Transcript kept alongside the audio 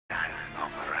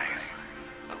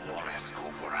the Wallace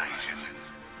Corporation.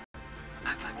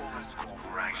 At the Wallace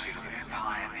Corporation, we're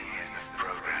pioneers of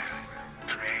progress,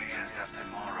 creators of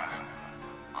tomorrow.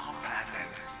 Our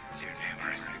patents, too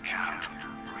numerous to count,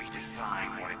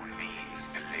 redefine what it means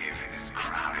to live in this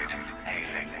crowded,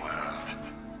 ailing world.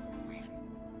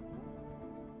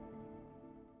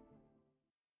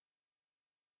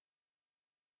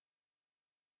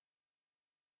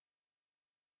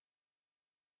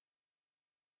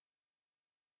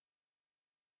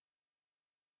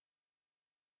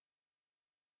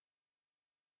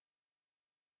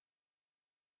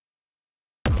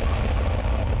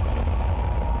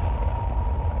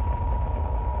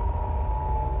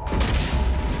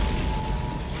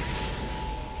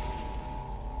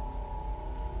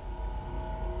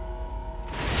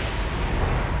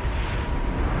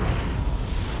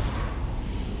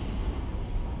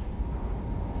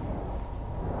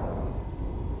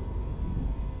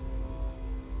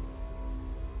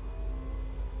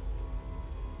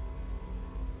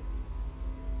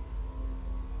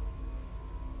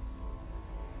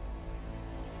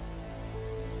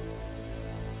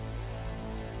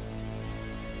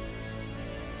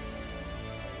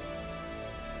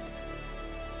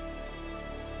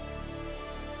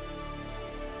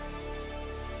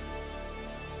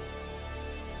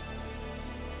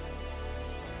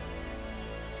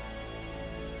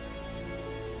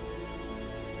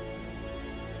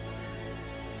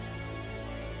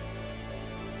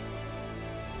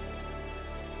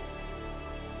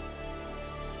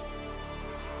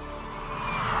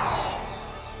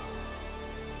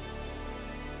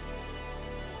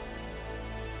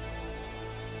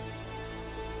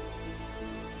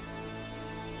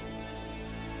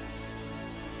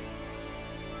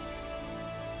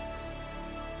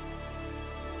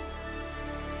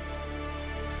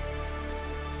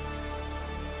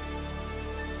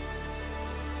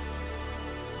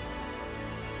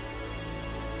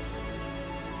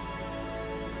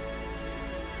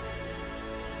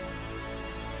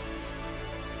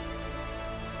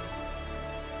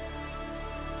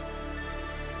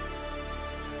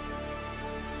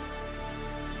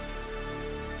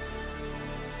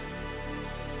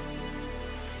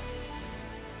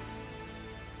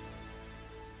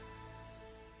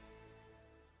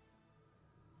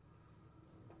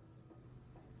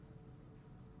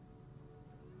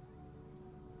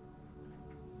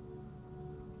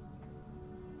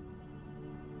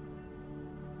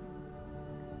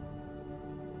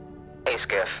 Hey,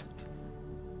 Skiff.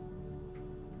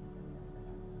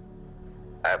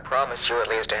 I promised you at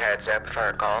least a heads up if I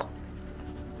recall.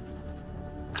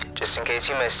 Just in case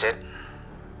you missed it.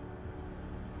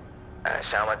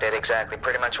 Salma did exactly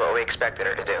pretty much what we expected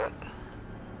her to do.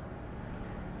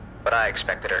 What I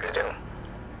expected her to do.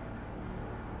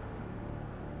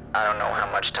 I don't know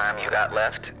how much time you got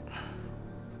left.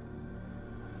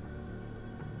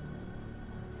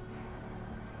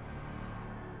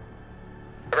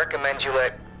 I recommend you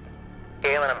let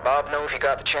Galen and Bob know if you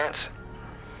got the chance.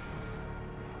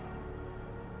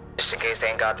 Just in case they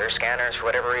ain't got their scanners for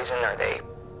whatever reason, or they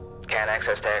can't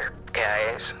access their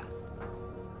KIAs.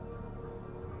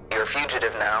 You're a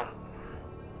fugitive now.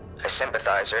 A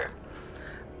sympathizer.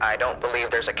 I don't believe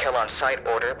there's a kill on sight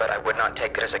order, but I would not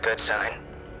take it as a good sign.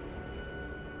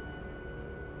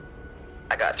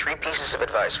 I got 3 pieces of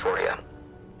advice for you,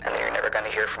 and then you're never gonna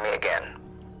hear from me again.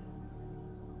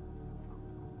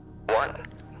 1.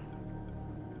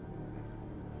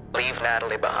 Leave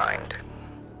Natalie behind.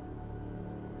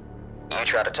 You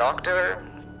try to talk to her,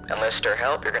 enlist her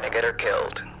help, you're gonna get her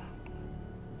killed.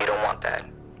 You don't want that.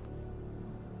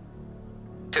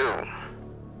 2.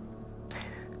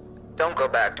 Don't go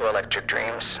back to Electric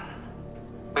Dreams.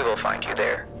 We will find you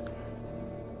there.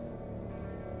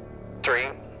 3.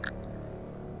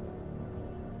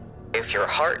 If your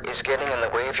heart is getting in the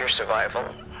way of your survival,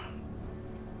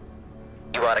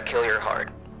 you ought to kill your heart.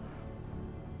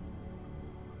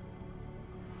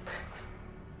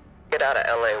 Get out of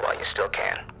LA while you still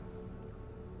can.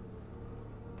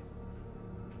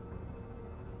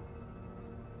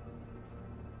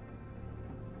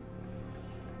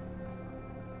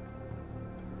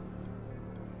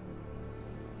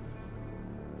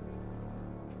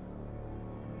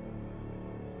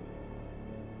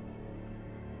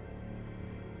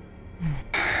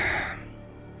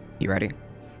 You ready?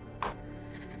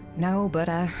 No, but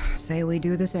I say we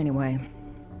do this anyway.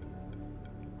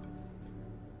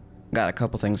 Got a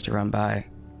couple things to run by.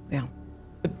 Yeah.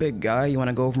 The big guy, you want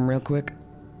to go over him real quick?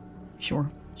 Sure.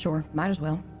 Might as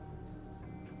well.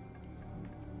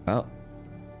 Well,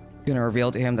 gonna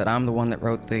reveal to him that I'm the one that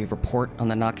wrote the report on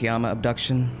the Nakayama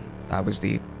abduction. I was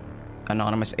the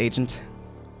anonymous agent.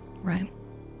 Right.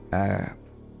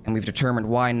 And we've determined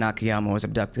why Nakayama was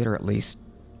abducted, or at least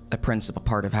a principal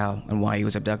part of how and why he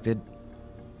was abducted.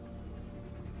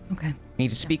 Okay. We need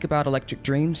to speak about Electric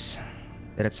Dreams,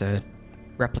 that it's a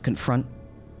replicant front.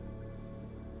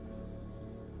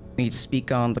 We need to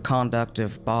speak on the conduct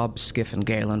of Bob, Skiff, and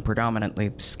Galen,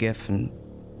 predominantly Skiff, and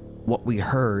what we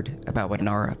heard about what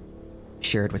Nara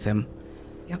shared with him.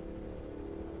 Yep.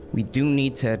 We do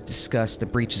need to discuss the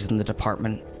breaches in the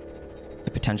department,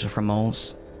 the potential for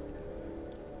moles.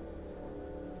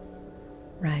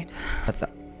 Right. But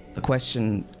the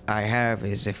question I have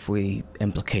is if we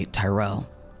implicate Tyrell,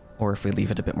 or if we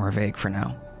leave it a bit more vague for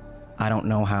now. I don't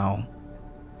know how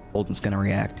Holden's gonna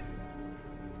react.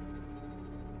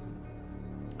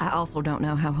 I also don't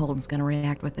know how Holden's going to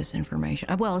react with this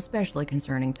information. Well, especially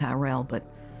concerning Tyrell, but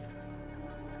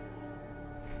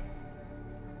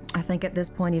I think at this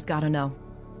point he's got to know.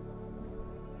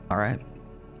 Alright.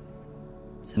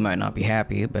 So he might not be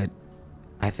happy, but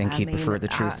I think he'd prefer the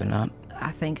truth than not.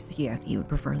 I think, yeah, he would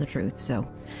prefer the truth, so.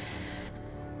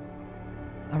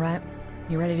 Alright,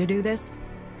 you ready to do this?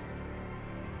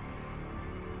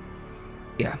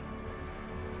 Yeah.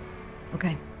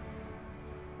 Okay.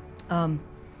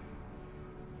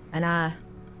 And I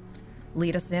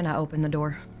lead us in. I open the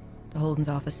door to Holden's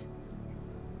office.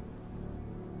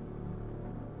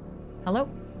 Hello?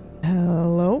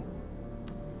 Hello?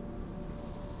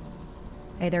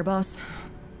 Hey there, boss.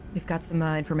 We've got some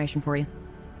information for you.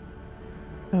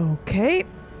 Okay.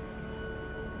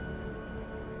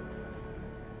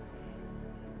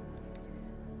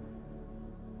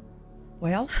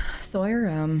 Well,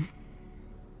 Sawyer,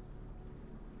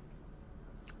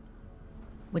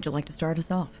 would you like to start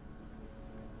us off?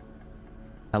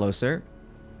 Hello, sir.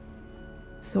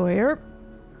 Sawyer?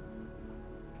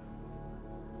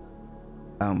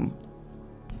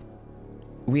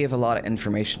 We have a lot of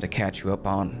information to catch you up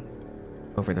on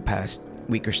over the past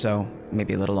week or so,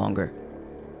 maybe a little longer.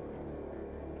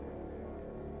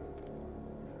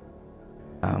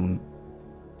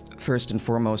 First and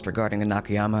foremost, regarding the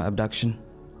Nakayama abduction.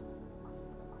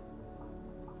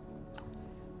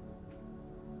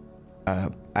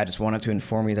 I just wanted to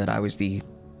inform you that I was the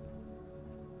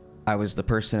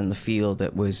person in the field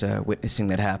that was witnessing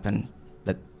that happen,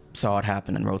 that saw it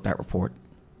happen and wrote that report.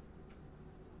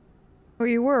 Oh,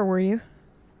 you were you?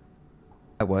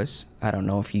 I was. I don't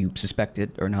know if you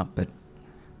suspected or not, but...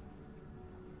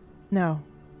 No.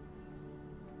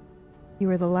 You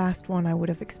were the last one I would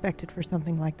have expected for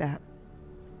something like that.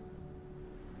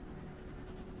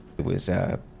 It was,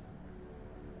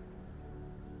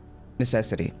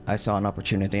 necessity. I saw an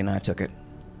opportunity and I took it.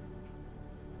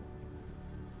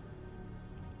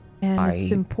 And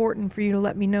it's important for you to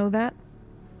let me know that?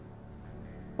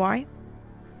 Why?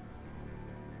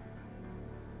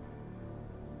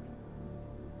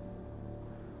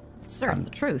 Sir, it's the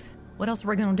truth. What else are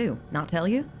we gonna do? Not tell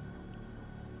you?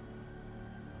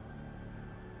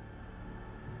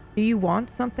 Do you want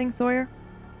something, Sawyer?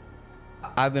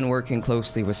 I've been working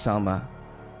closely with Selma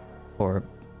for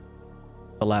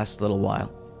the last little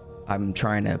while. I'm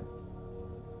trying to...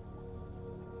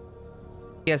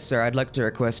 Yes, sir, I'd like to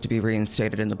request to be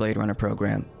reinstated in the Blade Runner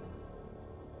program.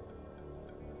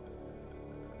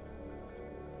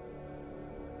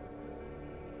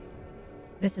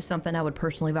 This is something I would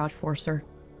personally vouch for, sir.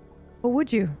 Well,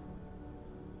 would you?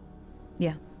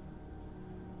 Yeah.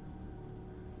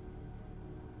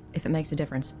 If it makes a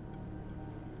difference.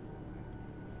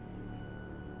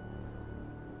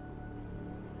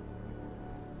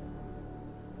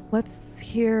 Let's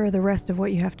hear the rest of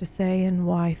what you have to say and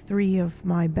why 3 of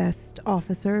my best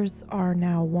officers are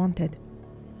now wanted.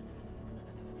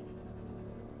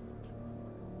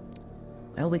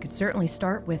 Well, we could certainly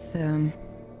start with,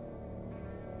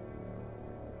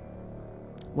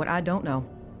 what I don't know.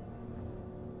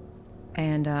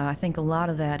 And, I think a lot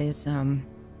of that is,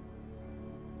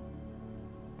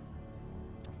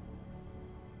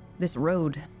 this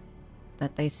road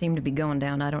that they seem to be going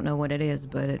down. I don't know what it is,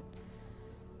 but it's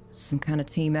some kind of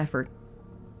team effort.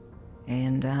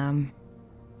 And,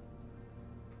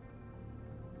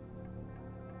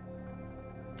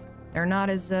 they're not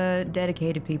as,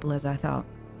 dedicated people as I thought.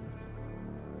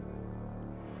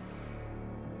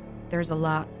 There's a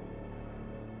lot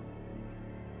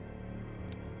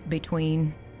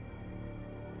between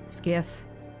Skiff,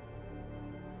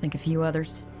 I think a few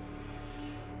others.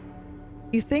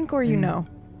 You think or you know?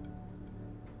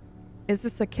 Is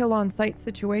this a kill-on-sight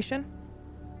situation?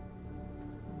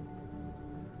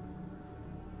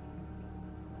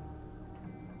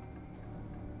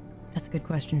 That's a good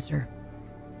question, sir.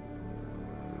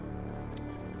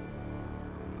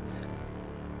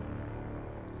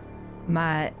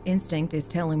 My instinct is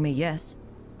telling me yes.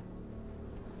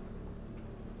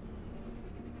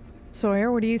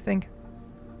 Sawyer, what do you think?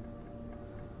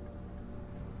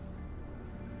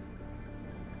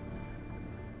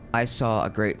 I saw a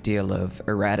great deal of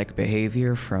erratic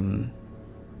behavior from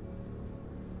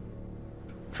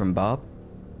Bob.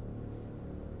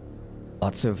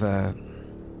 Lots of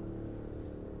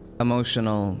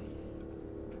emotional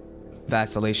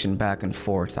vacillation back and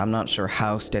forth. I'm not sure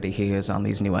how steady he is on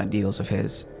these new ideals of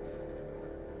his.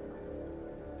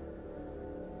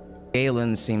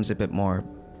 Galen seems a bit more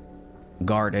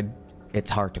guarded.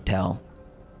 It's hard to tell.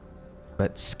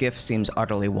 But Skiff seems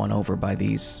utterly won over by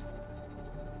these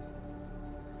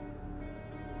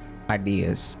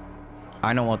ideas.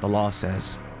 I know what the law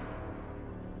says.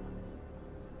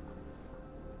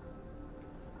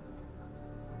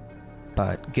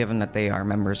 But given that they are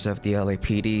members of the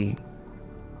LAPD,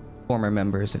 former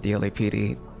members of the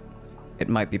LAPD, it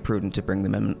might be prudent to bring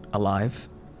them in alive.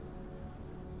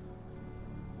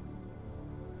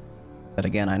 But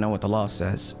again, I know what the law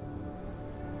says.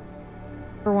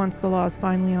 For once, the law is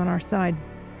finally on our side.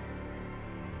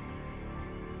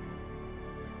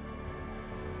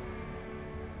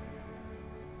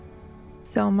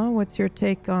 Selma, what's your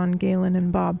take on Galen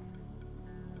and Bob?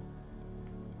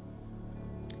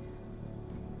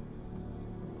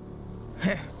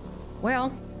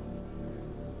 Well,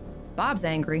 Bob's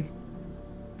angry.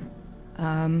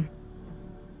 I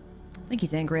think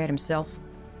he's angry at himself.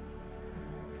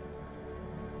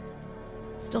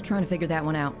 Still trying to figure that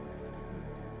one out.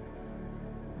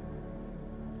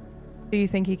 Do you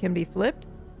think he can be flipped?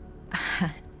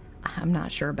 I'm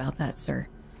not sure about that, sir.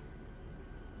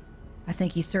 I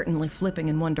think he's certainly flipping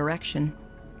in one direction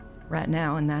right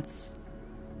now, and that's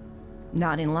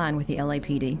not in line with the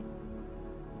LAPD.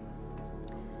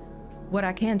 What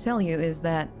I can tell you is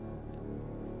that,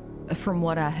 from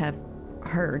what I have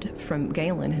heard from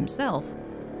Galen himself,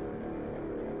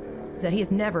 is that he has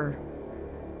never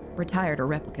retired a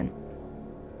replicant.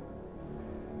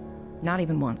 Not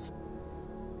even once.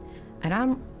 And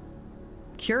I'm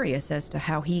curious as to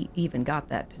how he even got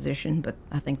that position, but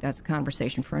I think that's a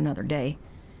conversation for another day.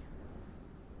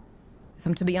 If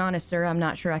I'm to be honest, sir, I'm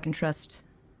not sure I can trust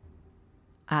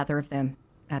either of them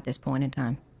at this point in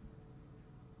time.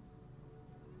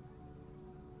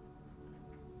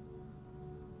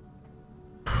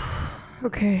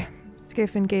 Okay,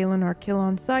 Skiff and Galen are kill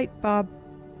on sight. Bob,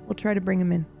 we'll try to bring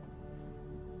him in.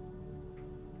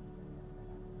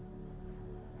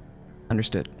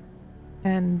 Understood.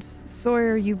 And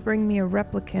Sawyer, you bring me a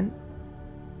replicant,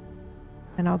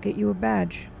 and I'll get you a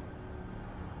badge.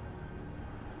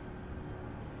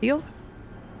 Deal?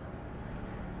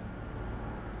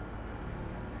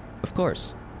 Of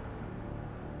course.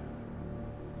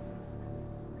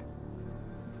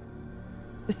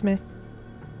 Dismissed.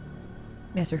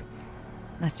 Yes, sir.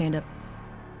 I stand up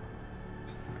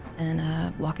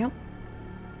and walk out.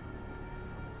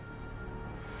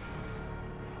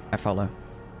 I follow.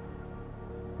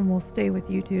 And we'll stay with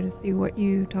you two to see what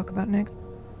you talk about next.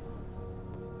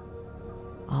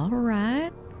 All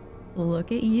right.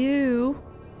 Look at you.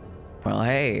 Well,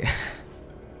 hey.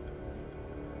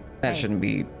 That Hey. shouldn't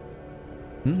be...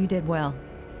 You did well.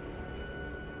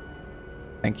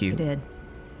 Thank you. You did.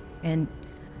 And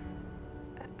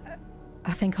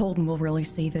I think Holden will really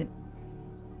see that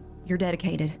you're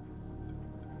dedicated.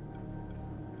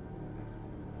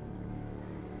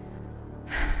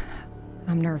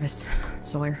 I'm nervous,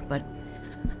 Sawyer, but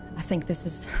I think this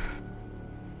is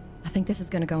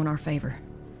going to go in our favor.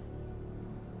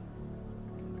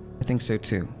 I think so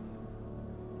too.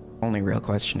 Only real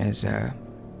question is,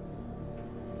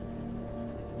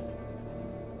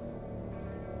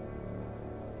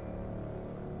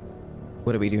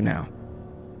 what do we do now?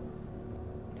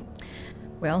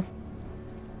 Well,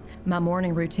 my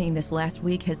morning routine this last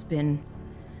week has been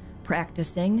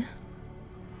practicing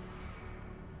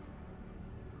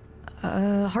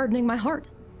hardening my heart.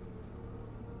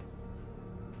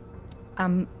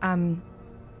 I'm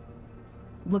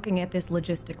looking at this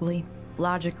logistically,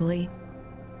 logically,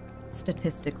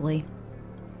 statistically,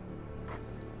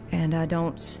 and I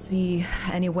don't see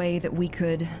any way that we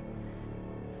could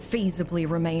feasibly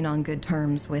remain on good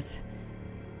terms with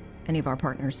any of our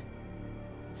partners.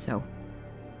 So,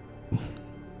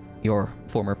 Your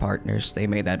former partners, they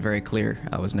made that very clear.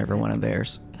 I was never one of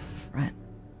theirs. right.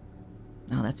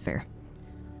 No, that's fair.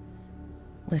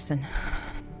 Listen.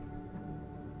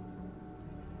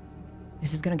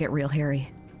 This is gonna get real hairy.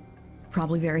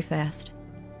 Probably very fast.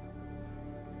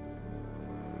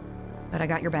 But I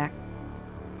got your back.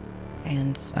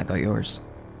 And I got yours.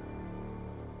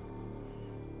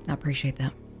 I appreciate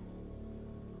that.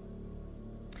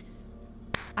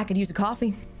 I could use a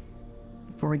coffee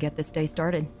before we get this day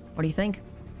started. What do you think?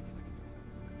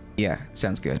 Yeah,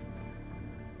 sounds good.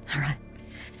 All right.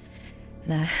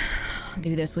 And I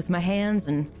do this with my hands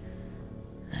and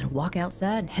walk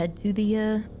outside and head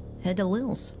to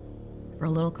Lil's for a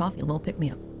little coffee, a little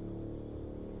pick-me-up.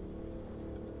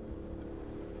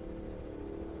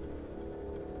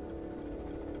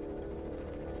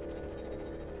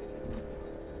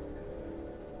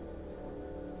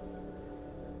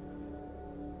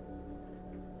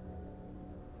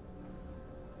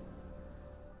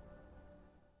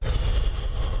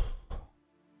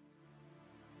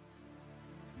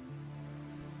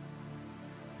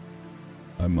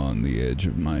 I'm on the edge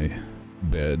of my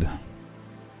bed,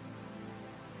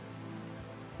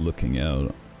 looking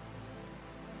out.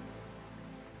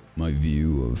 My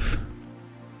view of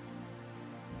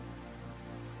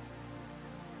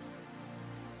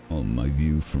my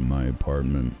view from my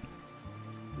apartment.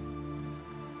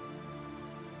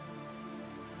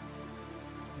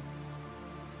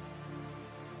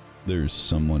 There's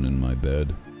someone in my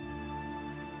bed.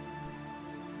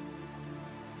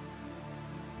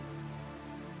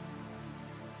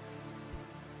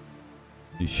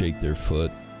 They shake their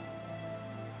foot.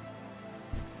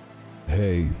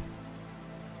 Hey.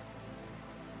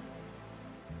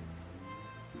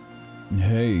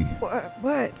 Hey.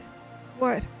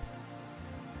 What?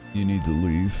 You need to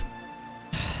leave.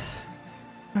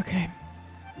 Okay.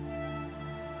 It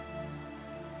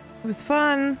was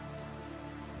fun.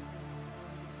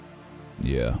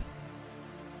 Yeah.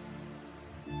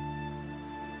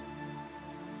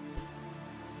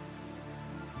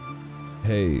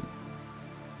 Hey.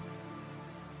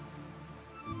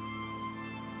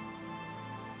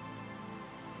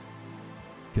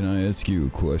 Can I ask you a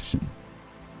question?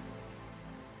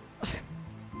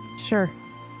 Sure.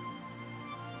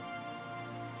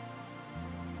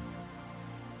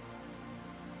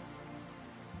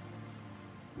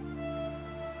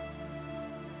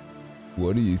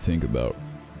 What do you think about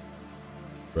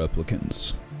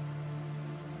replicants?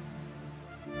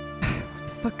 What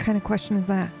the fuck kind of question is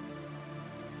that?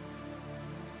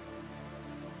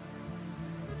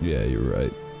 Yeah, you're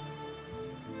right.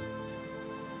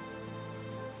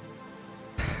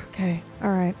 Okay,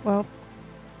 alright, well.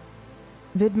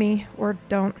 Vid me, or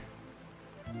don't.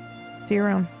 See you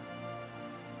around.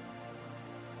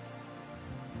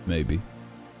 Maybe.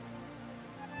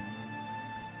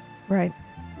 Right.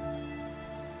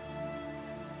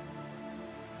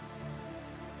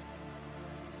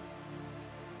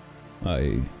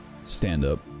 I stand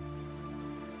up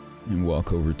and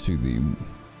walk over to the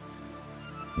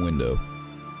window.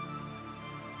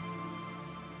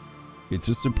 It's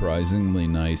a surprisingly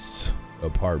nice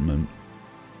apartment.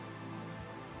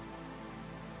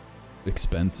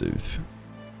 Expensive.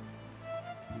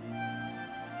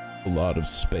 A lot of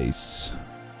space.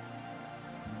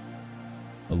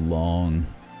 A long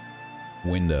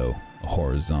window, a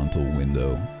horizontal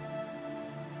window,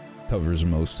 covers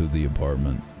most of the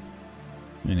apartment.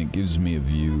 And it gives me a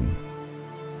view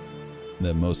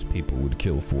that most people would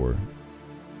kill for.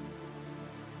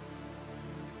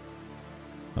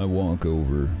 I walk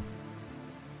over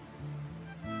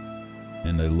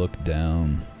and I look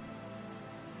down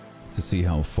to see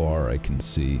how far I can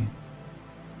see.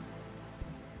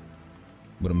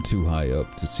 But I'm too high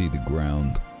up to see the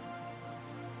ground.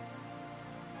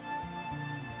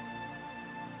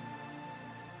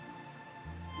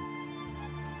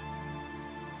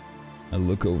 I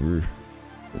look over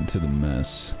into the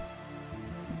mess,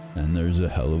 and there's a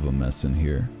hell of a mess in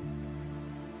here.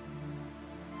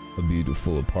 A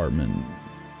beautiful apartment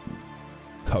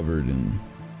covered in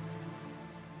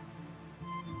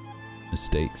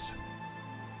mistakes.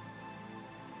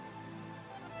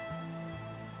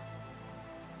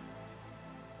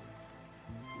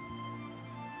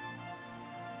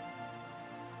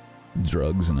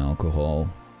 Drugs and alcohol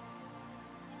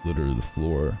litter the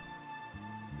floor.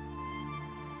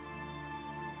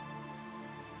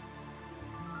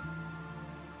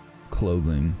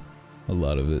 Clothing, a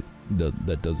lot of it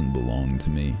that doesn't belong to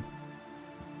me.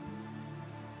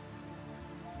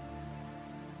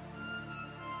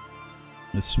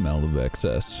 The smell of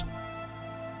excess.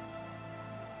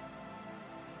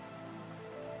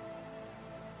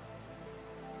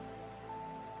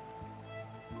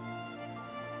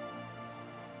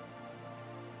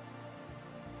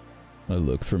 I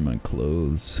look for my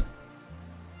clothes.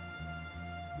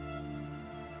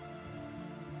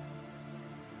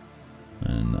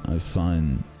 And I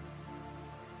find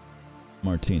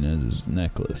Martinez's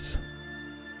necklace.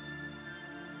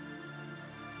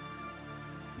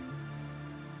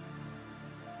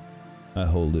 I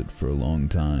hold it for a long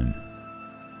time.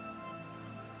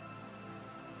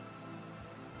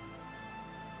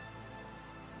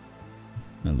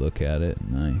 look at it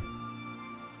and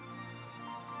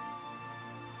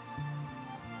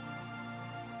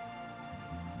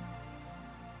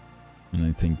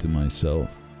I think to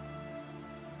myself,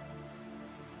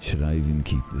 should I even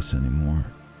keep this anymore?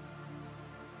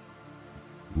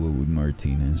 What would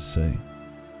Martinez say?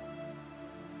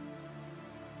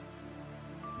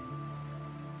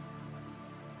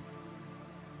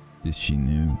 If she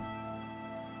knew.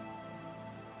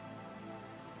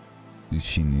 If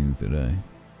she knew that I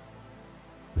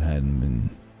hadn't been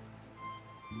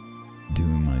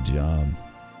doing my job.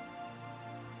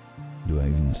 Do I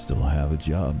even still have a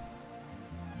job?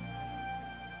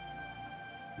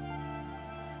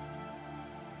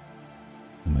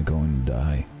 Am I going to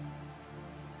die?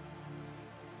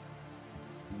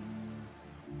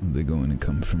 Are they going to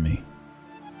come for me?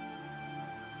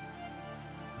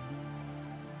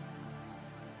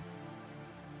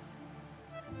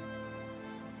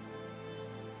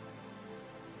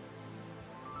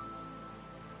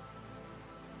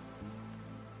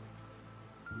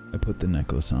 I put the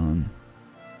necklace on.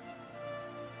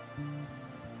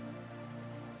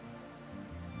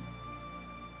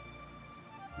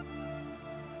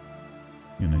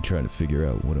 And I try to figure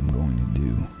out what I'm going to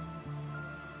do.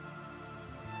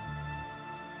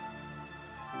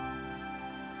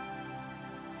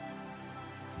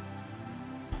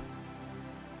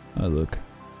 I look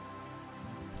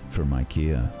for my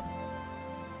Kia.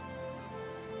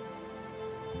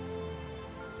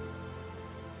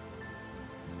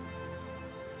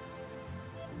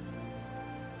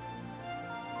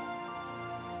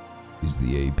 Is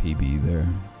the APB there?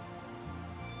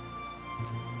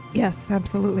 Yes,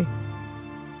 absolutely.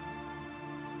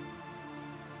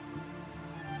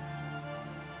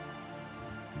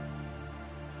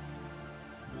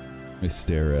 I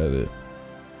stare at it,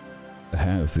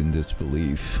 half in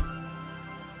disbelief.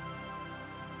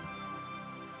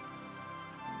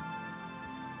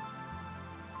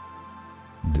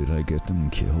 Did I get them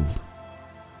killed?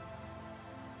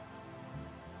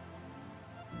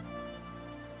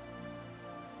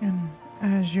 And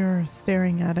as you're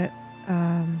staring at it,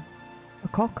 a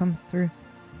call comes through.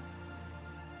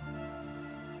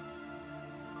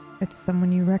 It's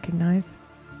someone you recognize.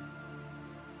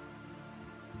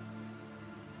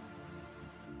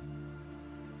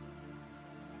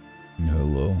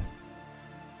 Hello.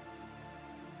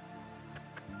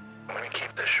 I'm gonna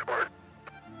keep this short,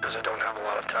 because I don't have a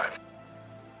lot of time.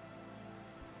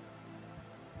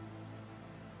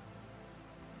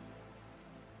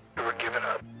 We were giving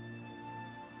up.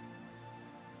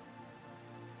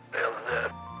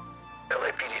 The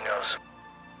LAPD knows.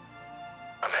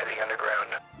 I'm heading underground.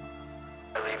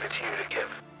 I leave it to you to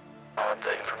give all of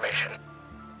the information.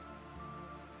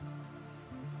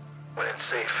 When it's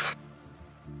safe.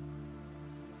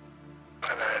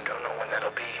 And I don't know when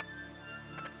that'll be.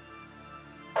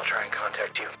 I'll try and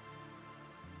contact you.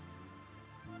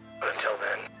 But until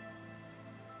then,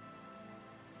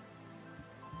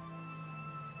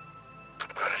 I'm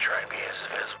gonna try and be as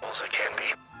visible as I can be.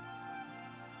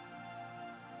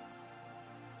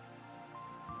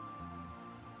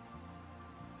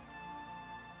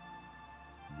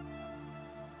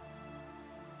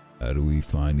 How do we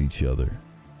find each other?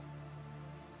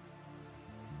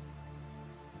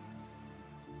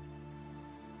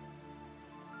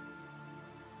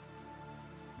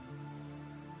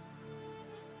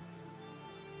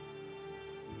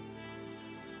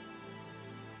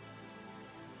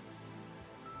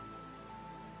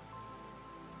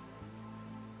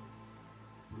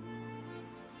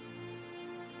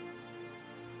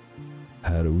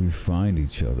 How do we find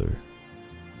each other?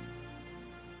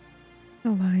 The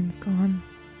line's gone.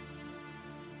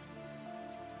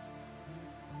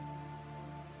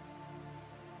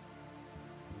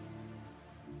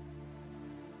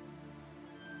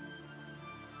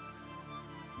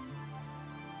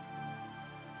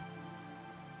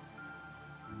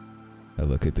 I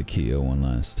look at the Kia one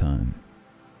last time.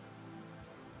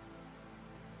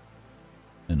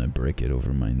 And I break it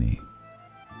over my knee.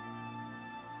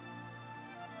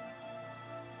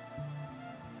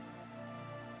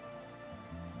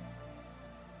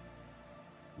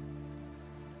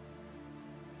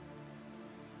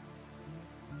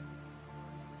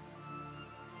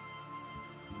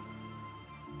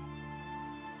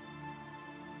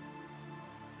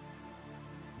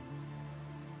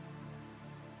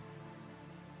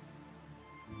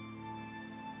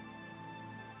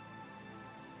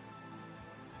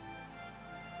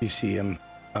 You see him,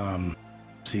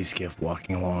 see Skiff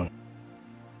walking along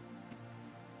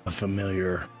a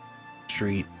familiar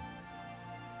street.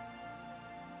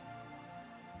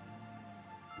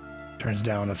 Turns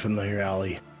down a familiar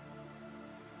alley.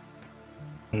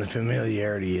 And the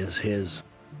familiarity is his.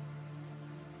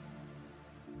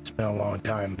 It's been a long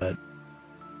time, but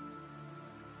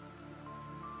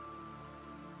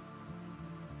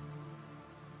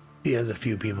he has a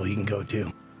few people he can go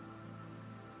to.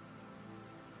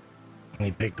 And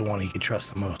he picked the one he could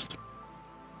trust the most.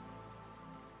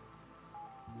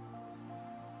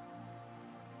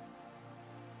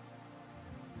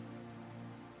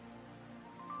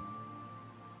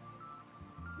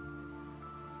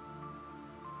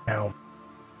 Now,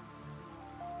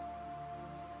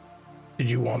 did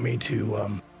you want me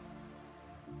to,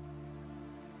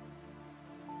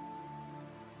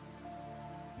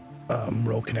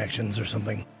 roll connections or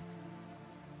something?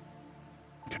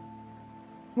 Okay.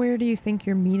 Where do you think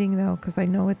you're meeting, though? Because I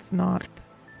know it's not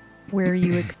where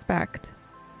you expect.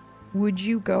 Would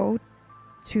you go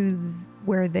to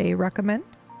where they recommend?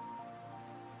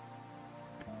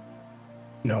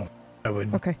 No, I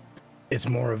would. Okay. It's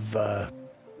more of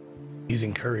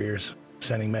using couriers,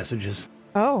 sending messages,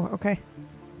 Oh, okay.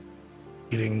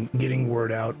 getting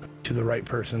word out to the right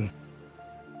person.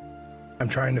 I'm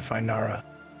trying to find Nara.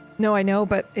 No, I know,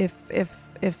 but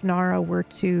if Nara were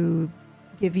to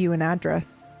give you an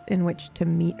address in which to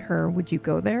meet her, would you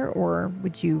go there, or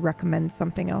would you recommend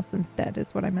something else instead,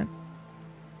 is what I meant.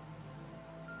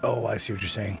 Oh, I see what you're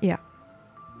saying. Yeah.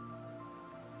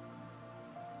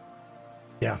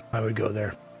 Yeah, I would go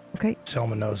there. Okay.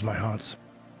 Selma knows my haunts.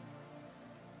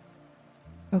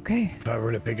 Okay. If I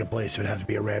were to pick a place, it would have to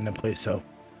be a random place, so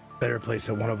better place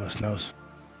that one of us knows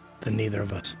than neither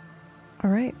of us. All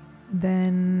right.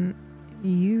 Then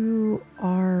you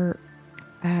are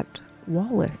at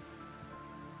Wallace.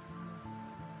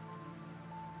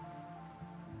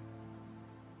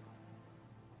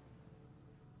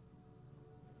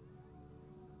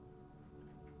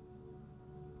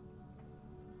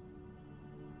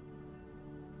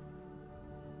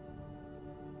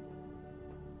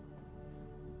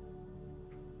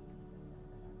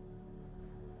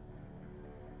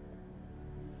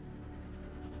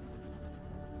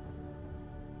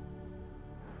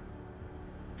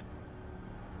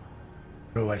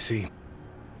 What do I see?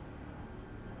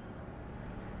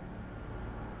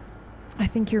 I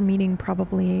think you're meeting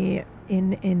probably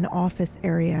in an office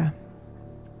area.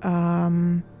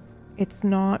 It's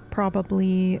not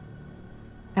probably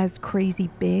as crazy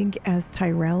big as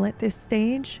Tyrell at this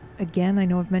stage. Again, I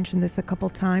know I've mentioned this a couple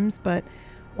times, but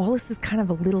Wallace is kind of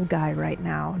a little guy right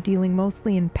now, dealing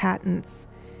mostly in patents.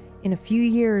 In a few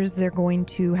years, they're going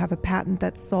to have a patent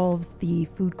that solves the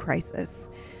food crisis.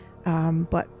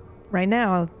 But right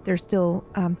now, they're still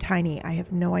tiny. I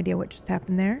have no idea what just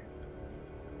happened there.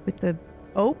 With the...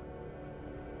 Oh?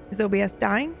 Is OBS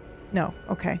dying? No.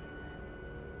 Okay.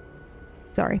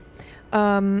 Sorry.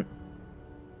 Oh,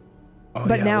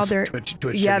 But yeah, now it was they're... Twitch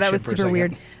yeah, that shit was for a super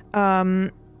weird.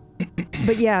 second.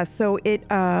 But yeah, so it...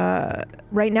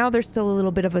 right now, they're still a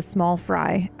little bit of a small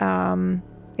fry.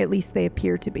 At least they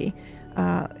appear to be.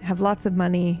 Have lots of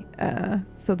money,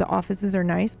 so the offices are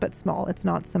nice but small. It's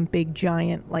not some big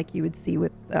giant like you would see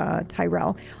with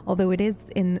Tyrell, although it is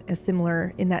in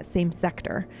that same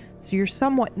sector. So you're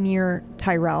somewhat near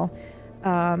Tyrell,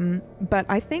 but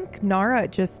I think Nara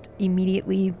just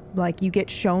immediately, like, you get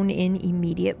shown in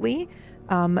immediately,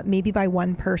 maybe by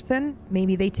one person.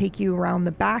 Maybe they take you around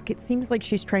the back. It seems like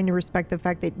she's trying to respect the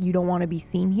fact that you don't want to be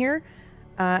seen here.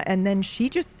 And then she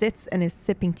just sits and is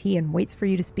sipping tea and waits for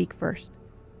you to speak first.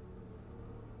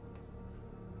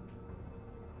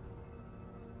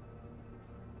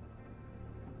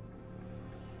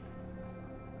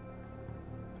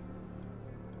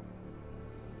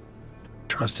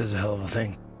 Trust is a hell of a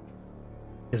thing,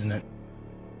 isn't it?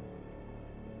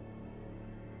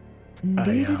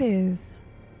 Indeed it is.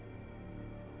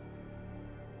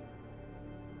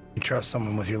 You trust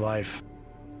someone with your life.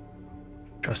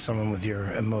 Trust someone with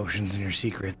your emotions and your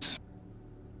secrets.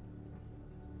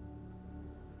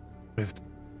 With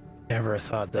never a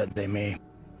thought that they may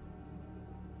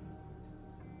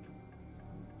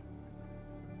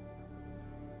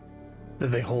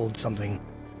hold something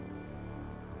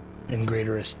in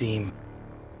greater esteem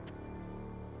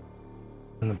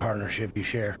than the partnership you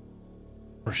share,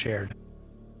 or shared,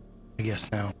 I guess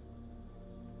now.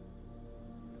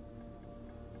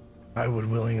 I would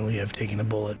willingly have taken a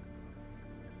bullet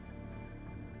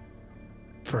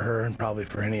for her and probably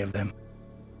for any of them.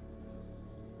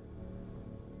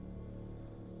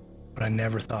 But I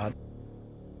never thought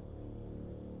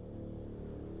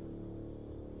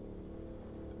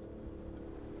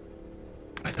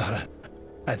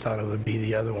I thought it would be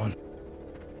the other one.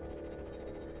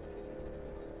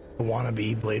 The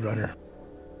wannabe Blade Runner.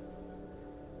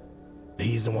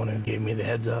 He's the one who gave me the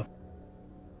heads up.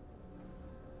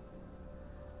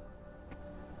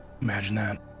 Imagine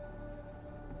that.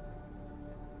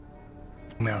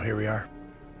 Now here we are.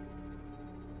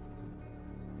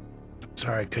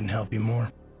 Sorry I couldn't help you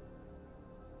more.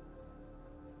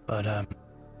 But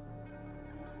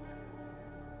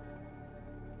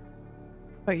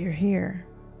you're here.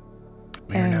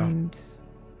 I'm here now. And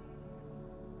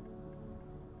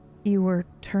you were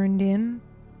turned in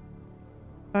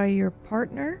by your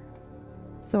partner,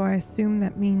 so I assume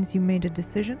that means you made a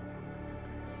decision?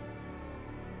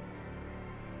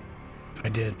 I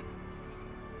did.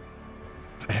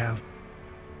 I have.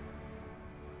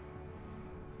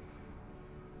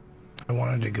 I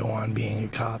wanted to go on being a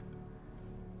cop,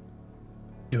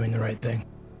 doing the right thing.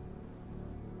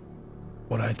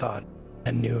 What I thought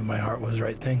and knew in my heart was the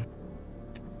right thing.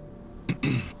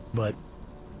 But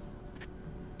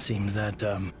it seems that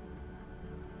the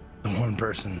one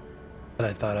person that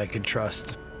I thought I could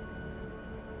trust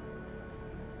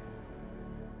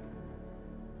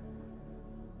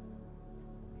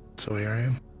so here I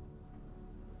am.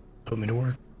 Put me to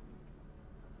work.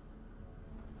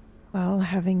 Well,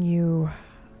 having you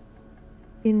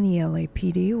in the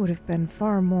LAPD would have been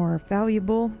far more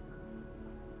valuable.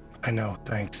 I know,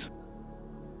 thanks.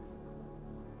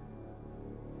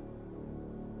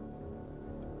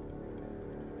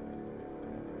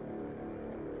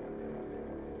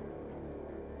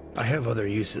 I have other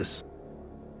uses.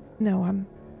 No, I'm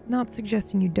not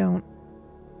suggesting you don't.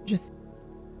 Just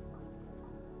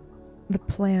the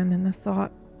plan and the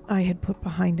thought I had put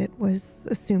behind it was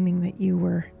assuming that you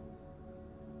were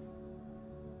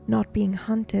not being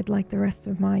hunted like the rest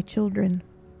of my children.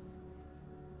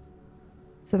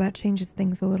 So that changes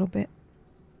things a little bit.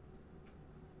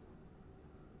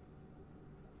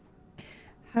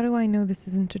 How do I know this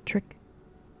isn't a trick?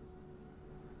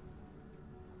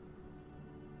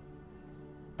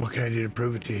 What can I do to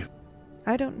prove it to you?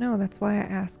 I don't know, that's why I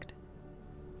asked.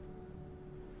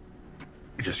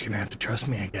 You're just gonna have to trust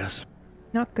me, I guess.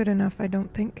 Not good enough, I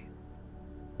don't think.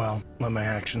 Well, let my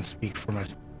actions speak for me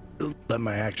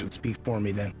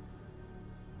then.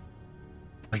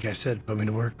 Like I said, put me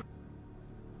to work.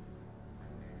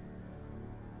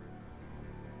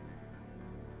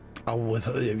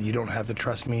 You don't have to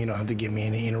trust me, you don't have to give me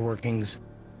any inner workings.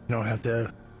 You don't have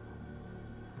to.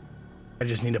 I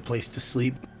just need a place to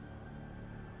sleep.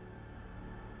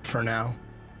 For now.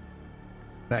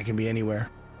 That can be anywhere.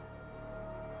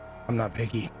 I'm not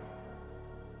picky.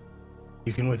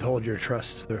 You can withhold your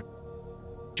trust or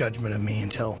judgment of me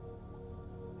until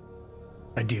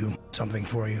I do something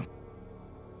for you.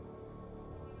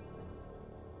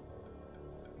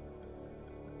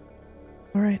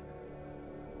 All right.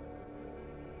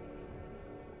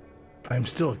 I'm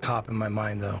still a cop in my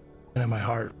mind, though, and in my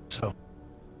heart, so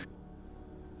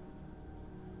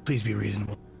please be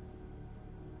reasonable.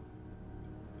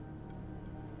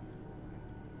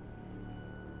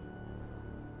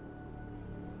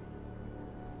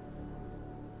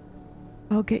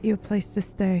 I'll get you a place to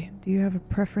stay. Do you have a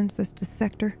preference as to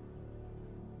sector?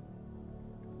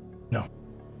 No.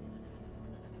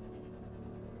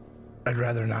 I'd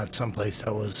rather not someplace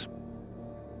that was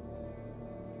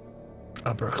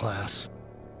upper class.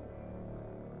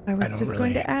 I was just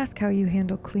going to ask how you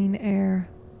handle clean air.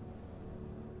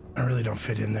 I really don't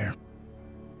fit in there.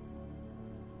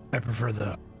 I prefer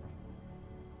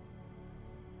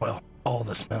all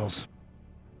the smells.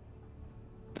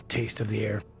 The taste of the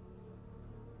air.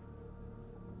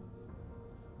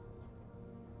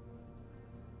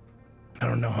 I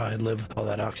don't know how I'd live with all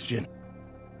that oxygen.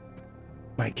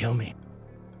 Might kill me.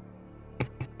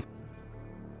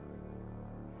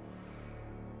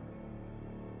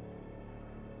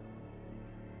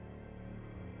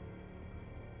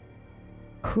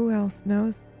 Who else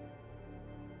knows?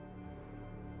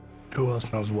 Who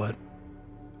else knows what?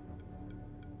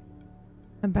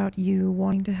 About you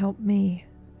wanting to help me.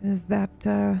 Is that,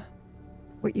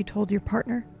 what you told your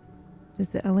partner? Does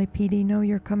the LAPD know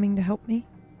you're coming to help me?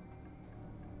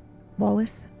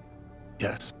 Wallace?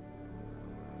 Yes.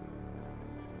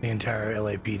 The entire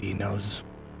LAPD knows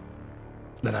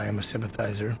that I am a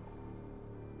sympathizer.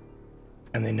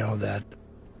 And they know that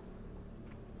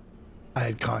I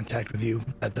had contact with you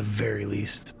at the very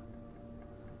least.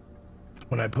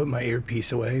 When I put my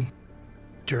earpiece away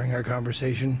during our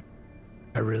conversation,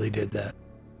 I really did that.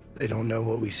 They don't know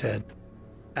what we said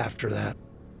after that,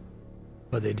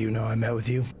 but they do know I met with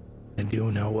you and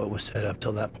do know what was said up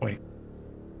till that point.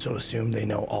 So assume they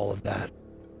know all of that.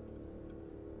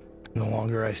 And the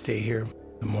longer I stay here,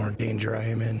 the more danger I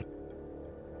am in.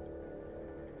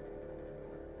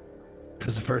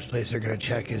 Because the first place they're going to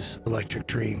check is Electric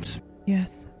Dreams.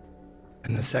 Yes.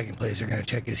 And the second place they're going to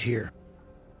check is here.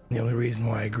 The only reason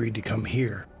why I agreed to come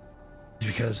here is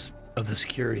because of the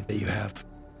security that you have.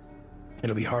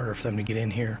 It'll be harder for them to get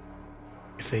in here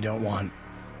if they don't want,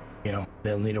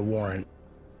 they'll need a warrant.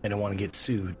 They don't want to get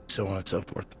sued, so on and so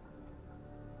forth.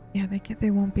 Yeah, they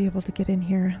won't be able to get in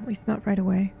here, at least not right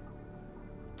away.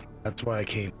 That's why I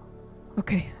came.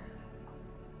 Okay.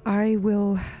 I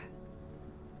will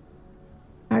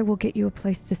get you a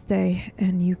place to stay,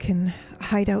 and you can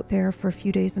hide out there for a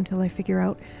few days until I figure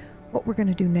out what we're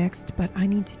gonna do next, but I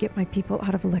need to get my people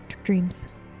out of Electric Dreams.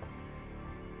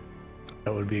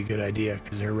 That would be a good idea,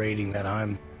 because they're raiding that,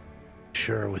 I'm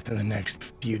sure, within the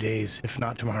next few days, if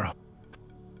not tomorrow.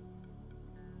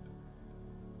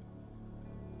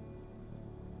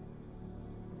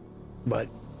 But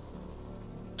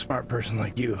a smart person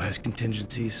like you has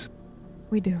contingencies.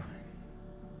 We do.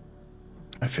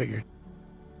 I figured.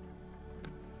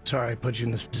 Sorry I put you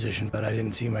in this position, but I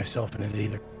didn't see myself in it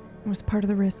either. It was part of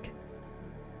the risk.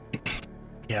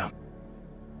 Yeah.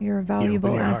 You're a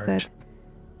valuable asset. Heart.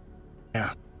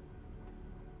 Yeah.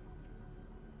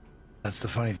 That's the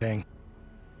funny thing.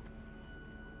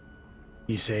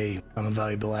 You say I'm a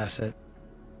valuable asset.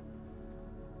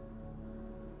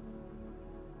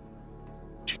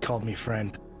 She called me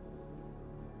friend.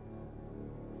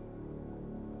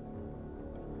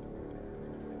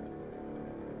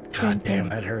 God damn,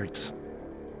 that hurts.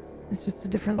 It's just a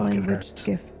different Fucking language, hurts.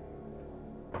 Skiff.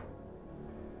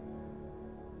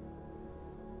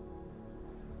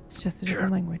 It's just a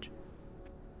different language.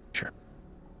 Sure.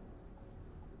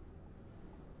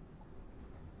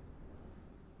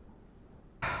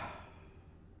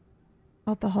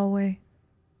 Out the hallway,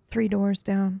 3 doors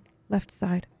down, left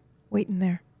side, waiting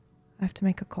there. I have to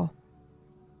make a call.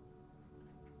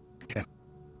 Okay.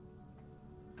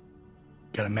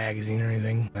 Got a magazine or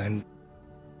anything? And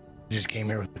just came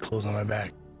here with the clothes on my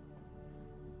back.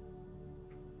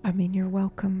 I mean, you're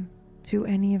welcome to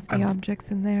any of the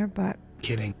objects in there, but...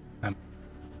 Kidding.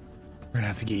 We're gonna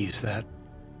have to get used to that.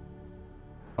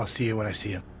 I'll see you when I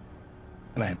see you.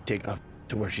 And I take off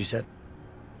to where she said.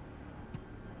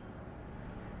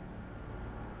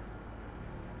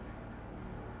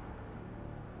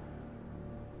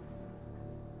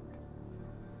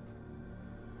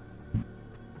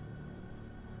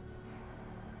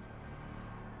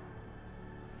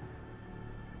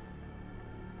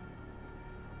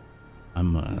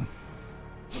 I'm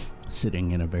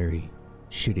sitting in a very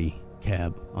shitty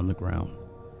cab on the ground.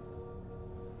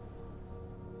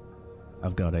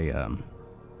 I've got a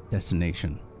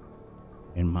destination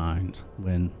in mind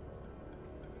when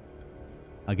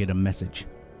I get a message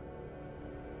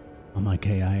on my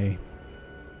KIA.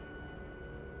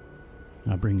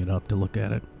 I bring it up to look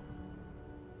at it.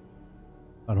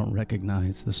 I don't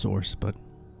recognize the source, but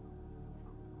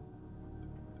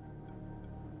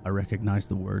I recognize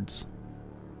the words.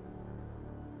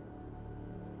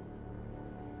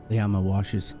 The Ama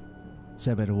washes,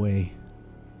 Sebet away,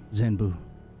 Zenbu.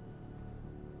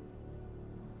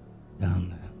 Down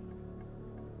the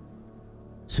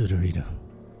Sudarita.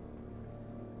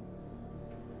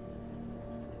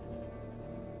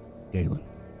 Galen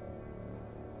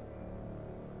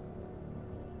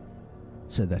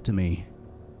said that to me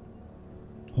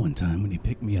one time when he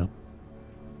picked me up,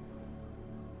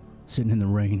 sitting in the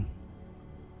rain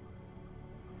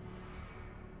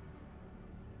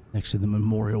next to the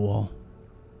memorial wall.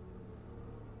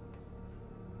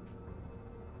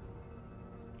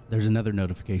 There's another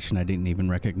notification I didn't even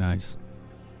recognize.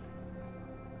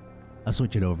 I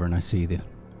switch it over and I see the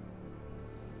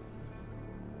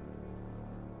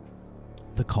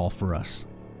call for us.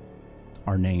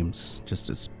 Our names just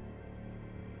as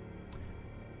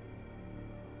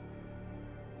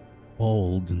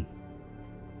bold, and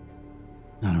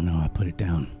I don't know, I put it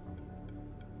down.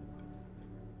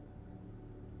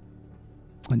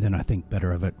 And then I think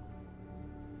better of it.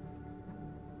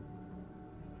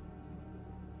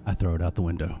 I throw it out the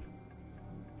window.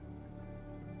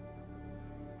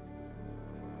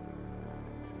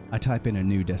 I type in a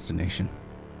new destination.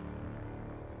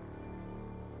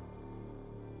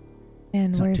 And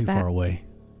It's not where's too that? far away.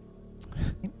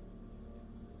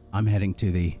 I'm heading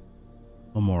to the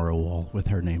memorial wall with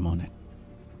her name on it.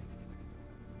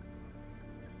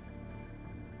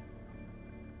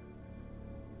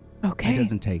 Okay. It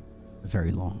doesn't take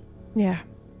very long. Yeah.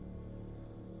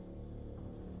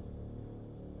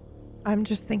 I'm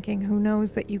just thinking, who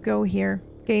knows that you go here?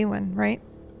 Galen, right?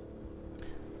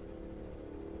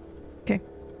 Okay.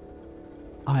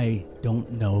 I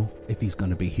don't know if he's going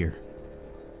to be here.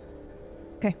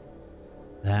 Okay.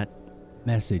 That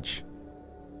message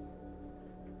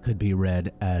could be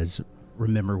read as,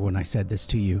 remember when I said this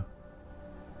to you?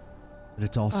 But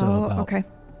it's also about okay.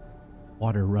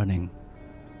 water running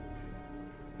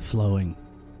flowing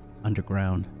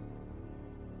underground.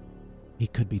 He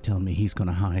could be telling me he's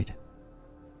gonna hide.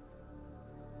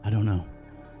 I don't know.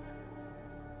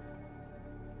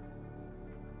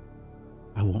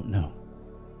 I won't know.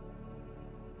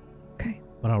 Okay.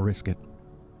 But I'll risk it.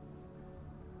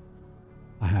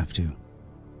 I have to.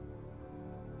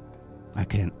 I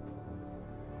can't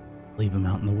leave him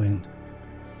out in the wind.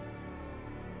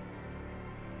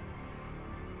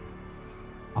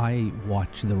 I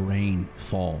watch the rain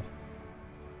fall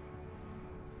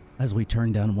as we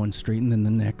turn down one street and then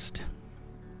the next.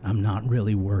 I'm not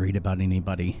really worried about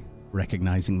anybody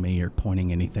recognizing me or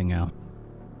pointing anything out.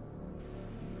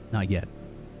 Not yet.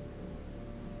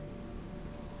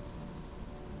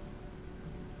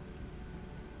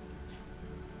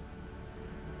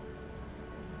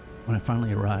 When I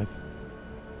finally arrive,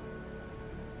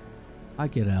 I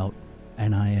get out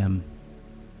and I am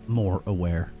more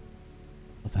aware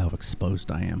of how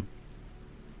exposed I am.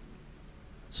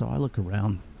 So I look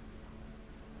around.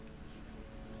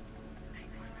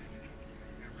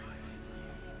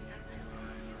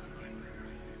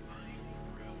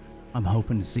 I'm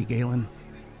hoping to see Galen,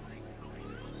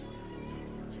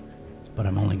 but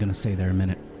I'm only gonna stay there a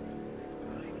minute.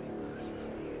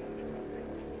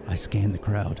 I scan the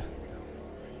crowd.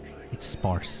 It's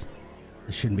sparse.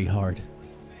 This shouldn't be hard.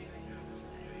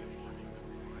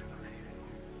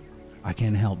 I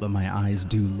can't help but my eyes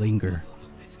do linger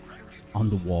on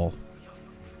the wall.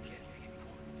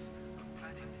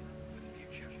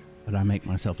 But I make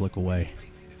myself look away.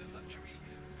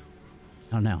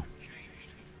 Oh, now.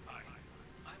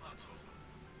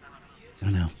 Oh,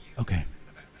 now. Okay.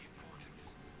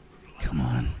 Come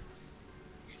on.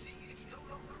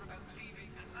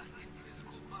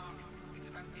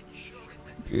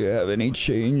 Do you have any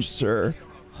change, sir?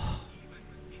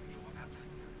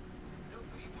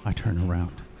 I turn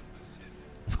around.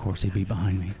 Of course he'd be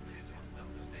behind me.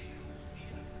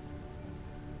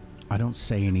 I don't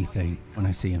say anything when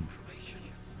I see him.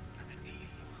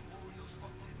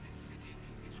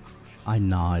 I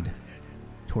nod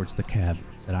towards the cab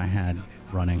that I had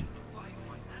running,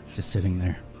 just sitting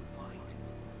there.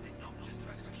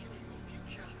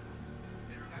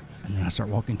 And then I start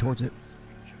walking towards it.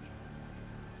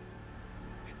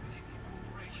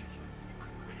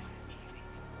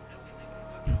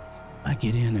 I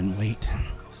get in and wait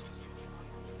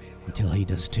until he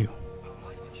does too.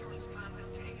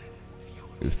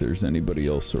 If there's anybody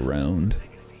else around,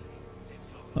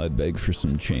 I'd beg for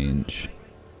some change.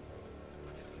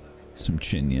 Some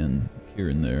chin-yen here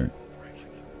and there.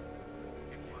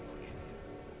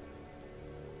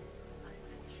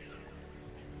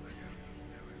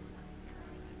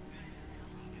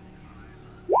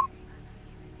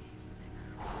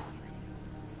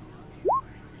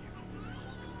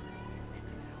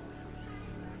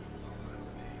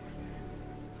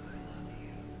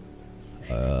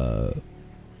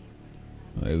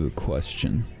 I have a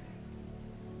question.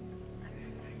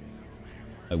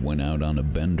 I went out on a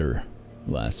bender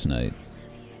last night.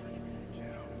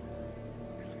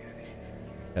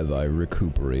 Have I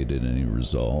recuperated any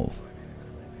resolve?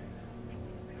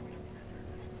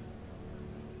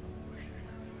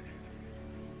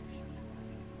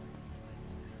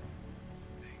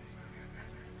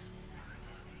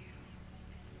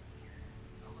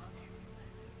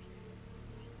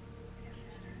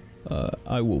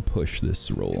 I will push this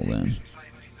roll then.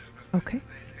 Okay.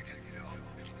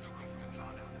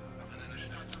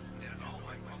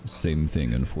 Same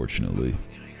thing, unfortunately.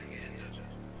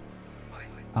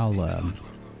 I'll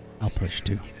push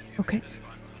too. Okay.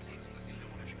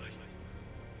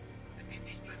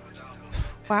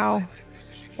 Wow.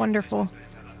 Wonderful.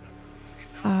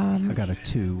 I got a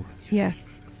 2.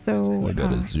 Yes. So I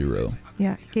got a 0.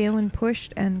 yeah, Galen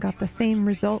pushed and got the same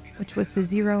result, which was the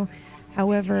 0.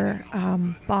 However,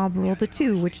 Bob rolled a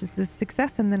 2, which is a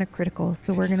success and then a critical.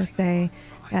 So we're going to say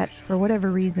that for whatever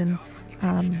reason,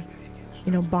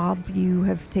 you know, Bob, you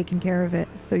have taken care of it.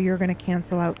 So you're going to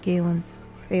cancel out Galen's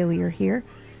failure here,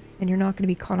 and you're not going to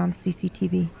be caught on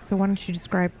CCTV. So why don't you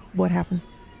describe what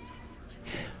happens?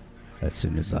 As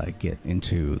soon as I get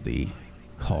into the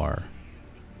car,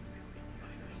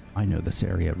 I know this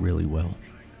area really well.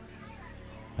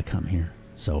 I come here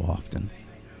so often.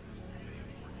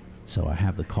 So I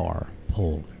have the car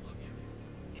pull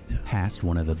past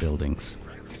one of the buildings.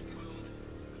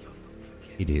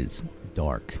 It is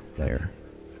dark there.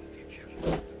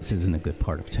 This isn't a good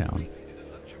part of town.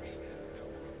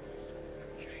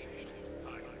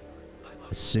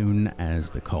 As soon as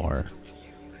the car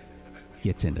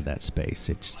gets into that space,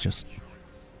 it's just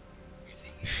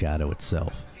a shadow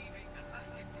itself.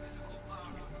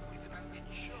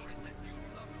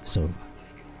 So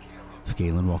If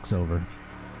Galen walks over,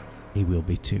 he will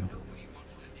be too.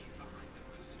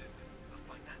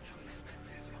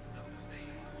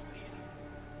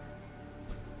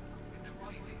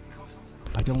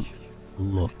 I don't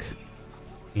look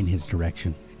in his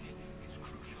direction.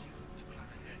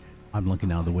 I'm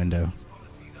looking out the window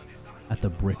at the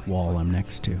brick wall I'm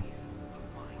next to.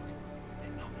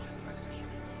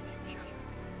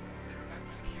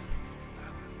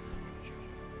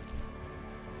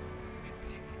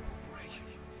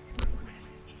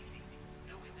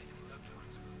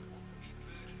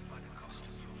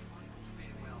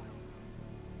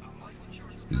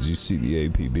 Did you see the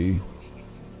APB?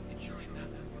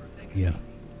 Yeah,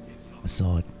 I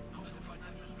saw it.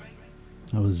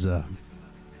 I was, I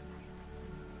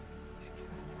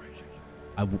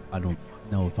don't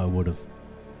know if I would have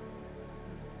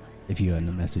if you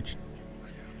hadn't messaged.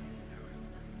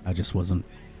 I just wasn't.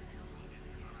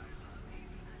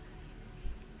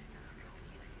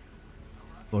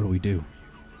 What do we do?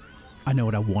 I know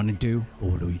what I want to do, but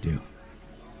what do we do?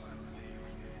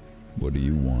 What do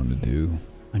you want to do?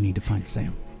 I need to find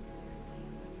Sam.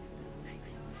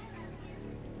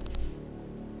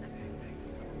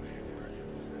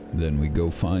 Then we go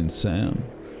find Sam.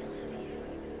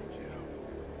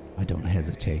 I don't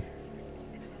hesitate.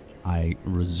 I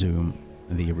resume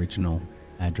the original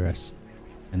address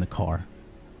in the car.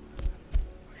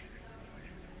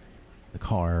 The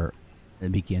car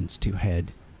begins to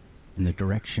head in the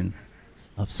direction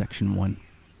of Section 1.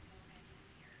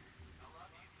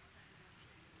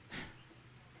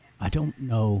 I don't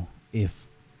know if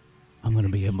I'm going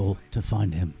to be able to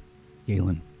find him,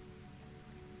 Galen.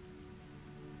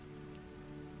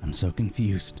 I'm so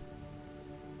confused.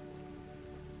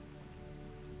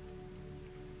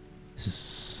 This is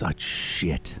such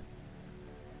shit.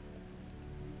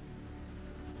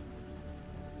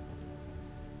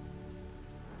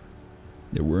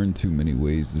 There weren't too many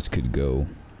ways this could go.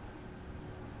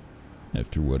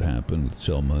 After what happened with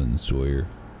Selma and Sawyer.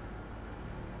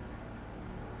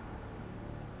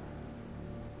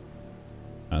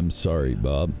 I'm sorry,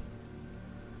 Bob.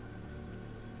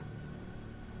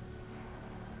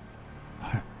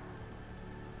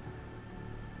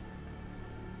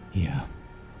 Yeah.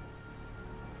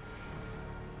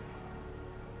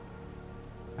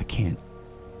 I can't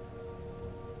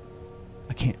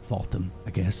fault them,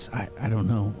 I guess. I don't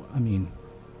know. I mean,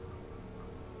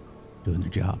 doing their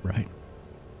job, right?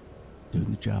 Doing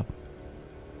the job.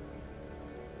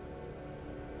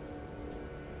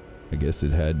 I guess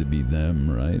it had to be them,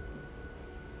 right?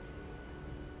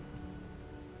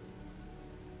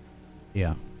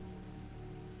 Yeah.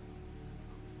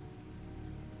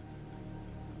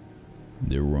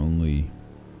 There were only...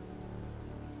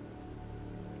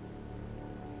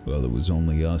 Well, it was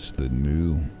only us that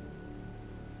knew.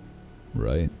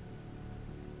 Right?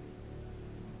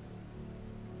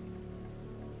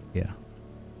 Yeah.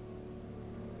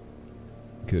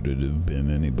 Could it have been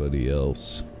anybody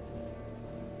else?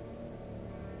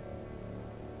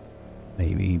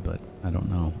 Maybe, but I don't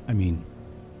know. I mean,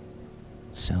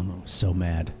 Selma was so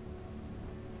mad.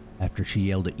 After she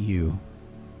yelled at you,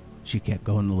 she kept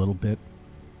going a little bit.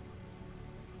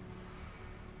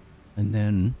 And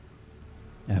then,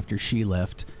 after she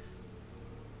left,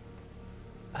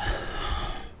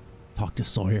 talked to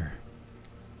Sawyer.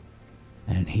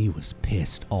 And he was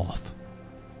pissed off.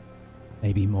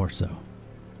 Maybe more so.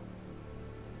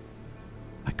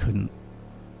 I couldn't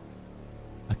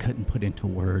put into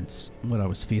words what I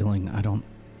was feeling.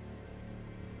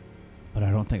 But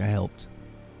I don't think I helped.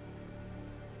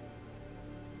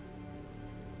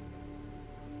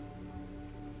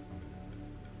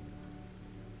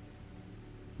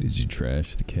 Did you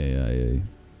trash the KIA?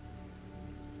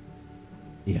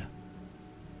 Yeah.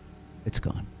 It's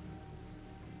gone.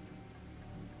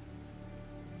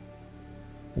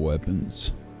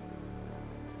 Weapons?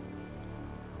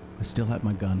 I still have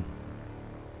my gun.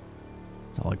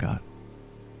 That's all I got.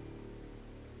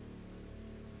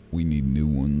 We need new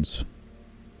ones.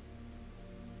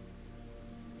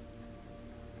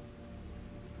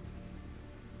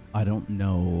 I don't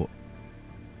know.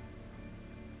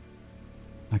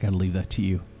 I gotta leave that to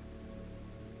you.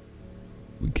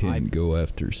 We can't go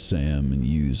after Sam and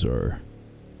use our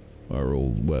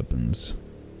old weapons.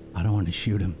 I don't want to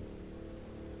shoot him.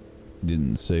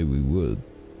 Didn't say we would.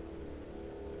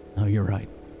 No, you're right.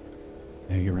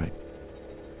 Yeah, you're right.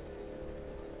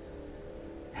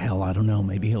 Hell, I don't know.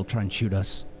 Maybe he'll try and shoot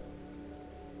us.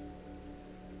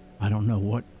 I don't know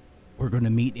what we're going to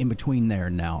meet in between there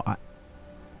and now. I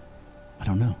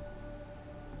don't know.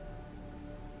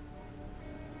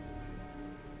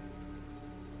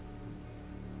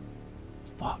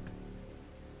 Fuck.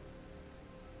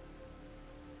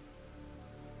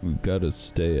 We've got to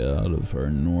stay out of our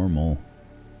normal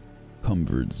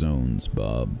comfort zones,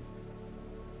 Bob.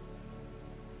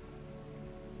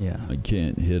 Yeah. I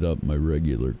can't hit up my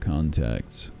regular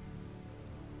contacts.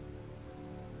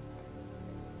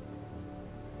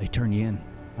 They turn you in,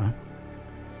 huh?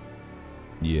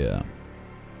 Yeah.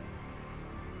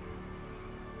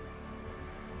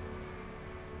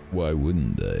 Why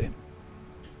wouldn't they?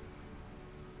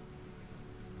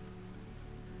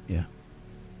 Yeah.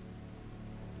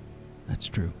 That's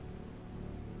true.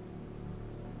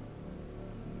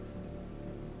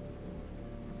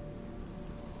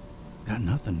 Got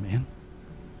nothing, man.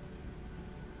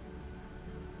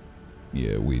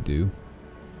 Yeah, we do.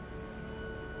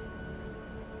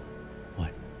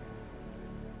 What?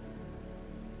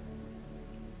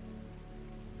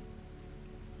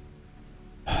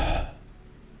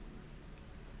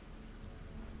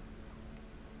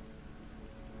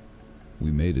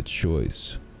 We made a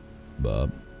choice,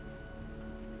 Bob.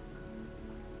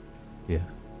 Yeah.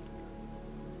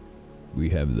 We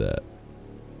have that.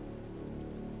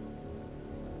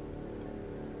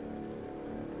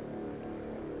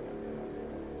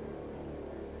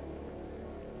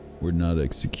 We're not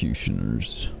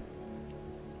executioners.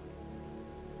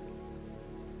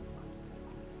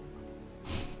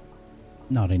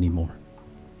 Not anymore.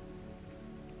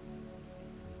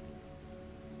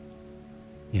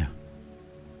 Yeah.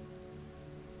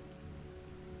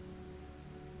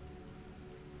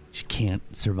 You can't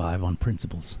survive on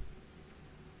principles.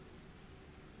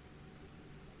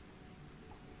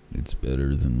 It's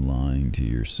better than lying to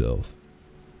yourself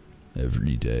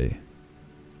every day.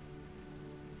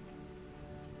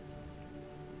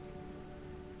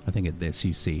 I think at this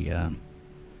you see,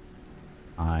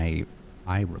 I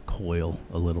recoil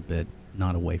a little bit,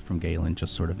 not away from Galen,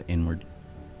 just sort of inward.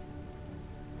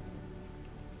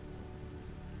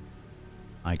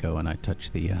 I go and I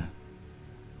touch the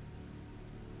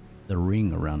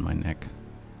ring around my neck.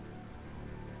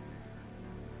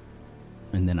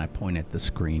 And then I point at the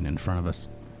screen in front of us.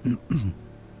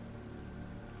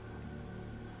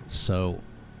 So,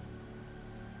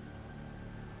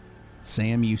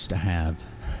 Sam used to have,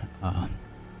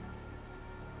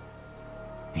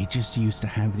 he just used to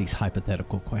have these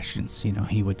hypothetical questions. You know,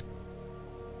 he would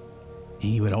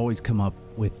always come up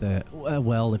with,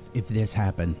 well, if this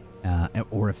happened,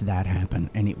 or if that happened,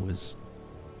 and it was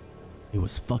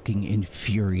fucking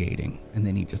infuriating. And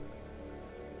then he just,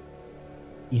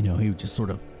 you know, he would just sort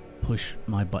of push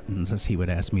my buttons as he would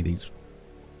ask me these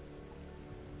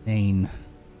inane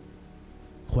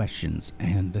questions.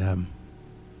 And,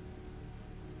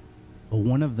 but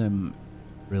one of them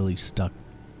really stuck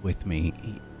with me.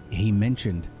 He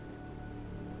mentioned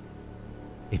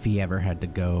if he ever had to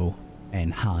go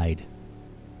and hide,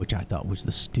 which I thought was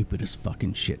the stupidest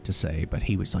fucking shit to say, but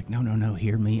he was like, no,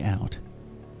 hear me out.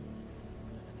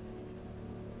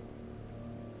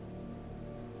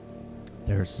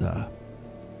 There's a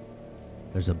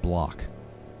block,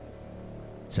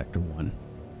 Sector 1.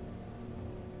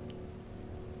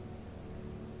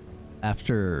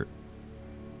 After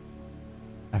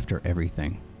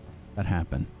everything that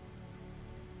happened,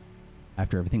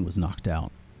 after everything was knocked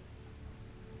out,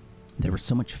 there was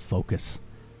so much focus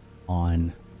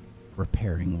on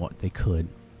repairing what they could,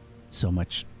 so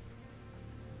much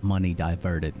money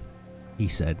diverted. He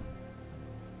said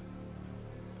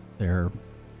there are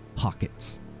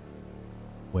pockets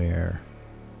where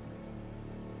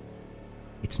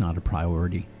it's not a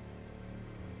priority,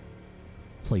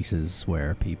 places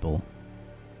where people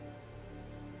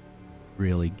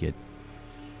really get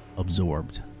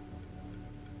absorbed.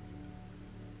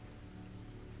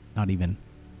 Not even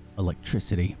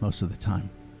electricity most of the time.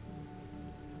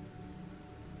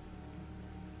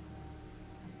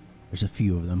 There's a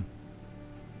few of them.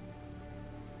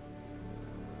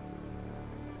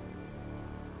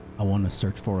 I want to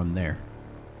search for them there.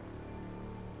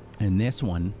 And this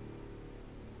one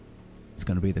is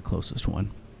going to be the closest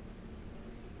one.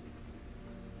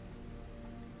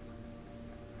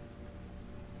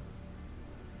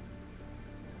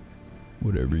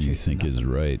 Whatever you think is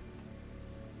right.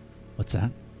 What's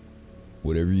that?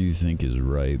 Whatever you think is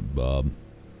right, Bob.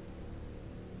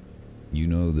 You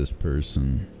know this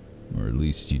person, or at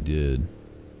least you did.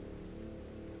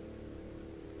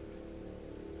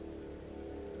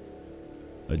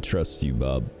 I trust you,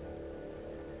 Bob.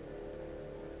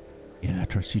 Yeah, I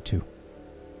trust you too.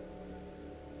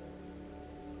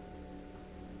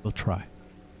 We'll try.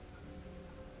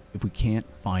 If we can't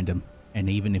find him, and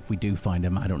even if we do find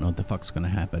him, I don't know what the fuck's gonna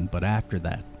happen, but after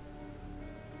that,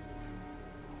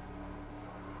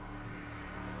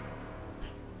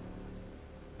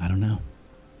 I don't know.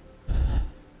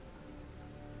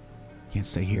 Can't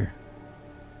stay here.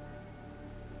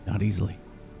 Not easily.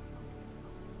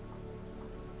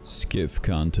 Skiff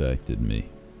contacted me.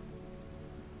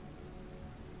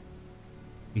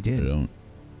 He did? I don't...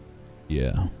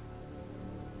 Yeah.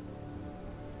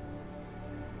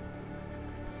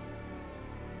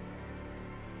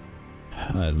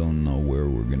 I don't know where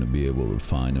we're gonna be able to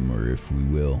find him or if we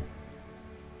will.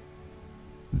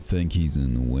 I think he's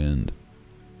in the wind.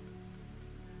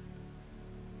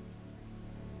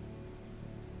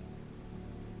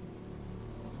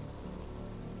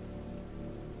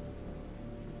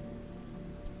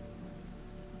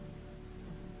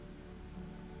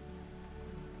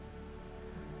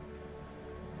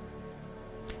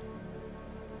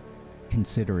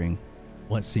 Considering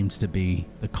what seems to be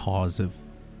the cause of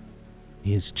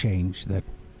his change, that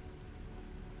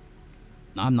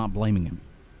I'm not blaming him,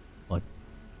 but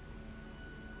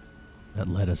that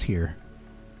led us here.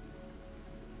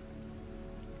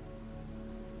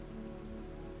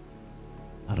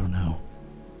 I don't know.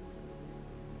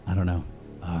 I don't know.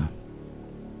 I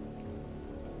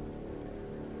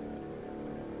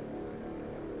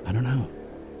don't know.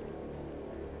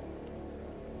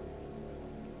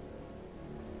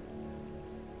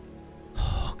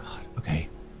 Oh, God. Okay.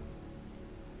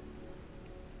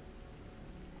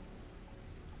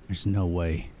 There's no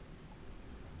way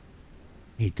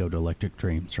he'd go to Electric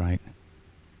Dreams, right?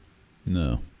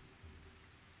 No.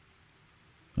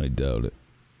 I doubt it.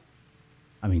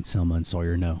 I mean, Selma and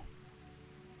Sawyer, no.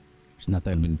 There's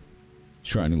nothing. I've been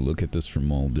trying to look at this from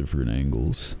all different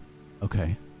angles.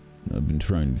 Okay. I've been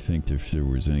trying to think if there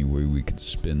was any way we could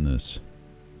spin this.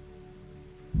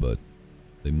 But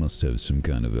they must have some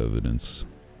kind of evidence.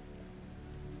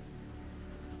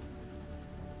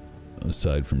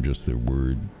 Aside from just their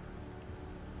word.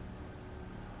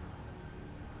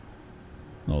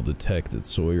 All the tech that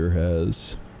Sawyer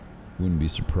has. Wouldn't be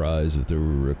surprised if there were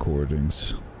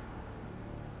recordings.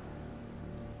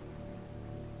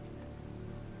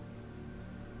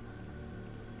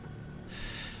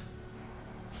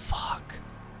 Fuck.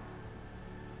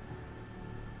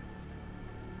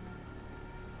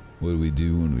 What do we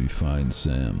do when we find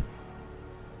Sam?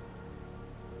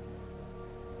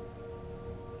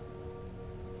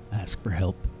 Ask for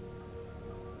help.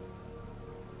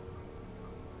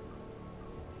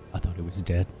 I thought he was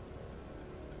dead.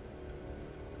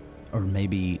 Or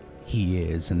maybe he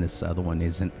is and this other one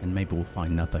isn't, and maybe we'll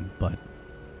find nothing, but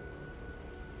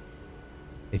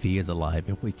if he is alive,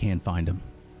 if we can find him.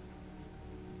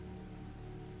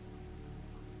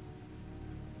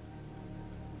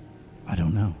 I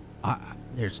don't know.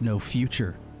 There's no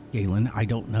future, Galen. I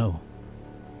don't know.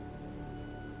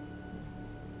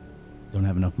 Don't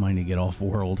have enough money to get off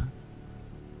world.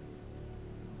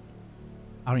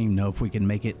 I don't even know if we can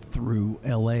make it through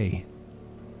LA.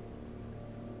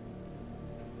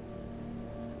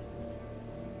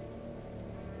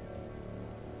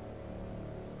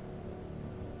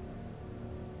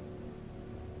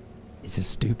 Is this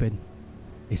stupid?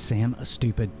 Is Sam a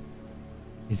stupid?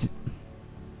 Is it?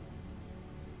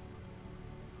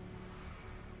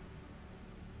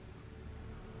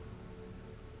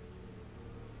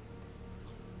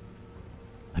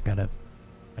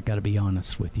 I gotta be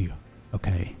honest with you,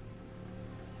 okay?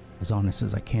 As honest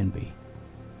as I can be.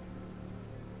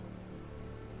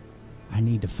 I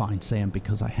need to find Sam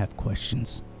because I have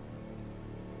questions.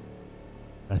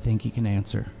 But I think he can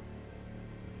answer.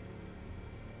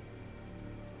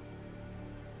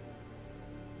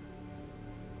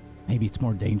 Maybe it's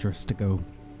more dangerous to go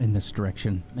in this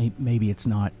direction. Maybe it's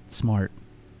not smart.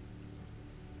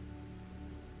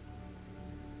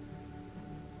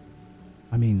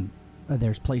 I mean,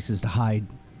 there's places to hide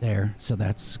there, so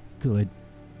that's good.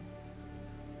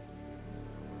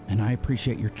 And I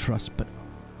appreciate your trust, but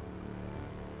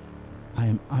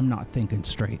I'm not thinking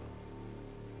straight.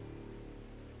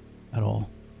 At all.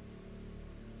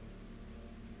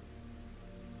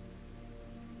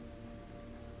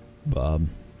 Bob,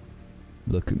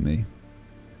 look at me.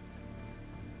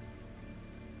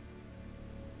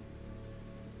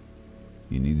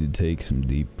 You need to take some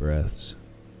deep breaths.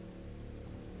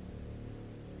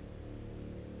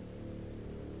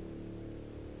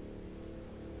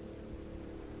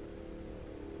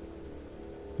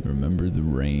 Remember the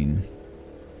rain.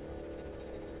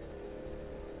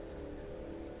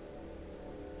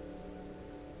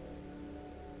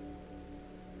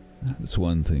 That's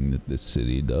one thing that this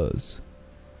city does.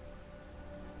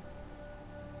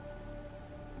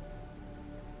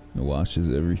 It washes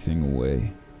everything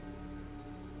away.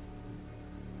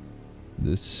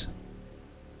 This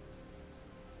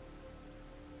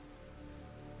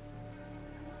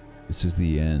is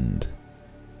the end.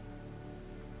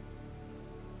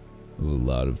 of a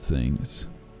lot of things.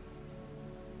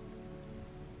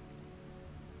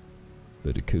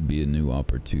 But it could be a new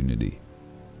opportunity.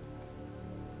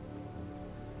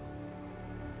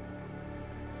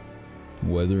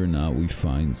 Whether or not we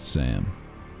find Sam,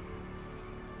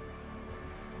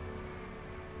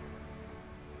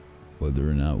 whether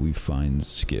or not we find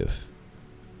Skiff,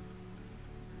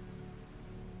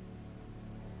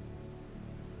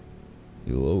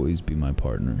 you'll always be my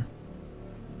partner.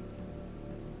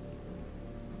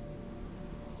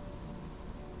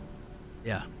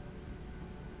 Yeah.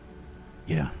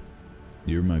 Yeah.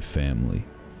 You're my family.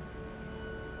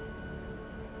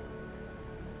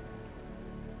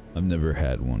 I've never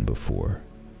had one before.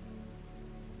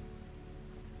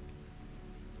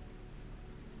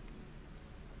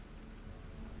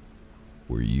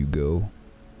 Where you go,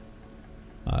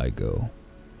 I go.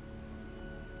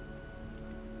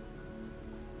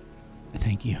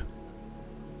 Thank you.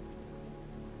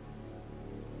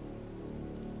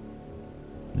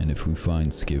 And if we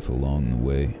find Skiff along the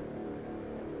way,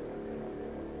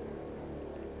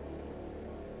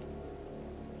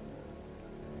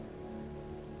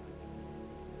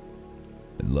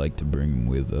 I'd like to bring him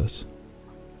with us,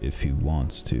 if he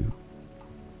wants to.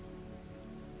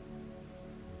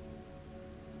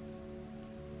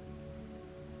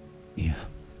 Yeah.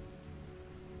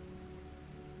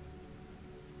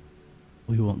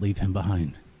 We won't leave him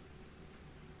behind.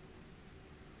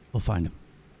 We'll find him.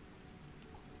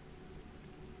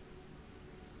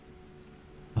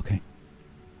 Okay.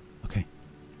 Okay.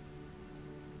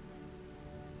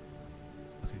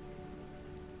 Okay.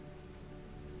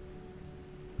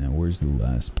 Now, where's the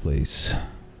last place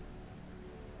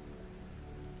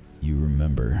you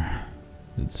remember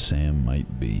that Sam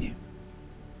might be?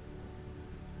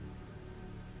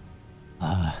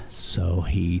 So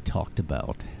he talked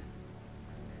about...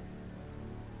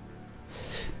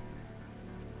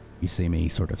 You see me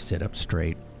sort of sit up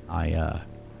straight. I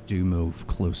do move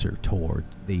closer toward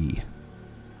the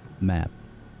map.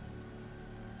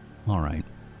 Alright.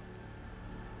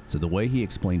 So the way he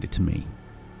explained it to me,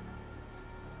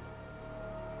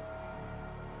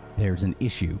 there's an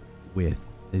issue with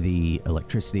the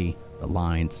electricity, the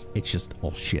lines. It's just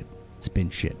all shit. It's been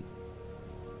shit.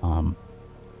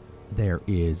 There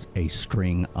is a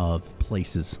string of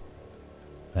places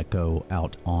that go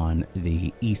out on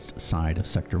the east side of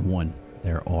Sector 1.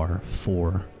 There are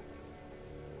 4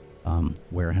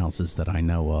 warehouses that I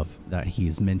know of that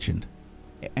he's mentioned.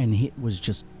 And it was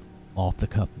just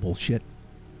off-the-cuff bullshit.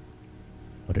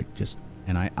 But it just...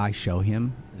 And I show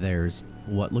him there's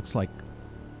what looks like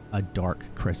a dark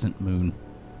crescent moon.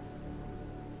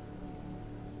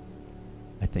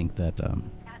 I think that,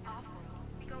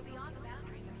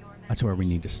 that's where we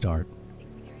need to start.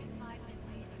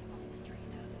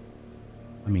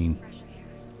 I mean,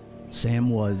 Sam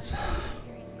was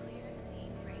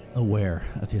aware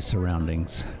of his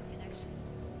surroundings.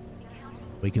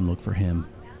 We can look for him.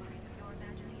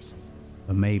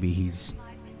 But maybe he's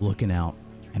looking out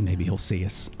and maybe he'll see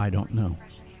us. I don't know.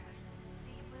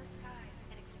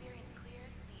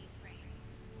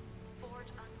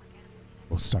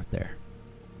 We'll start there.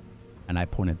 And I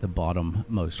point at the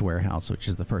bottommost warehouse, which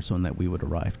is the first one that we would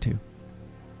arrive to.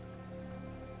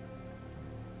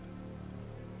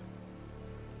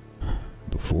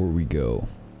 Before we go,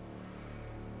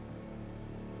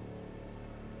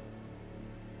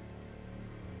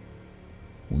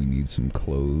 we need some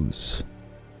clothes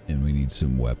and we need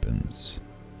some weapons.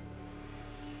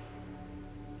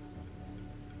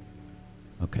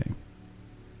 Okay.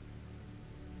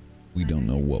 We don't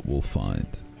know what we'll find.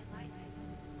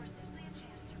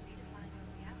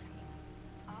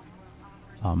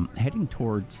 Heading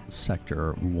towards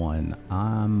Sector 1,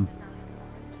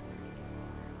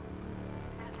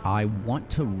 I want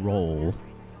to roll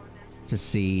to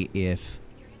see if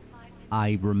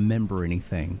I remember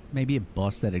anything. Maybe a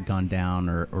bus that had gone down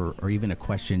or even a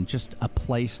question. Just a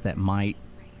place that might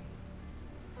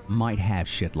have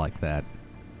shit like that.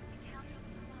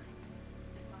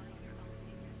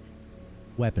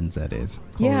 Weapons, that is.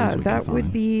 Yeah, that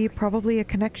would be probably a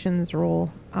connections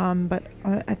roll. But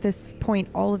at this point,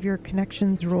 all of your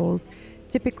connections rolls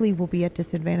typically will be at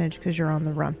disadvantage because you're on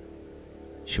the run.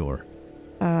 Sure.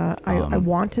 I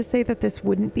want to say that this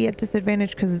wouldn't be at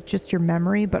disadvantage because it's just your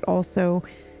memory, but also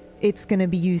it's going to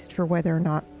be used for whether or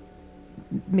not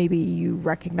maybe you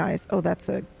recognize, oh, that's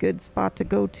a good spot to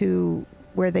go to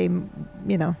where they,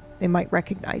 you know, they might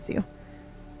recognize you.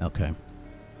 Okay.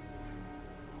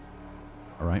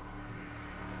 All right.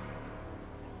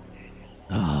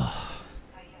 Oh,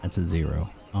 that's a 0.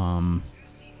 Are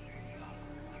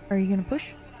you going to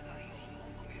push?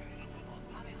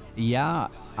 Yeah,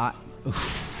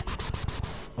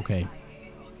 Okay.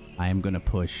 I am gonna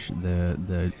push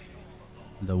the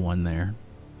one there.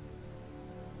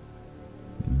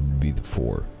 Be the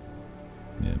 4.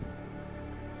 Yeah.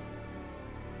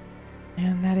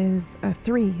 And that is a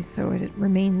 3, so it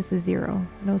remains a 0.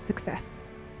 No success.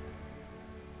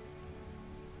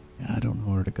 Yeah, I don't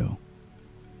know where to go.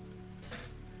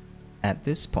 At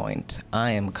this point,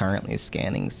 I am currently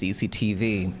scanning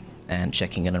CCTV and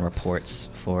checking in on reports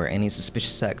for any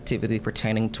suspicious activity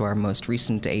pertaining to our most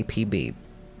recent APB.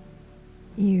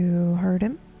 You heard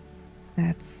him.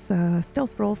 That's a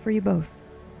stealth roll for you both.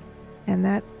 And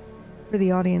that, for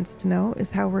the audience to know,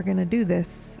 is how we're going to do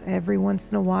this. Every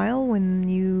once in a while, when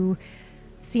you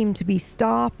seem to be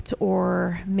stopped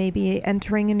or maybe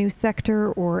entering a new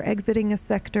sector or exiting a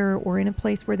sector or in a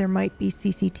place where there might be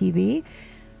CCTV,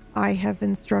 I have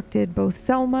instructed both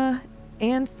Selma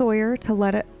and Sawyer to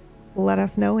let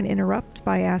us know and interrupt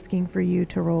by asking for you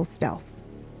to roll stealth.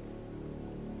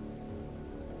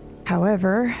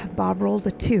 However, Bob rolled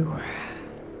a 2.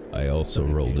 I also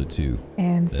rolled a 2.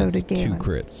 And so That's did Galen. 2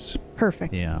 crits.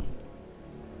 Perfect. Yeah.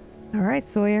 All right,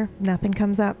 Sawyer. Nothing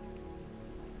comes up.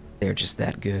 They're just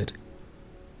that good.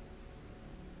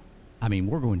 I mean,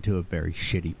 we're going to a very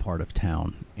shitty part of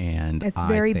town, and It's I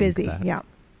very think busy. that- Yeah.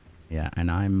 Yeah, and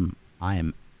I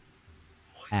am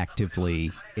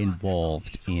actively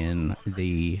involved in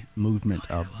the movement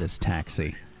of this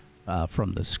taxi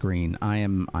from the screen.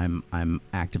 I'm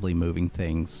actively moving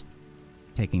things,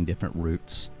 taking different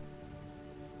routes.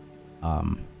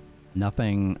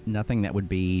 Nothing that would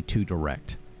be too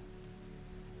direct.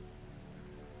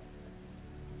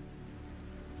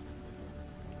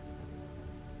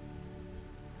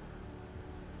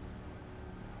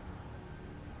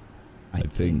 I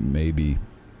think maybe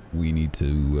we need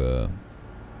to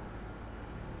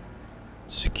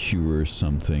secure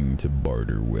something to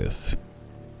barter with.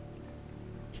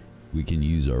 We can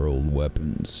use our old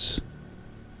weapons.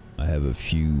 I have a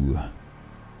few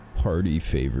party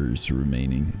favors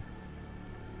remaining.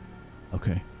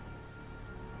 Okay.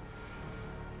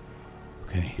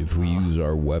 Okay. If we use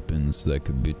our weapons, that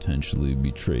could potentially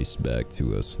be traced back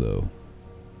to us, though.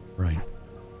 Right.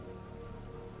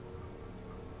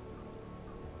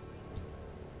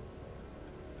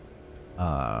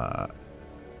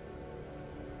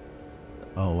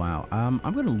 Oh wow. I'm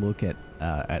gonna look at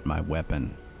my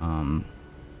weapon.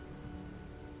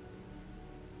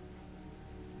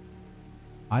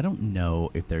 I don't know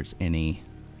if there's any.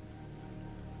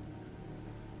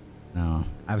 No,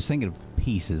 I was thinking of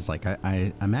pieces. Like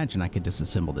I imagine I could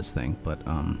disassemble this thing, but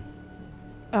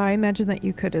I imagine that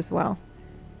you could as well.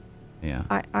 yeah.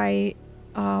 I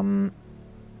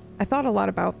thought a lot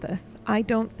about this. I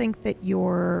don't think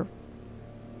your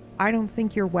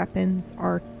weapons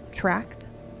are tracked.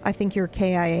 I think your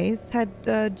KIAs had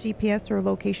GPS or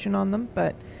location on them,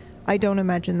 but I don't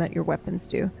imagine that your weapons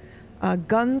do.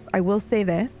 Guns, I will say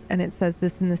this, and it says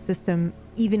this in the system,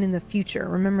 even in the future.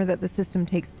 Remember that the system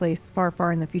takes place far,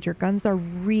 far in the future. Guns are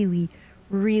really,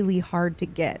 really hard to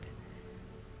get.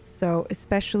 So,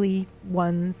 especially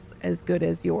ones as good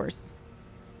as yours.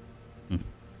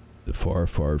 The far,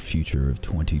 far future of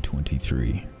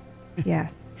 2023.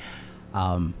 Yes.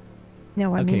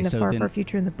 No, I Okay, mean the so far, then- far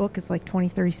future in the book is like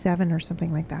 2037 or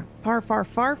something like that. Far, far,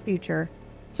 far future.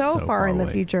 So, So far far in the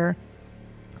away. future.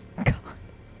 God.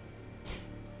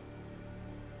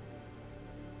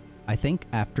 I think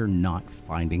after not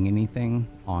finding anything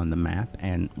on the map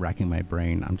and racking my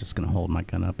brain, I'm just going to hold my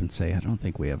gun up and say, I don't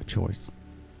think we have a choice.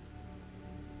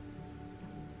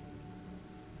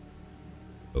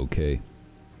 Okay.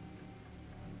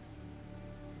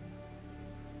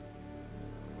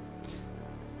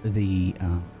 The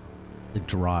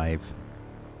drive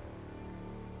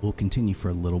will continue for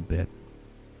a little bit.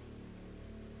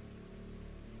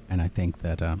 And I think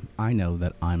that I know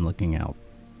that I'm looking out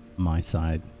my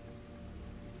side.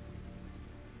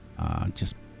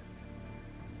 Just,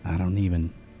 I don't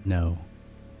even know.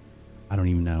 I don't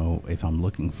even know if I'm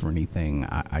looking for anything.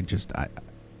 I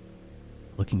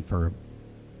looking for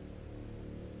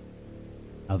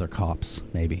other cops,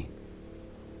 maybe.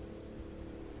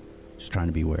 Just trying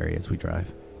to be wary as we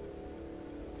drive.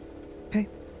 Okay.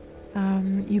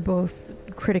 You both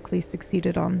critically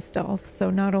succeeded on stealth, so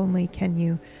not only can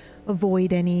you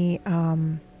avoid any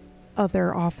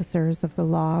other officers of the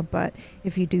law, but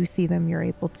if you do see them, you're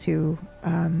able to,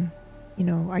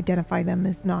 identify them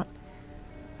as not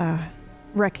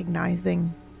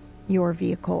recognizing your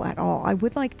vehicle at all. I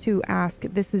would like to ask,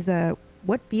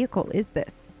 what vehicle is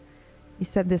this? You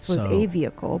said this was a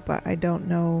vehicle, but I don't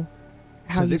know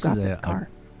how you got this car.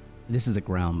 This is a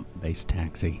ground-based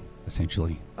taxi,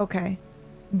 essentially. Okay.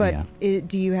 But Yeah.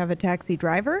 do you have a taxi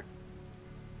driver?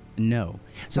 No.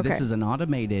 So this Okay. is an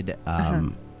automated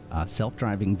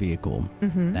self-driving vehicle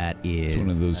Mm-hmm. that is It's one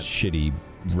of those shitty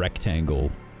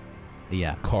rectangle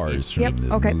yeah cars Yep, from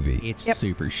the okay. movie. It's Yep.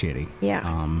 super shitty. Yeah.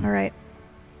 All right.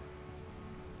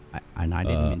 And I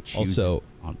didn't even choose also, it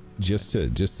on, just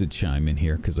to chime in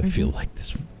here, because I feel like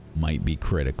this might be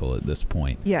critical at this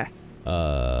point. Yes.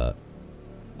 I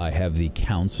have the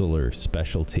counselor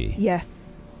specialty.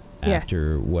 Yes.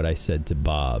 After Yes. what I said to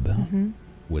Bob,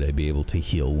 would I be able to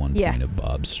heal one Yes. point of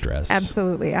Bob's stress?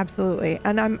 Absolutely, absolutely.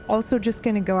 And I'm also just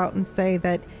going to go out and say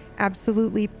that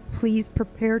absolutely, please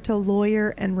prepare to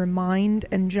lawyer and remind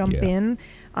and jump Yeah. in.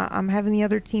 I'm having the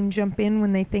other team jump in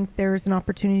when they think there's an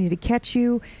opportunity to catch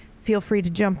you. Feel free to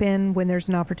jump in when there's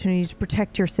an opportunity to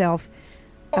protect yourself.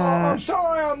 Oh, I'm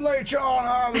sorry I'm late, John.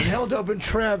 I was held up in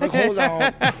traffic. Hold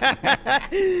on.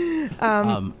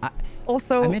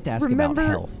 Also, I meant to ask remember,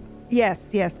 about health.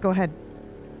 Yes, yes, go ahead.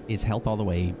 Is health all the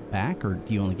way back, or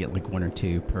do you only get like 1 or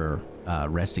 2 per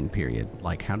resting period?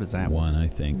 Like, how does that work? One, I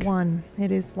think. One.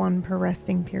 It is one per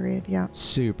resting period, yeah.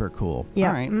 Super cool. Yeah.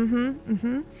 All right.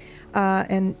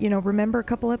 And, remember a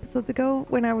couple episodes ago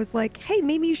when I was like, hey,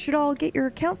 maybe you should all get your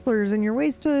counselors and your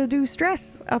ways to do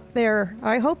stress up there.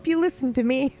 I hope you listen to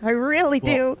me. I really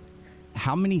do.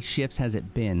 How many shifts has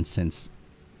it been since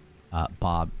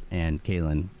Bob and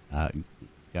Kaylin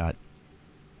got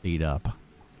beat up?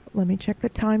 Let me check the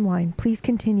timeline. Please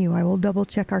continue. I will double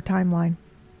check our timeline.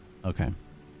 Okay.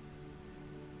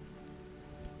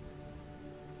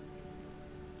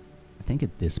 I think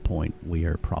at this point we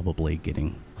are probably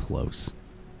getting close.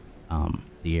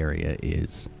 The area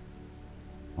is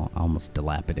almost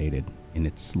dilapidated in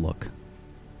its look.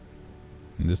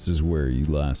 And this is where you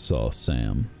last saw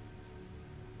Sam.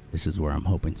 This is where I'm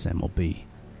hoping Sam will be.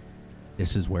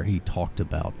 This is where he talked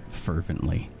about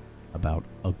fervently about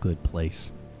a good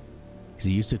place. Because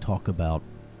he used to talk about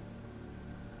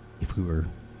if we were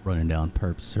running down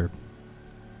perps or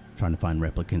trying to find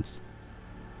replicants,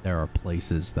 there are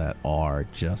places that are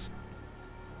just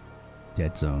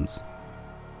dead zones.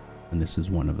 And this is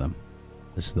one of them.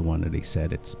 This is the one that he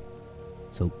said it's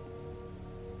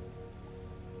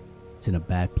in a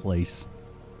bad place.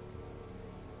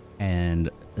 And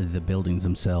the buildings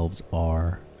themselves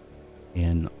are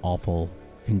in awful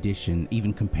condition,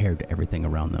 even compared to everything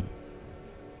around them.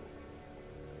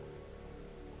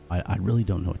 I really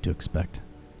don't know what to expect.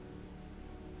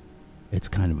 It's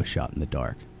kind of a shot in the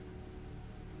dark.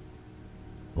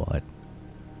 But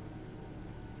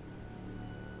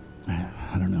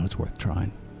I don't know, it's worth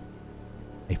trying.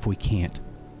 If we can't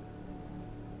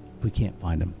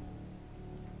find him,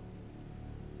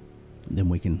 then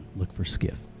we can look for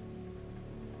Skiff.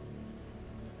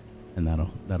 And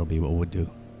that'll be what we'll do.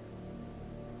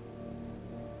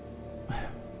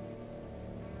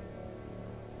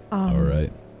 All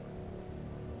right.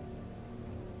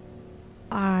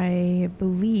 I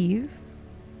believe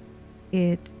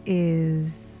it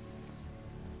is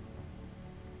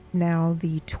now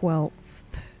the 12th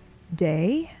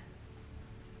day.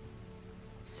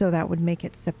 So that would make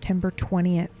it September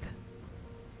 20th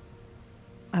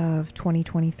of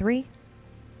 2023.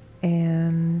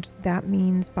 And that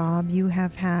means, Bob, you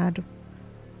have had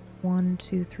 1,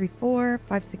 2, 3, 4,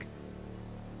 5, 6,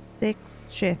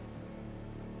 6 shifts.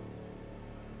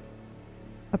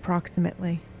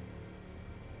 Approximately.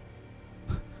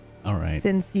 All right.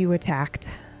 Since you attacked.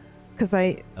 Because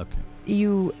Okay.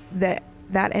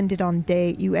 that ended on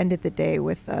you ended the day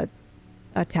with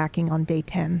attacking on day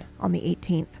 10 on the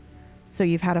 18th. So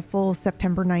you've had a full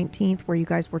September 19th where you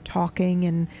guys were talking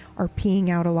and are peeing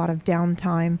out a lot of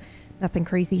downtime. Nothing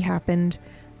crazy happened.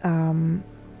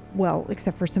 Well,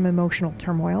 except for some emotional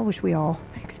turmoil, which we all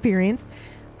experienced.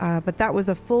 But that was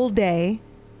a full day.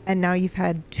 And now you've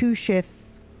had 2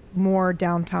 shifts, more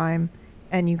downtime.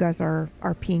 And you guys are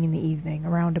peeing in the evening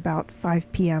around about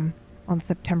 5 p.m. on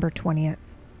September 20th.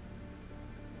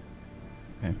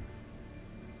 Okay.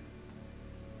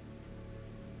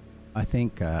 I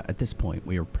think at this point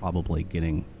we are probably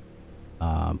getting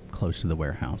close to the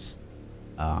warehouse.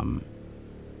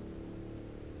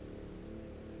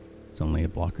 It's only a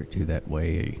block or 2 that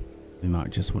way. We might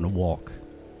just want to walk.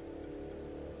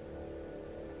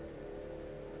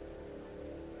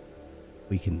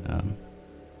 We can,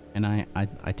 and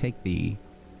I take the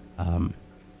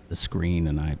screen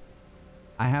and I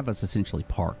have us essentially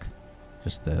park,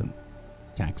 just the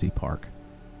taxi park,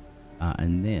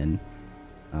 and then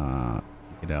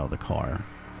get out of the car.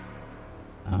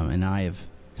 And I have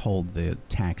told the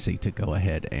taxi to go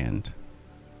ahead and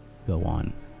go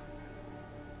on.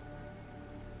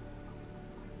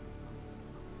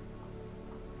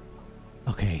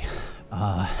 Okay,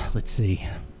 Let's see.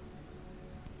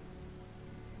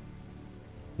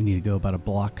 We need to go about a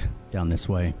block down this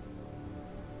way.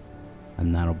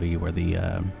 And that'll be where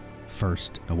the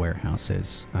first warehouse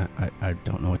is. I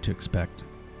don't know what to expect.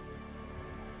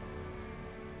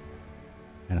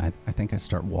 And I think I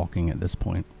start walking at this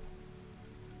point.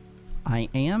 I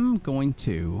am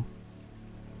looking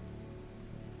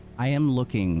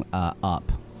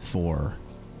up for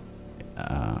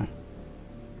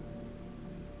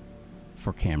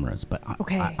cameras, but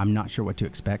Okay. I'm not sure what to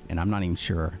expect, and I'm not even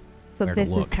sure So where this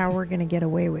to look. is how we're going to get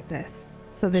away with this.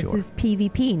 So this Sure. is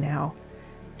PvP now.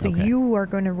 So Okay. you are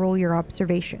going to roll your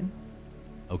observation.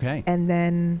 Okay. And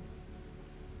then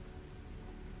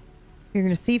you're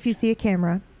going to see if you see a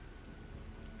camera.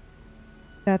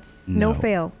 That's no No.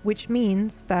 fail, which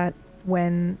means that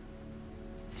when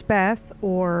Speth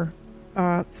or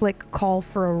Flick call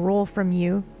for a roll from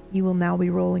you, you will now be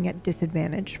rolling at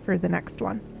disadvantage for the next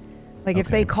one. Like if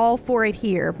Okay. they call for it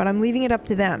here, but I'm leaving it up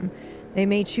to them. They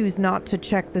may choose not to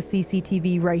check the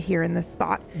CCTV right here in this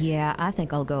spot. Yeah, I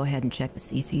think I'll go ahead and check the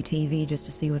CCTV just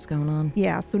to see what's going on.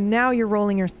 Yeah, so now you're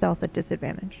rolling your stealth at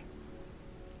disadvantage.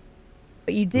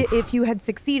 But you did, if you had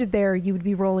succeeded there, you would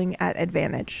be rolling at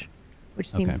advantage,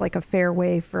 which seems Okay. like a fair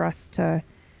way for us to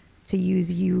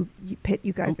use you pit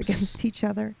you guys Oops. against each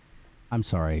other. I'm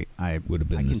sorry. I Would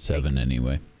have I been the can 7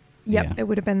 anyway. Yep, Yeah. it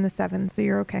would have been the 7, so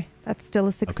you're okay. That's still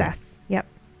a success. Yep.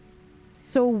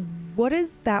 So what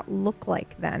does that look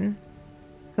like then?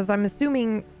 Because I'm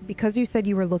assuming, because you said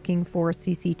you were looking for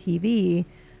CCTV,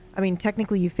 I mean,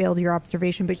 technically you failed your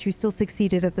observation, but you still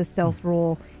succeeded at the stealth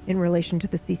roll in relation to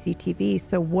the CCTV.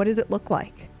 So what does it look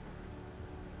like?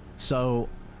 So,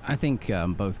 I think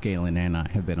both Galen and I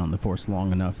have been on the force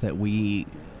long enough that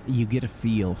you get a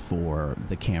feel for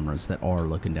the cameras that are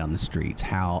looking down the streets,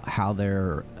 how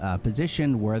they're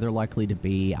positioned, where they're likely to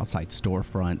be, outside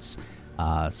storefronts,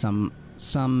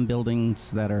 some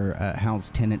buildings that are house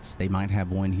tenants, they might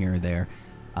have one here or there,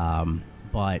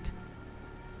 but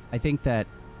I think that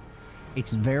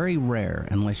it's very rare,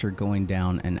 unless you're going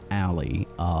down an alley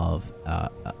of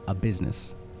a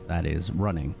business that is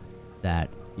running,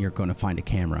 that you're going to find a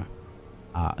camera.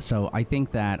 So I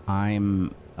think that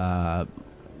I'm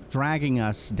dragging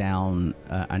us down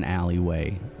an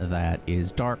alleyway that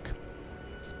is dark,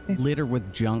 littered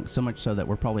with junk, so much so that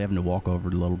we're probably having to walk over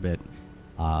it a little bit.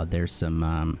 There's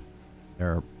some,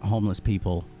 there are homeless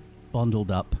people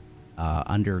bundled up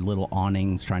under little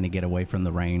awnings trying to get away from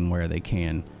the rain where they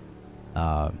can.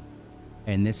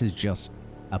 And this is just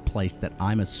a place that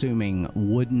I'm assuming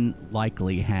wouldn't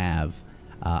likely have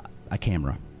a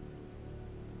camera.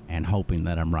 And hoping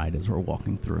that I'm right as we're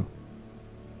walking through.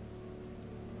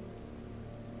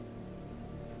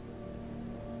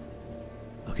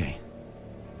 Okay.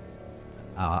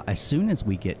 As soon as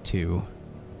we get to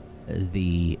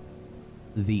the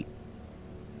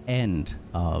end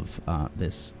of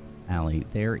this alley,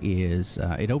 there is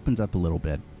it opens up a little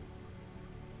bit.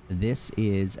 This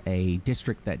is a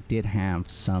district that did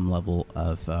have some level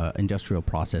of industrial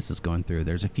processes going through.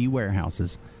 There's a few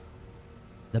warehouses.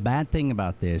 The bad thing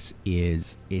about this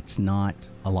is it's not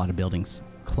a lot of buildings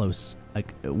close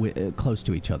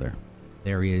to each other.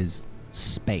 There is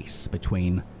space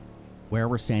between where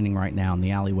we're standing right now in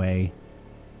the alleyway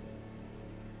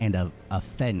and a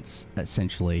fence,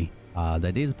 essentially,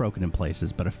 that is broken in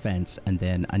places, but a fence, and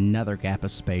then another gap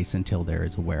of space until there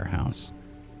is a warehouse.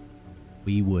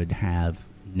 We would have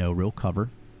no real cover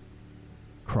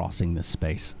crossing this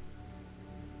space.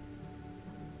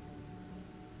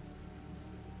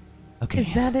 Okay.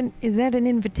 Is that an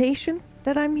invitation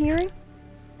that I'm hearing?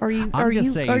 I'm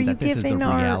just saying that this is the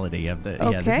reality of the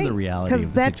Okay. yeah, this is the reality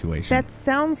of the situation. That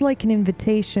sounds like an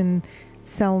invitation,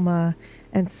 Selma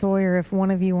and Sawyer, if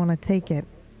one of you want to take it.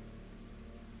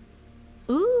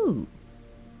 Ooh.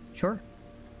 Sure.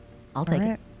 I'll take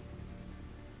it.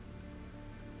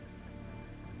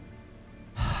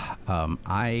 I'm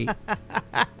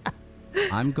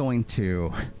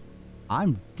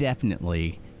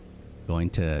definitely going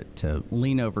to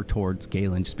lean over towards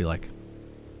Galen, just be like,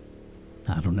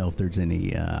 I don't know if there's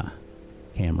any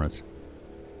cameras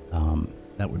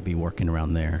that would be working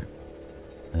around there.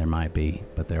 There might be,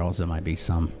 but there also might be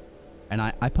some. And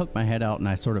I poke my head out and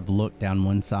I sort of look down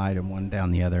one side and one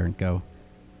down the other and go,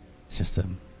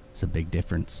 it's a big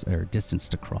difference or distance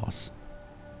to cross.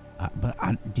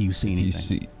 But do you see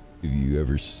anything?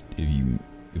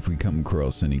 If we come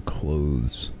across any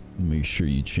clothes, make sure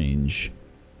you change.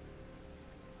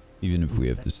 Even if we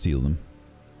have to steal them.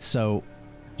 So,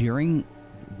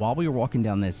 while we were walking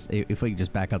down this, if we could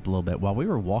just back up a little bit, while we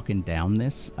were walking down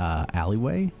this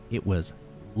alleyway, it was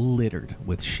littered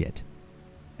with shit.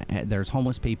 there's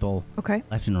homeless people Okay.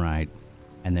 left and right,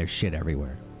 and there's shit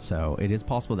everywhere. So it is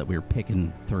possible that we were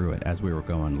picking through it as we were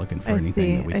going, looking for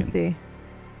anything that we can. I see.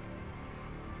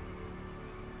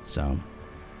 So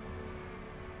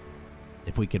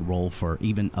if we could roll for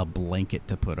even a blanket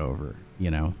to put over,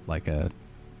 you know, like a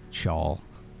shawl.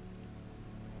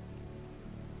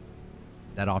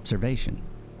 That observation.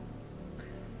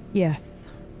 Yes.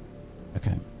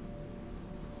 Okay.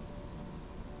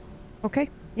 Okay.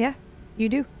 Yeah, you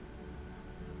do.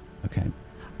 Okay.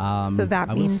 So that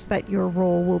means that your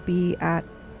roll will be at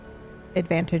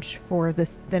advantage for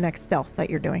the next stealth that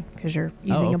you're doing because you're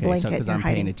using a blanket. So because you're I'm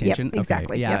hiding. paying attention. Yep,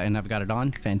 exactly. Okay. Yeah, Yep. and I've got it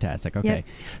on. Fantastic. Okay.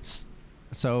 Yep.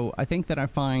 So I think that I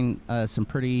find some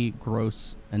pretty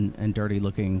gross and dirty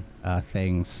looking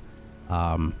things,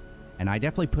 and I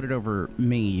definitely put it over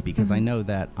me because I know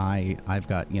that I've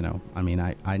got, you know, I mean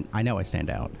I know I stand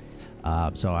out,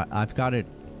 so I've got it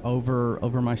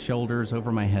over my shoulders,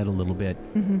 over my head a little bit.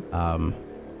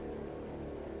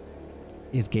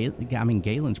 Is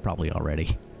Galen's probably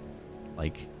already.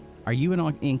 Like, are you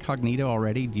in incognito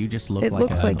already? Do you just look It like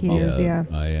looks like he is, yeah.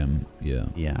 I am, yeah.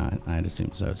 Yeah, I'd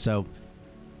assume so. So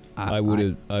I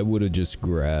would have just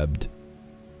grabbed,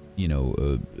 you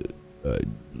know,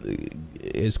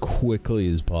 as quickly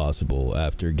as possible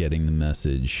after getting the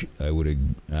message.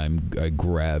 I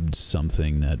grabbed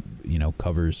something that, you know,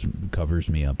 covers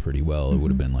me up pretty well. It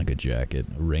would have been like a jacket,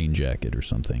 a rain jacket or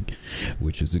something,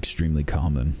 which is extremely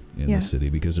common in the city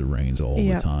because it rains all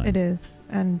the time. It is.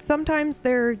 And sometimes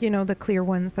they're, you know, the clear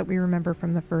ones that we remember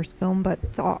from the first film, but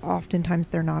oftentimes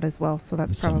they're not as well. So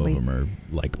that's probably... Some of them are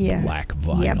like black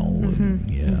vinyl.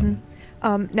 Yep.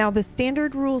 Now, the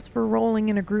standard rules for rolling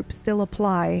in a group still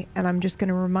apply, and I'm just going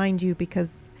to remind you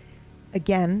because,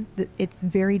 again, it's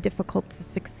very difficult to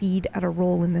succeed at a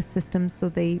roll in this system, so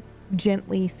they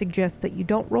gently suggest that you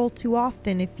don't roll too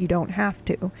often if you don't have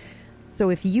to. So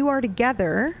if you are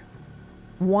together,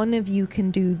 one of you can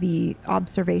do the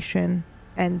observation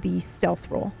and the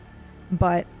stealth roll,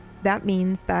 but that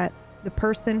means that the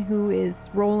person who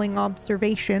is rolling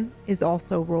observation is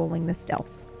also rolling the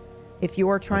stealth. If you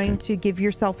are trying to give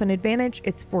yourself an advantage,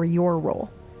 it's for your roll.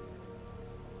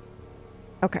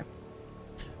 Okay.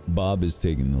 Bob is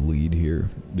taking the lead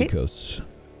here because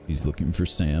he's looking for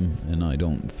Sam, and I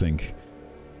don't think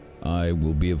I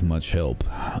will be of much help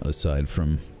aside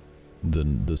from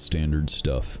the standard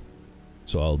stuff.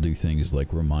 So I'll do things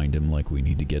like remind him, like we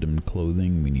need to get him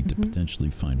clothing, we need to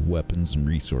potentially find weapons and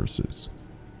resources.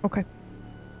 Okay.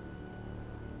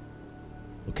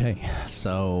 Okay,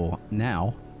 so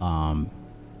now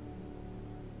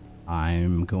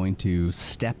I'm going to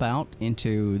step out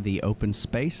into the open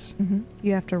space.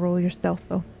 You have to roll your stealth,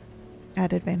 though,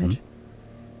 at advantage.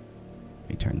 Let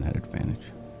me turn that advantage.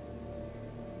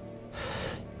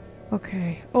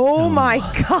 Okay. Oh my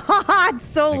God!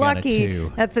 So I got a lucky.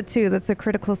 2. That's a 2. That's a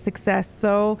critical success.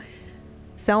 So,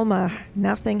 Selma,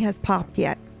 nothing has popped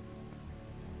yet.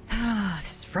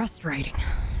 This is frustrating.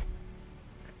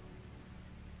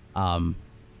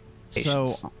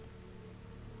 So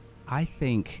I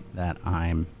think that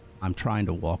I'm trying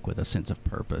to walk with a sense of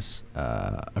purpose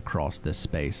across this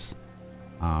space,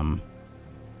 and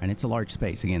it's a large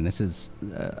space. Again, this is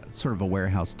sort of a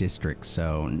warehouse district,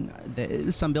 so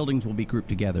some buildings will be grouped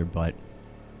together, but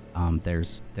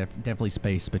there's definitely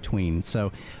space between.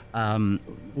 So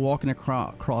walking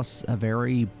across a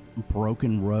very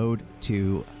broken road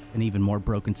to an even more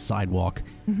broken sidewalk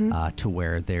to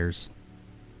where there's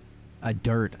a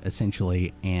dirt,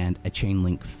 essentially, and a chain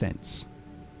link fence.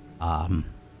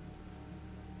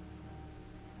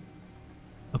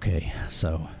 Okay,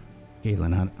 so,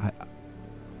 Galen,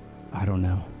 I don't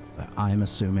know. I'm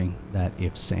assuming that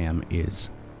if Sam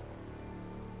is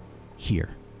here,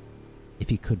 if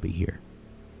he could be here,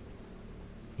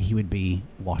 he would be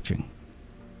watching.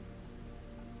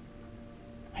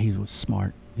 He was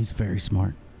smart. He's very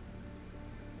smart.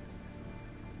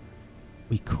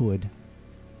 We could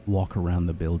walk around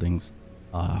the buildings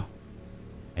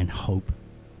and hope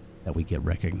that we get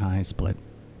recognized, but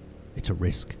it's a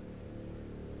risk.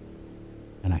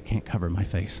 And I can't cover my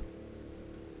face.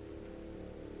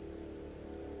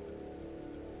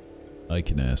 I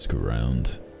can ask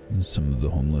around some of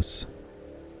the homeless.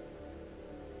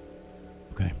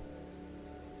 Okay.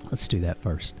 Let's do that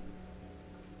first.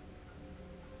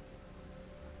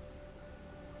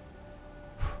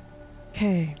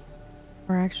 Okay.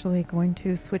 We're actually going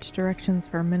to switch directions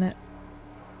for a minute.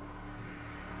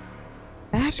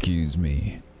 Back? Excuse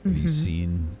me. Have you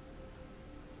seen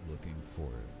looking for it?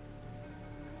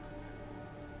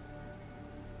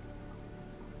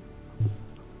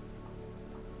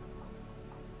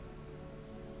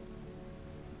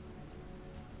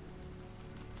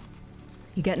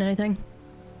 You getting anything?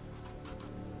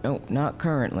 No, not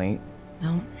currently.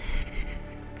 No.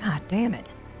 God damn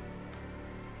it.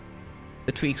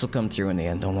 The tweaks will come through in the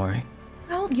end, don't worry.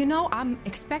 Well, you know, I'm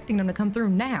expecting them to come through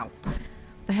now.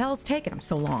 The hell's taking them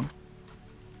so long?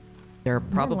 They're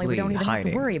Normally, we probably don't even have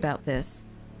hiding. to worry about this.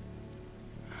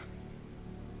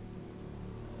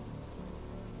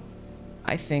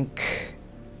 I think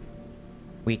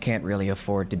we can't really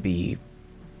afford to be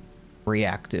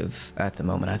reactive at the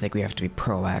moment. I think we have to be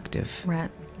proactive.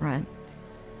 Right.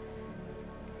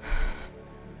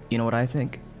 You know what I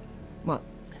think? What?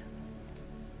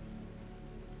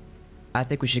 I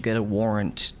think we should get a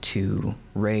warrant to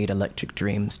raid Electric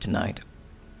Dreams tonight.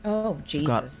 Oh,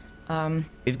 Jesus.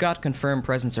 We've got confirmed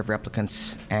presence of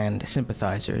replicants and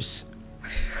sympathizers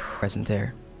present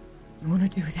there. You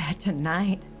want to do that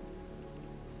tonight?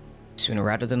 Sooner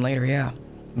rather than later, yeah.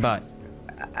 But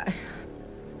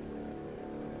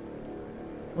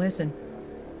Listen.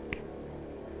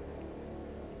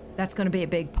 That's going to be a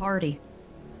big party.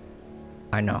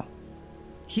 I know.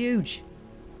 Huge.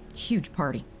 Huge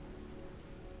party.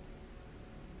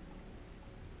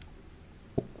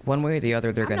 One way or the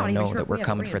other, they're I'm going not to even know sure that if we're we have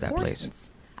coming for that place.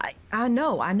 reinforcements. I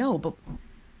know, but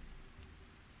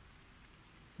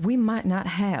we might not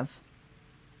have,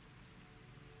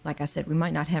 like I said, we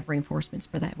might not have reinforcements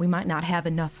for that. We might not have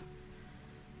enough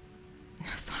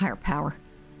firepower.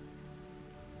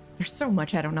 There's so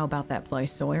much I don't know about that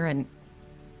place, Sawyer, and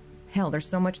hell, there's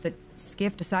so much that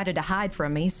Skiff decided to hide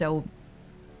from me, so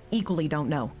equally don't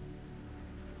know.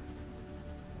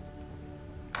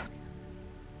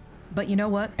 But you know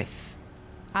what?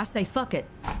 I say fuck it.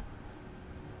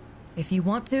 If you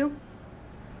want to,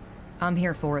 I'm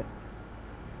here for it.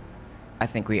 I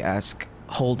think we ask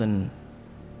Holden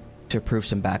to approve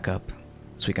some backup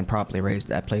so we can properly raise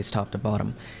that place top to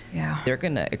bottom. Yeah. They're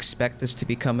going to expect us to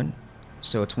be coming,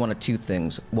 so it's one of two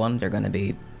things. One, they're going to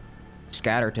be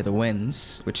scattered to the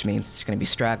winds, which means it's going to be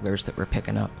stragglers that we're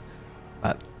picking up.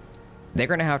 But they're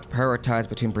going to have to prioritize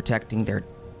between protecting their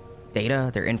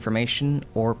data, their information,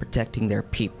 or protecting their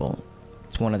people.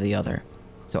 It's one or the other.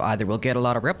 So either we'll get a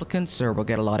lot of replicants or we'll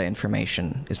get a lot of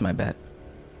information, is my bet.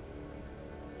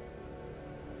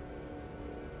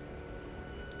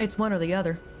 It's one or the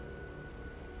other.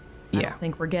 I Yeah. don't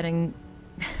think we're getting...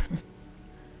 I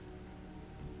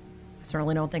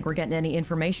certainly don't think we're getting any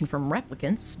information from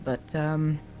replicants, but,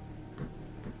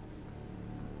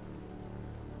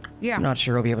 yeah. I'm not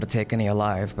sure we'll be able to take any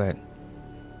alive, but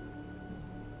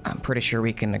I'm pretty sure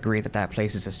we can agree that that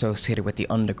place is associated with the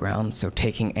underground, so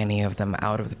taking any of them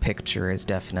out of the picture is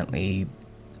definitely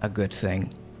a good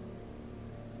thing.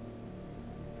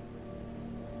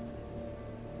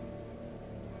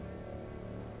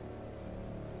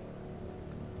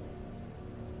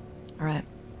 All right.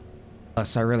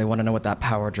 Plus, I really want to know what that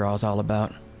power draw is all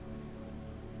about.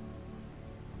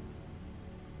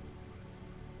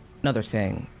 Another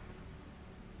thing.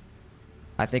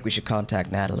 I think we should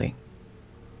contact Natalie.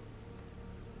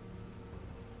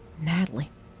 Natalie.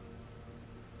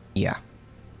 Yeah.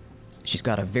 She's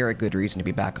got a very good reason to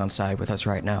be back on side with us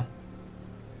right now.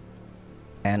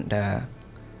 And,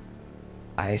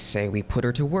 I say we put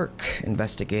her to work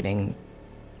investigating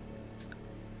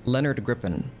Leonard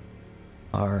Griffin,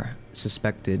 our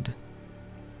suspected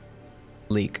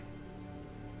leak.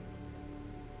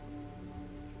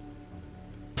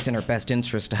 It's in her best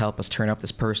interest to help us turn up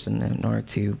this person in order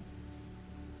to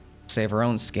save her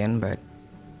own skin, but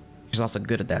she's also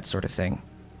good at that sort of thing.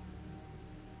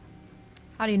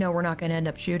 How do you know we're not going to end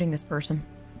up shooting this person?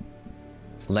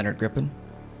 Leonard Griffin?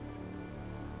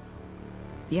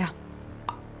 Yeah.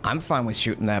 I'm fine with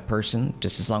shooting that person,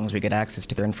 just as long as we get access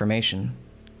to their information.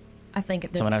 I think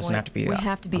at this Someone point, doesn't have to be, we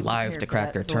have to be alive to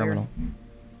crack their terminal.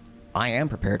 I am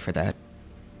prepared for that.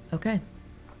 Okay.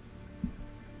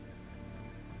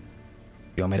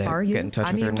 You want me to Are you? get in touch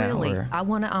I with her mean, now? really, Or? I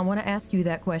wanna ask you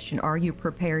that question. Are you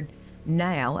prepared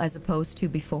now as opposed to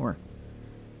before?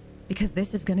 Because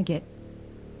this is gonna get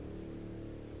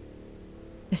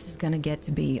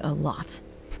to be a lot,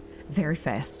 very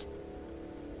fast.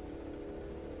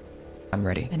 I'm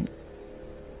ready. And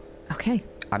okay,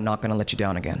 I'm not gonna let you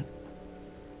down again.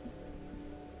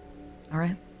 all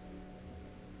right.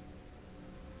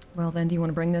 Well then, do you want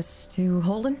to bring this to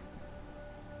Holden?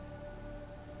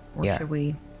 Or Yeah. should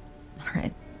we? All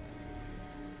right.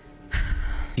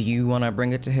 Do you want to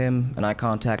bring it to him and I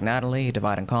contact Natalie,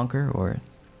 divide and conquer, or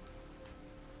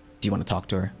do you want to talk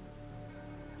to her?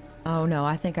 Oh no,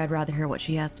 I think I'd rather hear what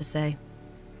she has to say.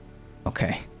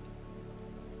 Okay.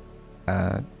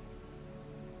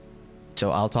 So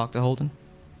I'll talk to Holden?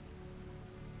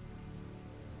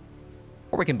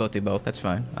 Or we can both do both, that's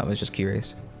fine. I was just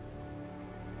curious.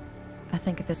 I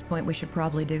think at this point we should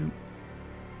probably do...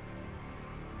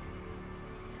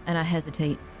 And I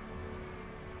hesitate.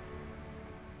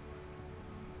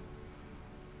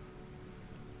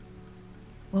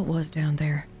 What was down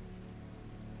there?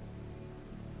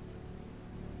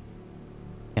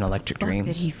 In Electric What Dreams.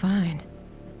 did he find?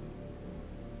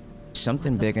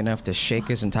 Something big enough to shake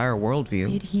his entire worldview.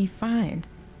 What did he find?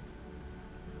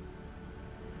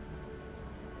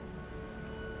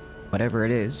 Whatever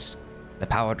it is, the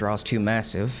power draw's too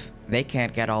massive. They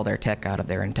can't get all their tech out of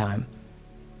there in time.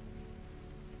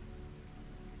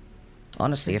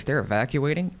 Honestly, if they're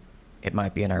evacuating, it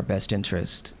might be in our best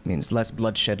interest. It means less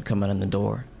bloodshed coming in the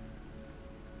door.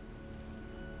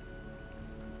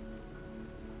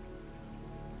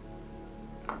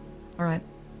 All right.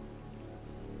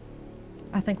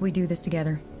 I think we do this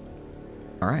together.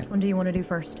 All right. Which one do you want to do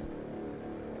first?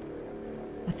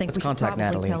 I think Let's we should contact probably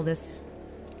Natalie. tell this...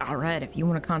 All right, if you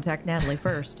want to contact Natalie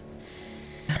first.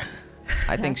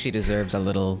 I think she deserves a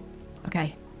little...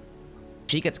 Okay.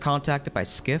 She gets contacted by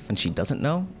Skiff and she doesn't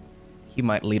know. He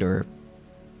might lead her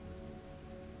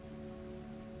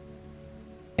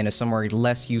into somewhere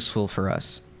less useful for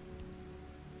us.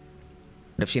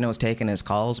 But if she knows taking his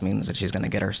calls means that she's going to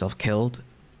get herself killed,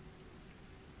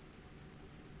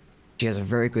 she has a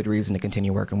very good reason to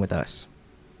continue working with us.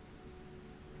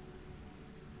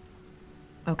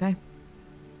 Okay.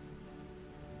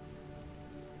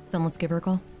 Then let's give her a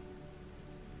call.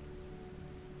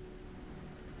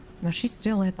 Now, she's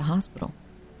still at the hospital,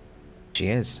 She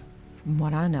is. from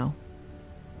what I know.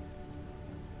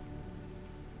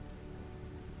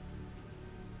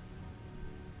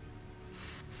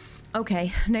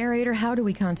 Okay, narrator, how do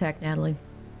we contact Natalie?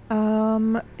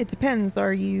 It depends.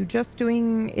 Are you just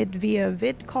doing it via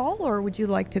vid call, or would you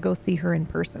like to go see her in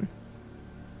person?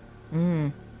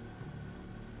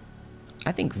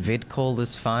 I think vid call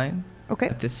is fine Okay.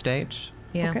 at this stage.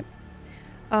 Yeah.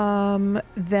 Okay.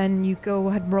 Then you go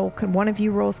ahead and roll. One of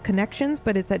you rolls connections,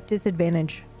 but it's at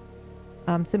disadvantage.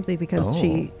 Simply because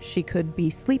Oh. she could be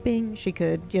sleeping. She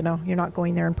could, you're not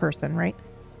going there in person, right?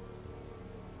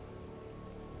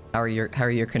 How are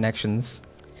your connections?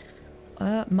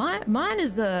 Mine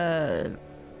is,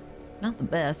 not the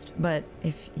best, but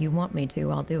if you want me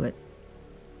to, I'll do it.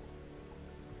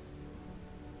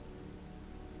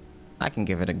 I can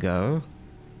give it a go.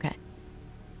 Okay.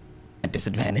 At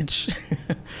disadvantage.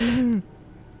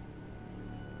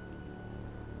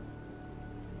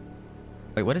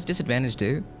 Wait, what does disadvantage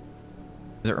do?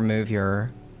 Does it remove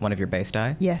one of your base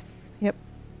die? Yes. Yep.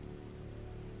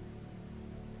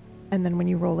 And then when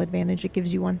you roll advantage, it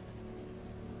gives you one.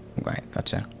 Right,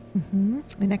 gotcha.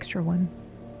 An extra one.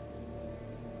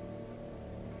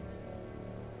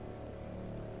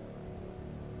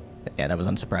 Yeah, that was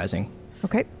unsurprising.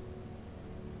 Okay.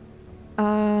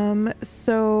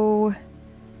 So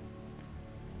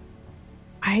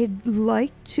I'd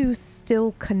like to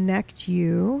still connect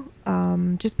you,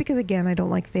 just because, again, I don't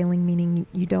like failing, meaning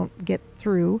you don't get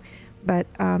through, but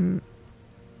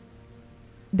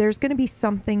there's going to be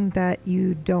something that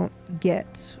you don't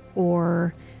get,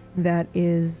 or that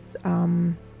is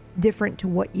different to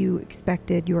what you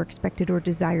expected, your expected or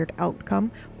desired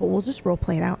outcome, but we'll just role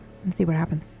play it out and see what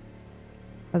happens.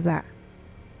 How's that?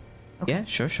 Okay. Yeah,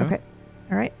 sure. Okay.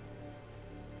 All right.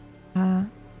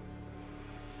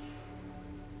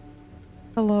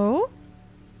 Hello?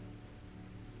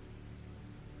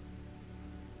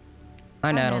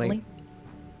 Hi, Natalie.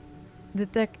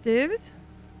 Detectives?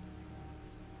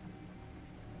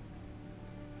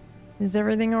 Is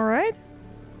everything all right?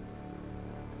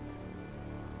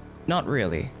 Not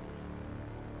really.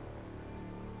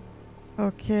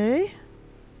 Okay.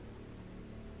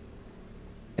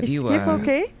 Have Is you, Skiff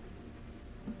okay?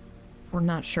 We're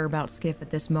not sure about Skiff at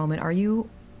this moment. Are you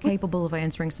capable of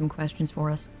answering some questions for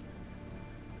us?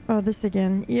 Oh, this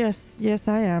again. Yes,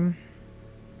 I am.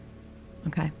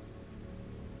 Okay.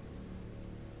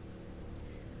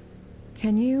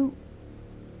 Can you...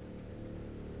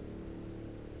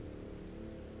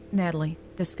 Natalie,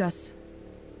 discuss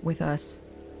with us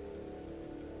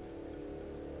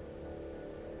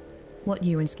what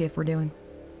you and Skiff were doing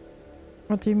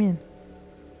What do you mean?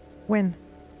 When?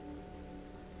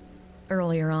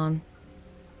 earlier on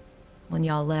when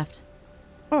y'all left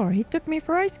Oh, he took me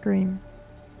for ice cream.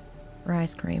 for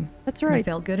ice cream. That's And right. it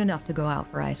felt good enough to go out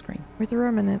for ice cream. With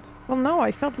rum in it. Well, no,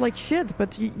 I felt like shit,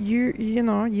 but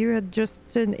you had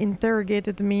just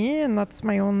interrogated me, and that's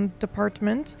my own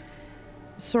department,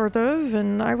 sort of,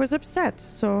 and I was upset.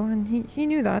 So, and he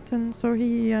knew that, and so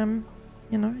he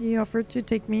offered to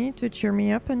take me to cheer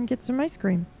me up and get some ice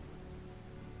cream.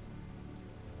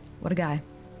 What a guy.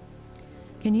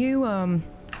 Can you,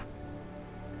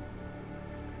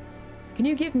 Can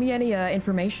you give me any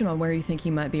information on where you think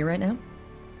he might be right now?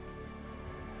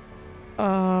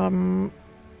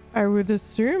 I would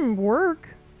assume work.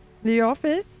 The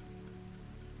office.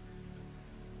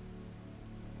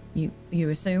 You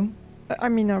assume I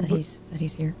mean, that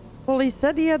he's here? well, he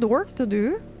said he had work to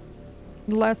do.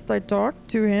 Last I talked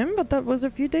to him, but that was a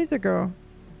few days ago.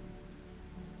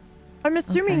 I'm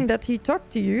assuming Okay. that he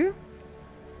talked to you.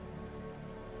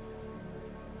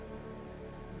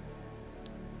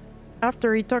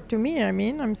 After he talked to me, I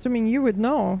mean, I'm assuming you would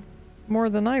know more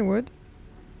than I would.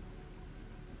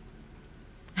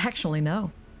 Actually,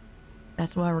 no.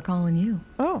 That's why we're calling you.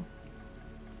 Oh.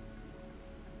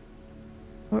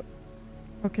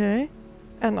 Okay.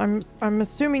 And I'm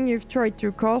assuming you've tried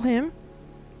to call him.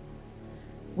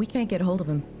 We can't get hold of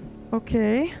him.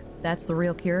 Okay. That's the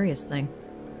real curious thing.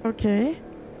 Okay.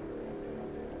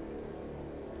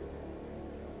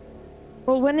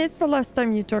 Well, when is the last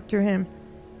time you talked to him?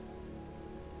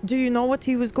 Do you know what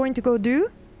he was going to go do?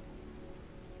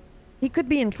 He could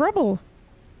be in trouble.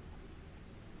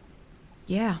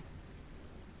 Yeah.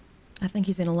 I think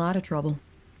he's in a lot of trouble.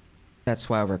 That's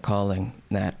why we're calling,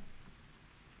 Nat.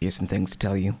 Here's some things to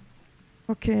tell you.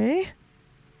 Okay.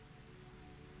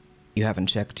 You haven't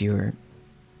checked your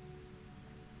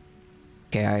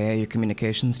KIA, your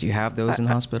communications? Do you have those in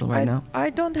hospital right now? I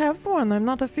don't have one. I'm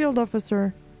not a field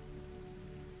officer.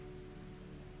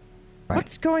 Right.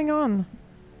 What's going on?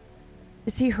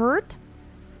 Is he hurt?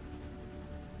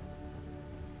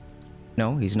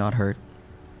 No, he's not hurt.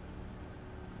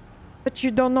 But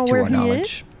you don't know To where our he is?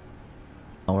 knowledge.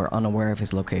 We're unaware of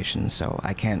his location, so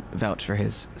I can't vouch for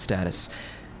his status.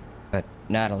 But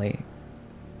Natalie,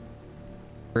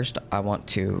 first I want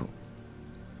to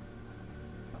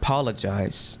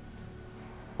apologize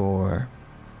for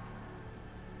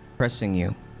pressing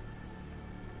you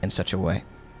in such a way.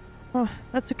 Oh,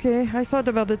 that's okay. I thought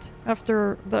about it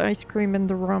after the ice cream and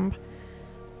the rum.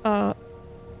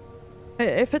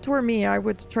 If it were me, I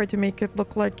would try to make it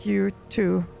look like you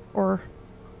too, or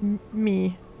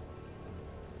me.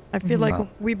 I feel like Well.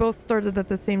 we both started at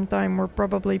the same time. We're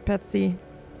probably Petsy.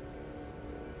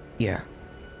 Yeah.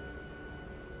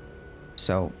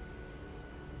 So,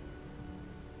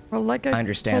 Well, like I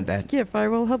understand told that. Skiff, I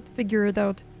will help figure it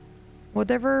out.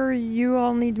 Whatever you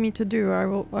all need me to do, I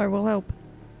will help.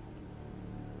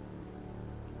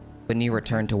 when you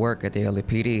return to work at the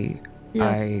LAPD,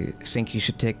 Yes. I think you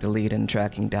should take the lead in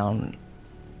tracking down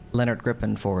Leonard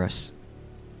Griffin for us.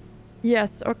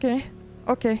 Yes, okay.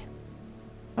 Okay.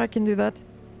 I can do that.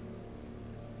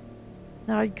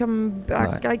 I come back.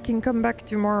 Right. I can come back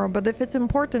tomorrow, but if it's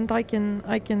important, I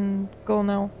can go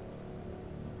now.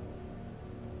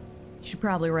 You should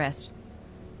probably rest.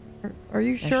 Are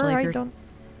you Especially sure if I you're- don't?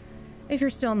 If you're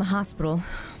still in the hospital,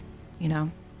 you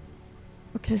know,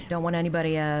 Okay. don't want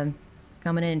anybody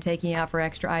coming in and taking you out for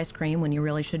extra ice cream when you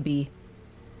really should be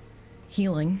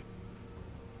healing.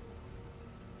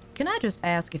 Can I just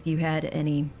ask if you had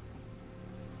any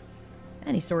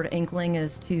sort of inkling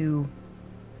as to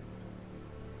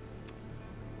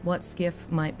what Skiff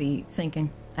might be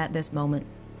thinking at this moment?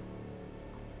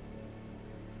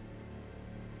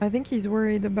 I think he's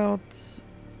worried about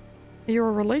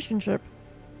your relationship.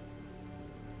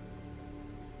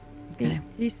 Okay.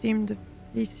 He seemed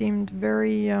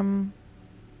very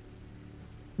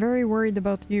very worried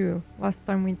about you last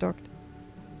time we talked.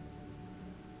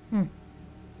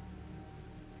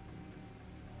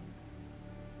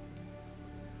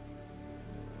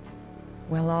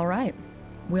 Well, all right.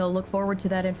 We'll look forward to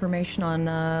that information on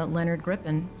Leonard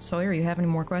Griffin. Sawyer, you have any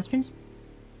more questions?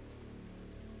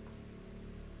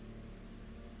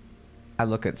 I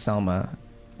look at Selma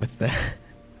with the...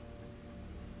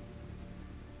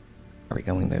 Are we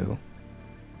going to...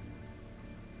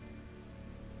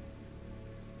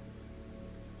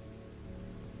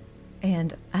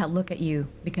 And I look at you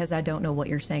because I don't know what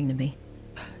you're saying to me.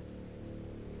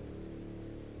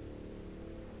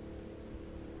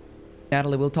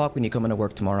 Natalie, we'll talk when you come into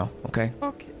work tomorrow, okay?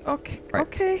 Okay. Right.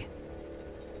 Okay.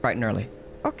 Bright and early.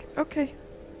 Okay.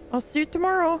 I'll see you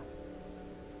tomorrow.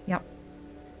 Yep.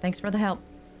 Thanks for the help.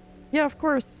 Yeah, of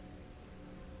course.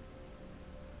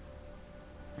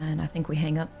 And I think we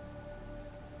hang up.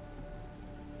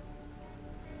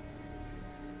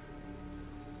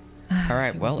 All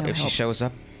right, She was well, no if she help.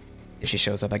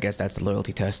 shows up, I guess that's the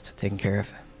loyalty test taken care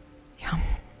of. Yeah.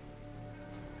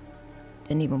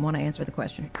 Didn't even want to answer the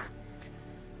question.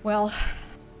 Well,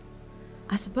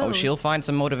 I suppose... Oh, she'll find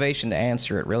some motivation to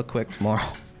answer it real quick tomorrow.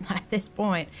 At this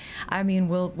point, I mean,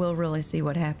 we'll really see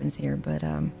what happens here, but,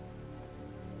 my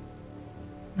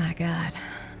God.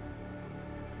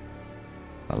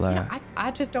 Well,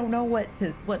 I just don't know what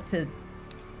to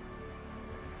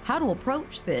how to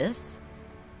approach this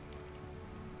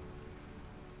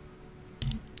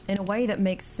in a way that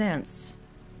makes sense,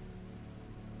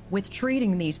 with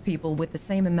treating these people with the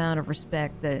same amount of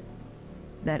respect that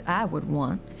I would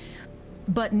want,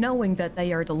 but knowing that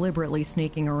they are deliberately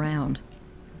sneaking around.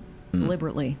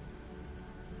 Deliberately.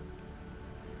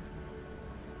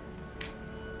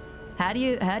 How do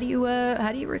you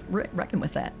reckon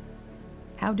with that?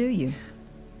 How do you?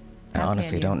 I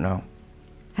honestly don't know.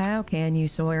 How can you,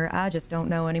 Sawyer? I just don't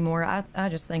know anymore. I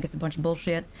just think it's a bunch of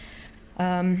bullshit.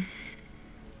 Yeah,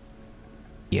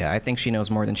 I think she knows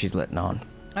more than she's letting on.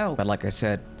 Oh. But like I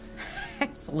said,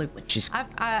 absolutely. she's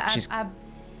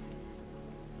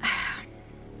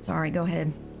Sorry, go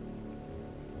ahead.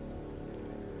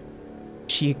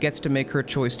 She gets to make her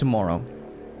choice tomorrow.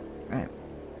 Right.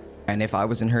 And if I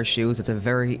was in her shoes, it's a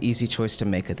very easy choice to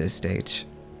make at this stage.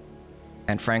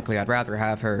 And frankly, I'd rather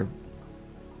have her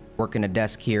working a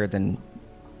desk here than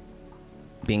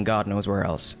being God knows where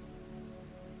else.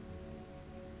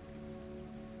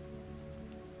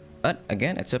 But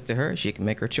again, it's up to her. She can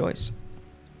make her choice.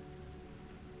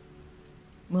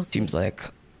 We'll see. Seems like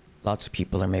lots of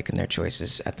people are making their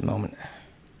choices at the moment.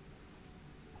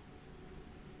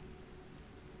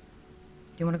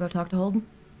 Do you want to go talk to Holden?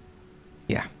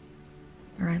 Yeah.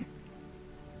 All right.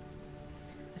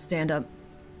 I stand up,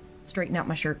 straighten out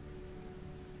my shirt.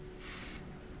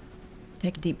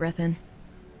 Take a deep breath in.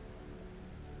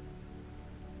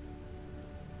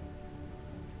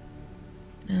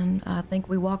 And I think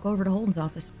we walk over to Holden's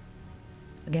office.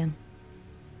 Again.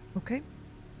 Okay.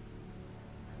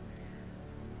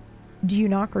 Do you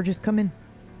knock or just come in?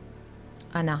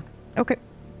 I knock. Okay.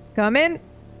 Come in.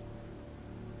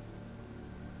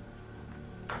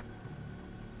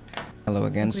 Hello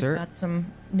again, We've sir. got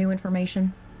some new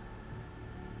information.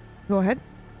 Go ahead.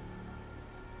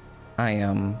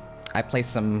 I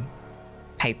placed some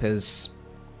papers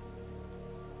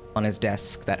on his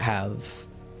desk that have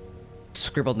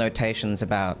scribbled notations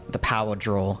about the power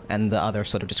draw and the other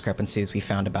sort of discrepancies we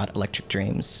found about electric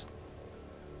dreams.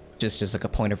 Just as like a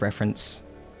point of reference.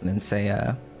 And then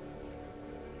say,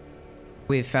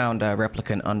 we've found a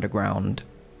replicant underground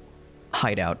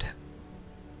hideout.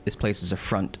 This place is a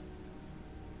front.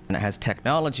 And it has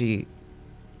technology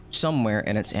somewhere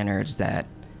in its innards that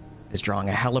is drawing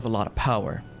a hell of a lot of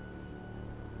power.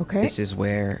 Okay. This is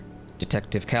where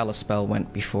Detective Kalispell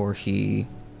went before he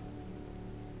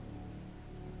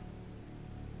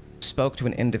spoke to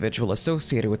an individual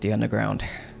associated with the underground,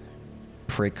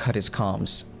 before he cut his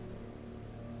comms.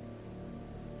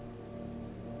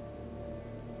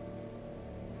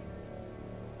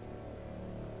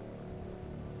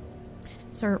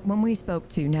 Sir, when we spoke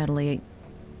to Natalie,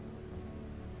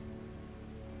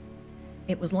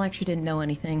 it was like she didn't know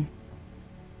anything.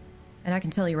 And I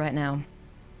can tell you right now,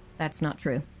 that's not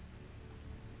true.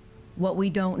 What we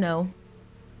don't know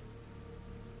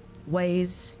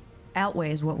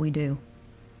outweighs what we do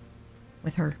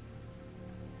with her.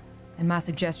 And my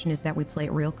suggestion is that we play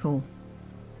it real cool.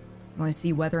 I want to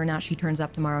see whether or not she turns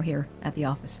up tomorrow here at the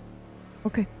office.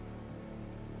 Okay.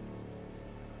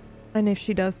 And if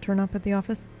she does turn up at the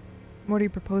office, what do you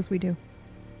propose we do?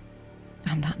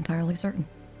 I'm not entirely certain,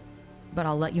 but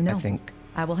I'll let you know.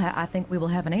 I think we will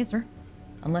have an answer,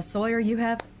 unless Sawyer, you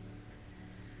have.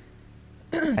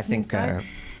 I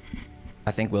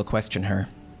think we'll question her,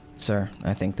 sir.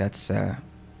 I think that's the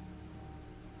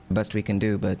best we can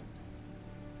do. But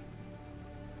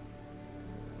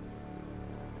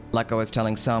like I was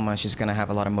telling Selma, she's gonna have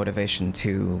a lot of motivation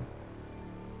to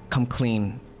come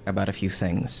clean about a few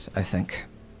things, I think.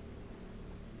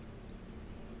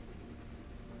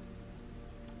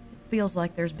 Feels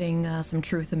like there's being some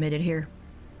truth omitted here,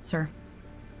 sir.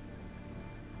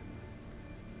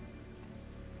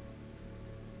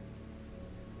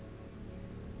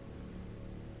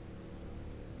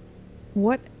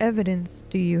 What evidence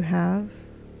do you have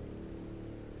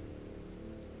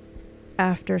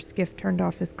after Skiff turned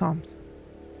off his comms?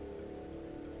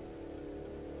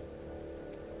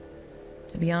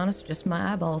 To be honest, just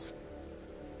my eyeballs.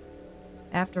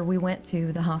 After we went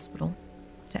to the hospital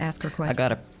to ask her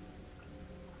questions.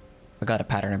 I got a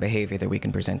pattern of behavior that we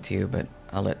can present to you, but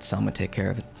I'll let Selma take care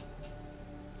of it.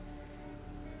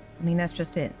 I mean, that's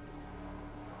just it.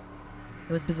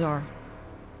 It was bizarre.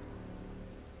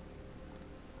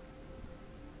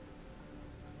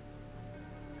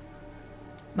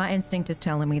 My instinct is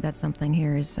telling me that something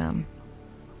here is,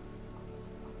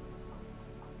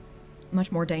 much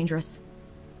more dangerous.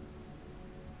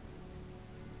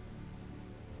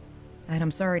 And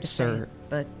I'm sorry to say it,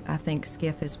 but I think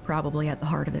Skiff is probably at the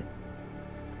heart of it.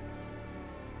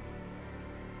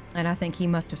 And I think he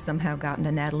must have somehow gotten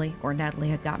to Natalie, or Natalie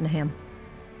had gotten to him.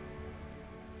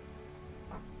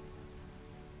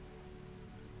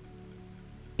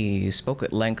 He spoke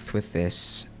at length with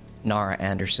this Nara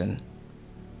Anderson.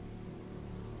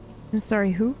 I'm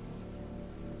sorry, who?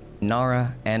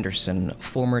 Nara Anderson,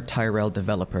 former Tyrell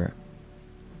developer.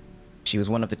 She was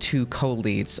one of the 2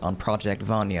 co-leads on Project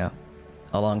Vanya,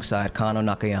 alongside Kano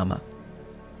Nakayama.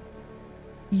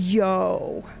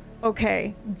 Yo.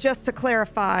 Okay, just to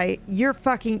clarify, you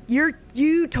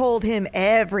told him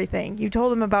everything. You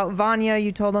told him about Vanya,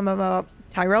 you told him about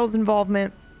Tyrell's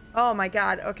involvement. Oh my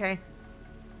god, okay.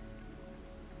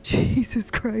 Jesus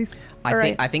Christ.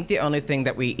 I think the only thing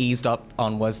that we eased up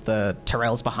on was the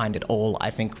Tyrell's behind it all. I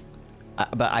think,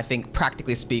 but I think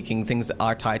practically speaking, things that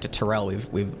are tied to Tyrell,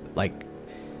 we've like,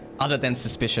 other than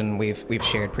suspicion, we've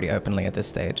shared pretty openly at this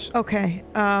stage. Okay.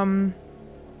 I'm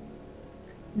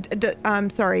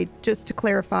sorry. Just to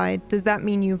clarify, does that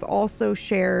mean you've also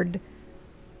shared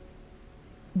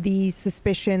the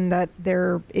suspicion that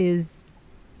there is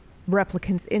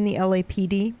replicants in the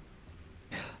LAPD?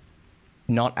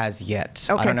 Not as yet.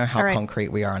 Okay, I don't know how all right. concrete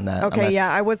we are on that. Okay,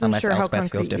 yeah, I wasn't sure how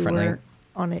Elspeth feels concrete you differently. were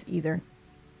on it either.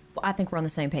 Well, I think we're on the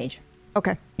same page.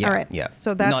 Okay, Yeah, all right. yeah.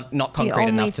 So that's Not the concrete only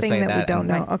enough to thing say that we that, don't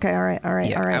and- know. Okay, all right.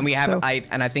 Yeah, And we have. So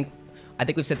I think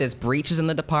we've said there's breaches in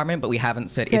the department, but we haven't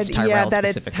said it's Tyrell yeah, that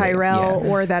it's specifically. Tyrell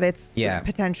Yeah. or that it's Yeah.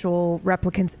 potential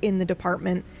replicants in the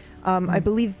department. I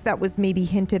believe that was maybe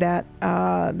hinted at,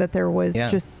 that there was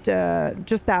just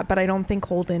that, but I don't think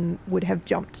Holden would have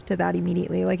jumped to that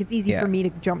immediately. Like, it's easy Yeah. for me to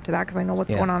jump to that because I know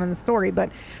what's Yeah. going on in the story, but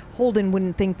Holden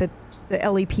wouldn't think that the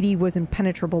LAPD was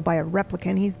impenetrable by a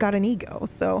replicant. He's got an ego,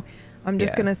 so I'm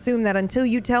just going to assume that until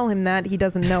you tell him that, he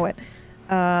doesn't know it.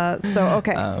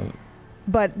 Okay.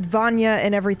 But Vanya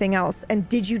and everything else. And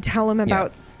did you tell him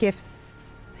about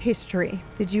Skiff's history?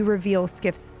 Did you reveal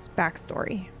Skiff's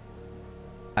backstory?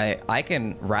 I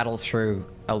can rattle through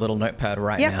a little notepad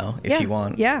now if you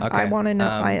want. Yeah, Okay. I want to know,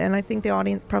 and I think the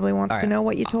audience probably wants to know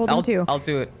what you told them too. I'll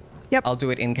do it. Yep. I'll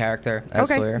do it in character as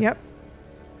Okay. Sawyer. Yep.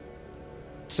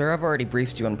 Sir, I've already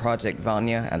briefed you on Project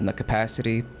Vanya and the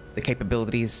capacity, the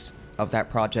capabilities of that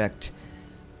project,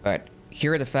 but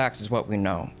here are the facts is what we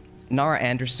know. Nara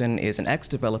Anderson is an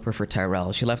ex-developer for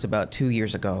Tyrell. She left about 2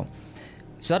 years ago.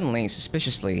 Suddenly,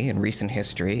 suspiciously, in recent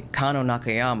history, Kano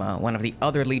Nakayama, one of the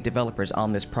other lead developers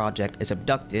on this project, is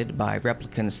abducted by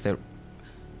replicants that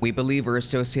we believe are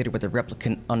associated with the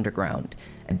replicant underground.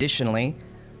 Additionally,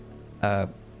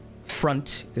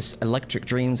 Front, this electric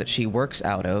dreams that she works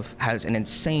out of, has an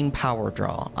insane power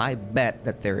draw. I bet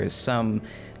that there is some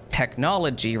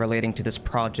technology relating to this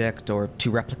project or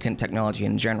to replicant technology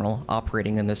in general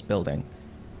operating in this building.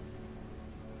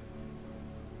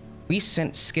 We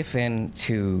sent Skiff in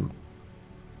to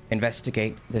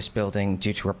investigate this building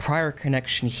due to a prior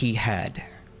connection he had,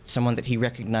 someone that he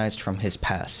recognized from his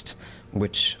past,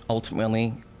 which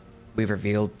ultimately we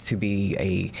revealed to be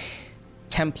a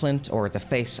template or the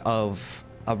face of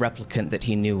a replicant that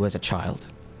he knew as a child.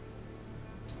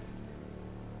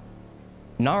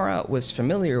 Nara was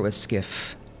familiar with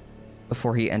Skiff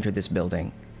before he entered this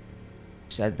building.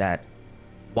 Said that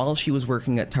while she was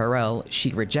working at Tyrell,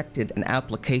 she rejected an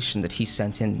application that he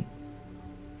sent in.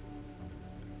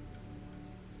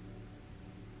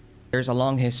 There's a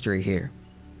long history here.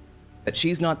 But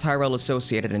she's not Tyrell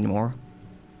associated anymore,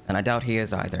 and I doubt he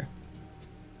is either.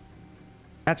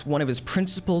 That's one of his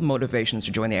principal motivations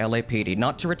to join the LAPD,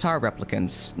 not to retire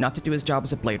replicants, not to do his job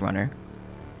as a Blade Runner,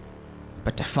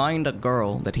 but to find a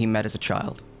girl that he met as a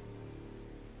child.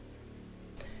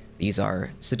 These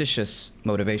are seditious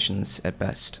motivations at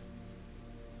best.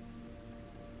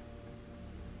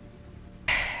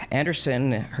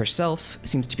 Anderson herself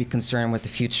seems to be concerned with the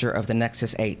future of the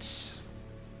Nexus 8s.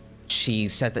 She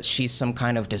said that she's some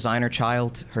kind of designer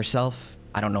child herself.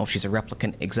 I don't know if she's a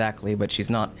replicant exactly, but she's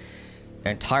not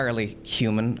entirely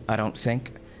human, I don't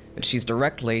think. But she's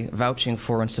directly vouching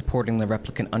for and supporting the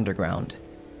replicant underground.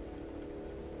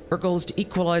 Her goal is to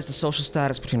equalize the social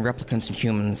status between replicants and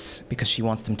humans because she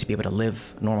wants them to be able to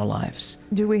live normal lives.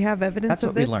 Do we have evidence That's of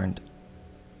what this? we learned.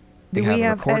 Do We have we a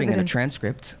have recording and a evidence?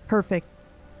 transcript. Perfect.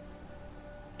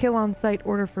 Kill on sight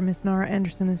order for Miss Nara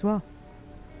Anderson as well.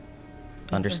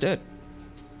 Understood.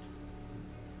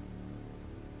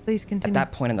 Please continue. At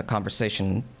that point in the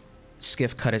conversation,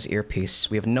 Skiff cut his earpiece.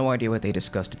 We have no idea what they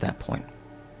discussed at that point.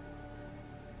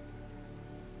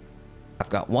 I've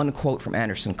got one quote from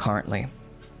Anderson currently.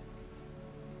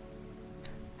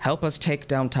 Help us take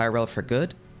down Tyrell for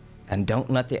good, and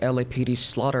don't let the LAPD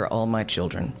slaughter all my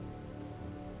children.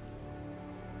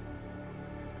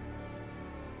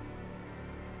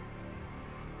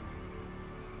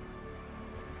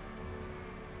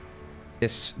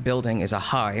 This building is a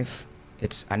hive.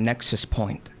 It's a nexus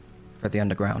point for the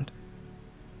underground.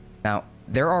 Now,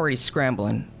 they're already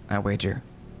scrambling, I wager.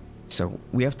 So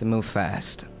we have to move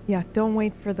fast. Yeah, don't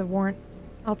wait for the warrant.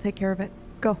 I'll take care of it.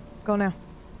 Go now.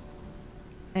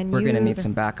 And We're gonna need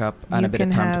some backup and a bit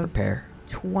of time to prepare.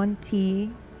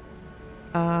 20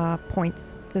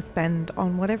 points to spend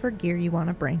on whatever gear you want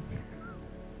to bring.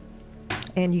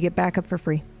 And you get backup for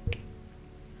free.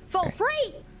 For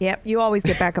free? Yep, you always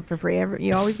get backup for free.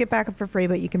 You always get backup for free,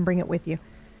 but you can bring it with you.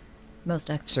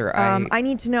 Most excellent. Sir, I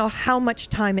need to know how much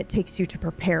time it takes you to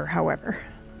prepare, however.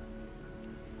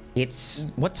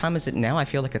 What time is it now? I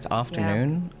feel like it's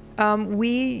afternoon.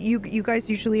 You guys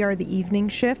usually are the evening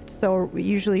shift, so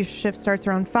usually shift starts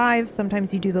around 5.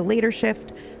 Sometimes you do the later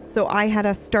shift. So I had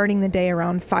us starting the day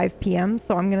around 5 p.m.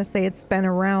 So I'm going to say it's been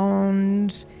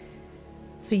around...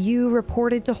 So you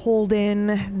reported to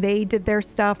Holden, they did their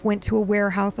stuff, went to a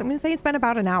warehouse. I'm going to say it's been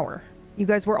about an hour. You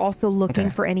guys were also looking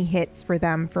for any hits for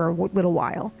them for a little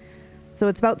while. So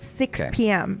it's about 6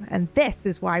 p.m. And this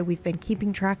is why we've been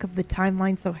keeping track of the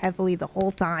timeline so heavily the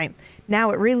whole time.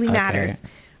 Now it really matters.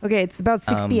 Okay, it's about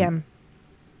 6 p.m.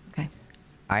 Okay.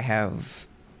 I have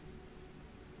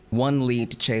one lead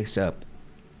to chase up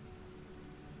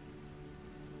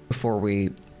before we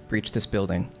breach this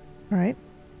building. All right.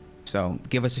 So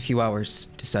give us a few hours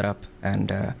to set up,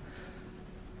 and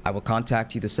I will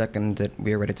contact you the second that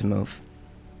we are ready to move.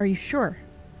 Are you sure?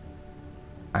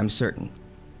 I'm certain.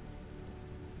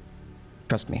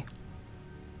 Trust me.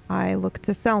 I look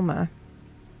to Selma.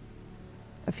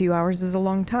 A few hours is a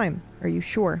long time. Are you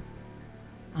sure?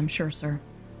 I'm sure, sir.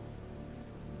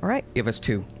 All right. Give us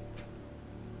 2.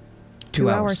 2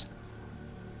 hours.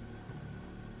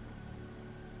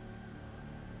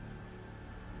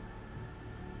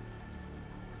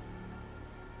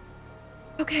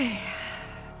 Okay.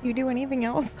 Do you do anything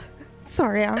else?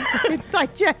 Sorry, I'm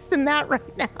digesting that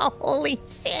right now. Holy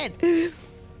shit.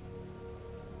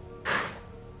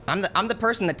 I'm the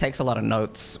person that takes a lot of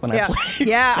notes when I play.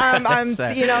 Yeah, so I'm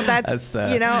you know, that's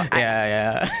the, you know,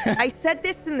 yeah. I said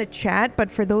this in the chat, but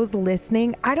for those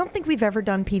listening, I don't think we've ever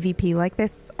done PvP like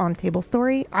this on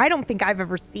Tablestory. I don't think I've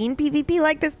ever seen PvP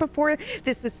like this before.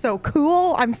 This is so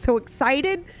cool. I'm so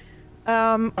excited.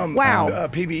 Wow.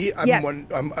 PB,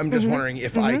 I'm just wondering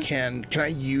if I can I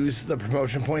use the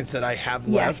promotion points that I have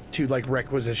left to like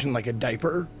requisition like a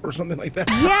diaper or something like that?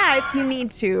 Yeah, if you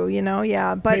need to, you know,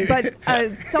 yeah. But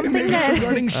something that some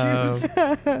running shoes.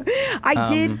 I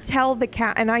did tell the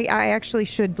cat, and I actually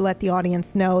should let the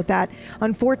audience know that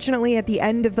unfortunately at the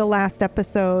end of the last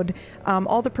episode,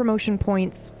 all the promotion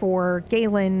points for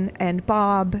Galen and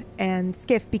Bob and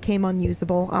Skiff became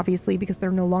unusable, obviously, because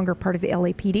they're no longer part of the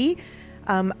LAPD.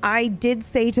 I did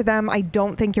say to them, I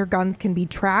don't think your guns can be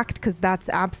tracked because that's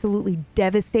absolutely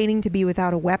devastating to be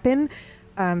without a weapon.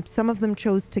 Some of them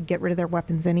chose to get rid of their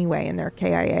weapons anyway in their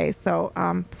KIA. So,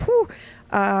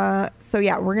 so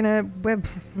yeah, we're gonna,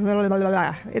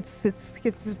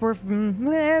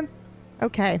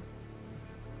 okay.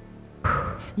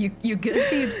 You good,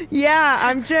 peeps? Yeah,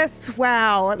 I'm just,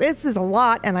 wow, this is a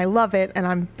lot and I love it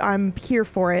and I'm here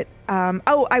for it.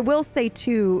 Oh, I will say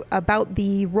too about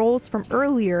the roles from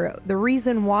earlier, the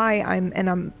reason why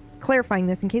I'm clarifying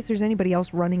this in case there's anybody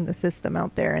else running the system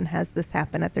out there and has this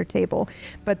happen at their table.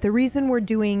 But the reason we're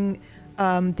doing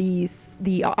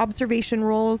the observation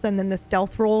rolls and then the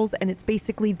stealth rolls, and it's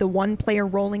basically the one player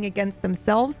rolling against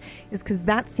themselves, is because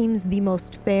that seems the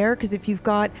most fair. Because if you've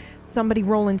got somebody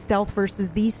rolling stealth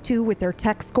versus these two with their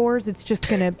tech scores, it's just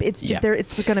gonna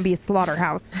it's gonna be a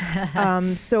slaughterhouse.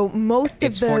 So most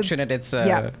it's of the fortunate it's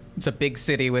a big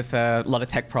city with a lot of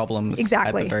tech problems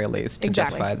at the very least to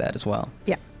justify that as well.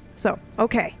 Yeah. So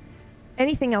okay.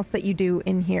 Anything else that you do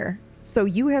in here? So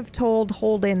you have told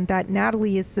Holden that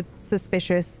Natalie is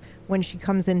suspicious when she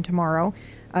comes in tomorrow.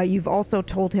 You've also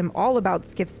told him all about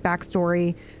Skiff's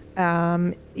backstory,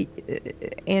 and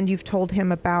you've told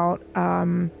him about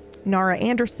Nara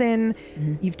Anderson.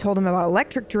 You've told him about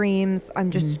Electric Dreams.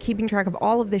 I'm just keeping track of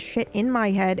all of this shit in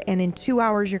my head, and in 2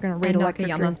 hours you're going to raid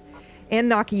Electric Dreams.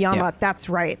 And Nakayama, Yeah. That's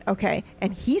right. Okay.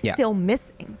 And he's Yeah. still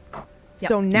missing.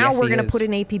 So now Yes, we're he going to put is.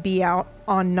 an APB out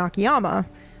on Nakayama.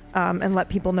 And let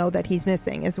people know that he's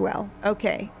missing as well.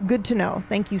 Okay, good to know.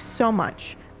 Thank you so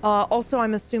much. Also,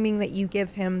 I'm assuming that you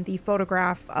give him the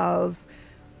photograph of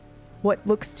what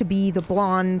looks to be the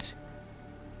blonde.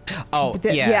 Oh,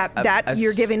 that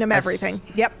you're giving him everything.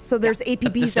 Yep. So there's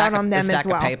APBs out on them the stack as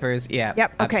well. Of papers, yeah.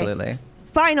 Yep. Okay. Absolutely.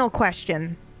 Final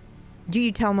question: do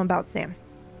you tell him about Sam?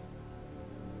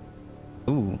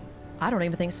 Ooh. I don't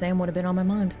even think Sam would have been on my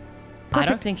mind. I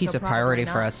don't think he's So a priority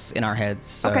probably for not. us in our heads.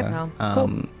 So, Okay. No.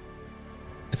 Cool.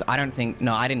 Because I don't think...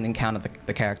 No, I didn't encounter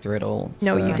the character at all.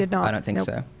 No, so you did not. I don't think Nope.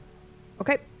 so.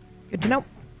 Okay, good to know.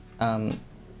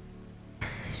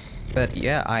 But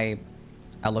yeah, I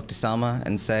look to Selma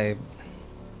and say,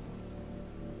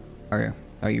 Are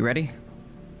you ready?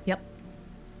 Yep.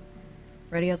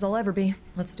 Ready as I'll ever be.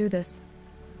 Let's do this.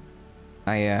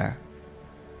 I've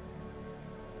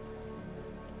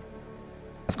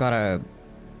got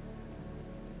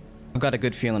a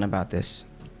good feeling about this.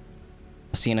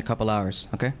 I'll see you in a couple hours,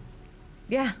 okay?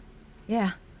 Yeah.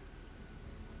 Yeah.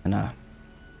 And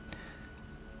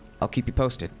I'll keep you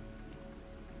posted.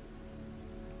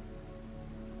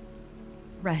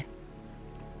 Right.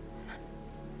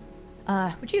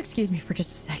 Would you excuse me for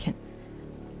just a second?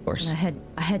 Of course. And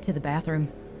I head to the bathroom.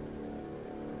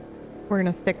 We're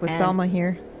gonna stick with And- Selma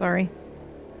here. Sorry.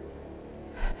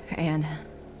 And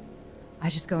I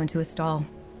just go into a stall.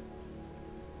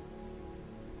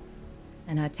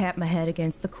 And I tap my head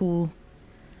against the cool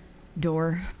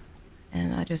door.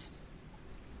 And I just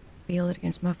feel it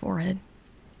against my forehead.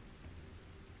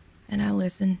 And I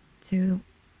listen to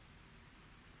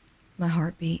my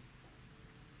heartbeat.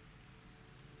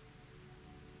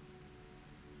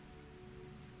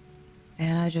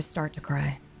 And I just start to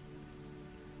cry.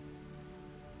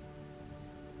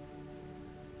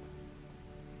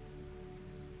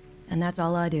 And that's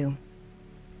all I do.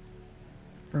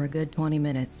 For a good 20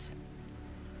 minutes.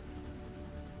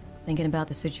 Thinking about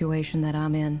the situation that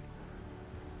I'm in.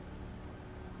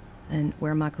 And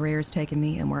where my career's taken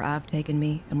me, and where I've taken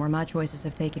me, and where my choices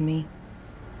have taken me.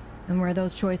 And where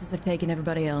those choices have taken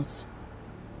everybody else.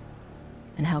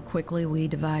 And how quickly we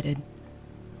divided.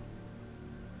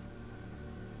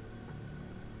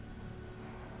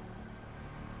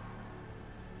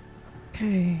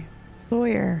 Okay,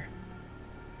 Sawyer.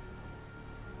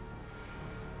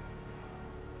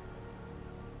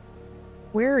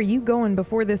 Where are you going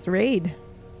before this raid?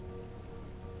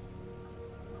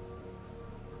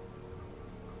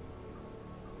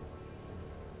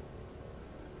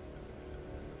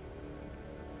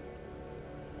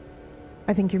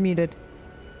 I think you're muted,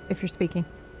 if you're speaking.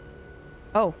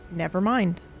 Oh, never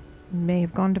mind. May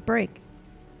have gone to break.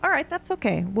 All right, that's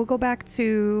okay. We'll go back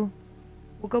to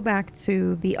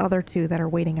the other two that are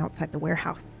waiting outside the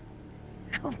warehouse.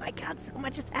 Oh my god, so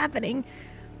much is happening.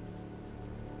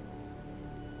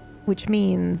 Which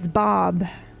means Bob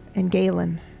and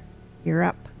Galen, you're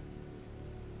up.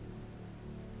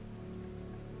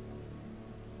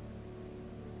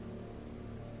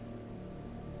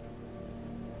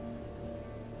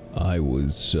 I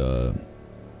was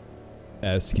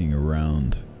asking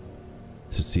around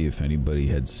to see if anybody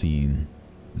had seen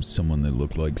someone that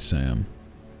looked like Sam.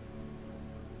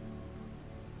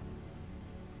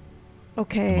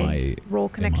 Okay, roll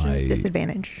connections, I-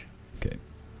 disadvantage. Okay.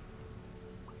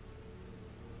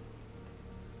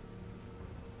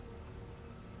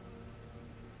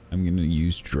 I'm gonna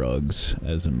use drugs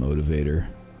as a motivator.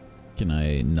 Can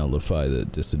I nullify the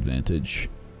disadvantage?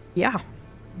 Yeah,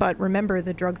 but remember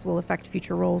the drugs will affect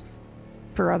future rolls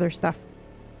for other stuff.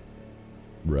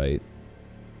 Right.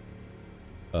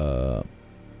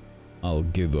 I'll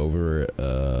give over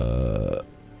a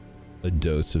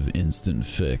dose of instant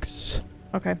fix,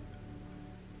 Okay.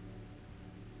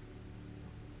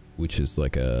 which is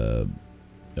like a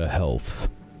health.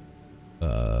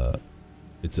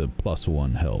 It's a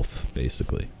 +1 health,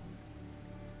 basically.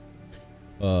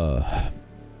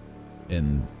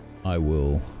 And I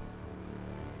will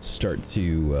start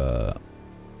to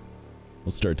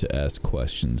ask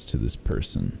questions to this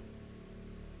person.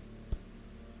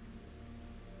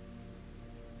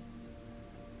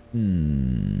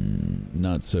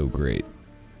 Not so great.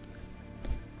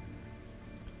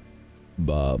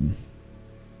 Bob.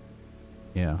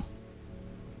 Yeah.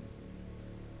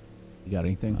 You got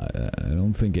anything? I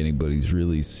don't think anybody's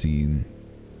really seen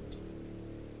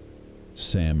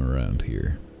Sam around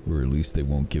here, or at least they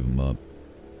won't give him up.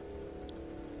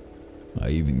 I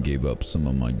even gave up some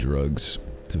of my drugs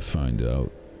to find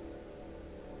out.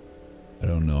 I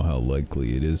don't know how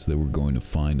likely it is that we're going to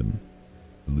find him,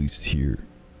 at least here.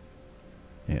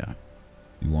 Yeah.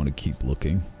 You want to keep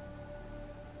looking?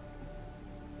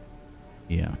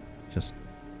 Yeah. Just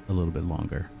a little bit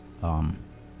longer.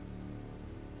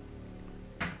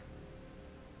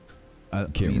 I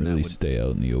Can't mean, that really would- stay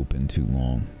out in the open too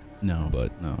long. No,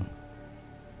 but- no.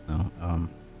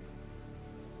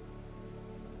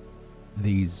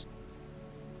 These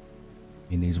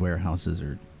warehouses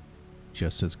are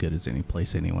just as good as any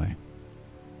place anyway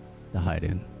to hide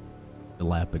in.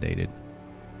 Dilapidated.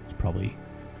 There's probably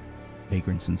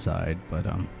vagrants inside, but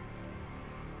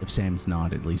if Sam's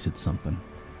not, at least it's something.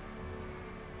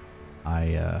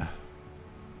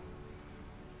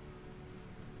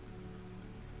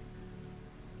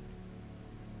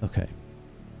 Okay.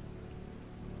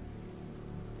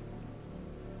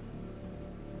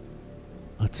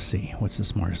 Let's see. What's the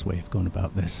smartest way of going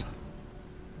about this?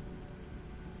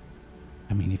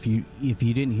 I mean, if you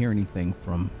didn't hear anything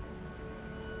from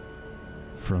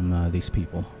these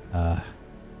people,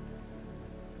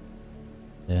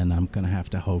 then I'm gonna have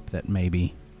to hope that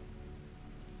maybe.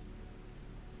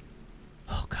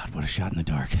 Oh God, what a shot in the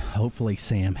dark! Hopefully,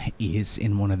 Sam is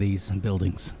in one of these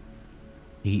buildings.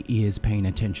 He is paying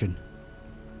attention.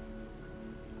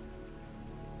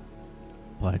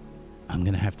 But I'm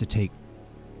gonna have to take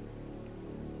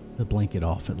the blanket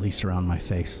off, at least around my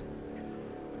face.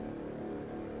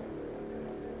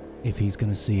 If he's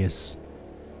gonna see us,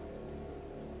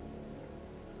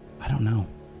 I don't know.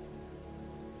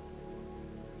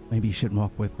 Maybe you shouldn't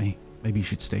walk with me. Maybe you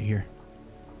should stay here.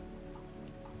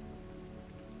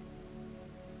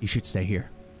 You should stay here.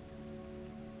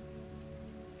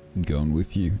 I'm going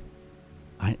with you.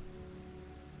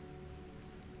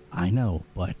 I know,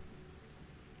 but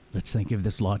let's think of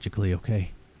this logically,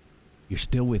 okay? You're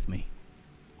still with me.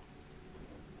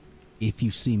 If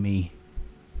you see me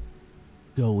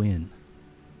go in,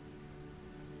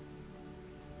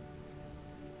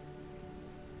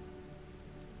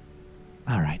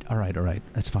 all right.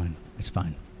 That's fine. It's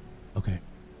fine. Okay.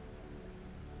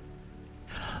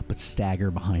 But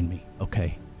stagger behind me,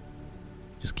 okay?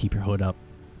 Just keep your hood up.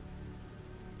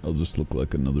 I'll just look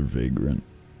like another vagrant.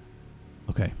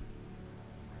 Okay.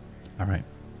 All right.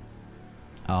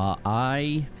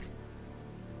 I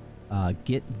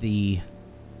get the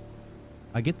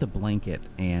blanket,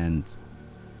 and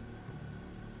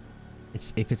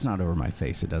if it's not over my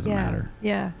face, it doesn't matter.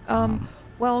 Yeah.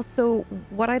 Well, so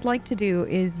what I'd like to do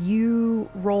is you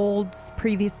rolled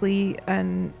previously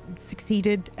and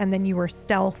succeeded, and then you were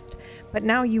stealthed, but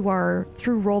now you are,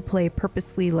 through roleplay,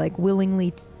 purposefully, like,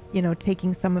 willingly,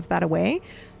 taking some of that away.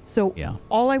 So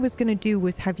all I was going to do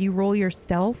was have you roll your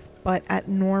stealth, but at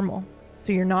normal.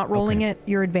 So you're not rolling at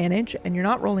your advantage, and you're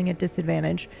not rolling at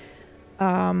disadvantage.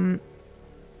 And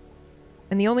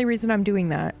the only reason I'm doing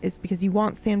that is because you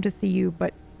want Sam to see you,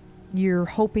 but you're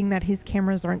hoping that his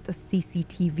cameras aren't the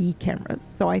CCTV cameras.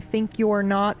 So I think you're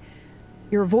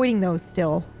avoiding those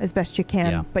still as best you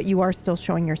can, but you are still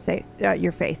showing your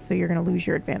face, so you're going to lose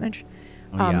your advantage.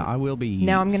 I will be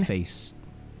face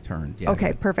turned. Yeah,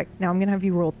 okay, perfect. Now I'm going to have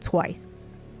you roll twice,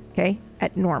 okay,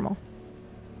 at normal.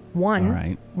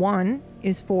 One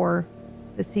is for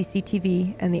the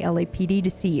CCTV and the LAPD to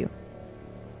see you.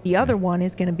 The other one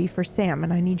is going to be for Sam,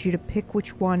 and I need you to pick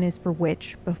which one is for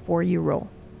which before you roll.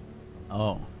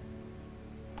 Oh.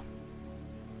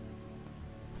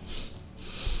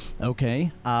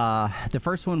 Okay. The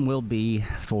first one will be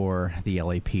for the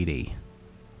LAPD.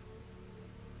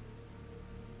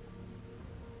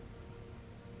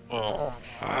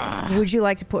 Would you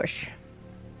like to push?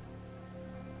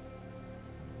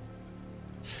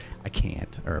 I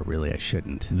can't, or really I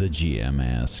shouldn't. The GM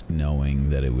asked, knowing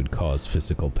that it would cause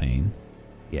physical pain.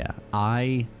 Yeah,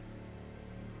 I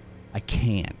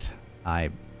can't.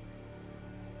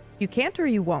 You can't or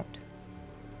you won't?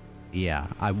 Yeah,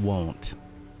 I won't,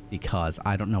 because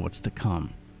I don't know what's to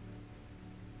come.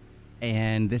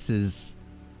 And this is...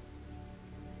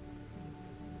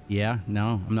 Yeah,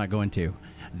 no, I'm not going to.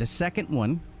 The second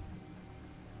one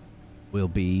will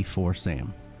be for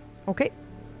Sam. Okay.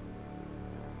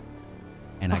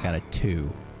 And I got a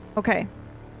 2. Okay.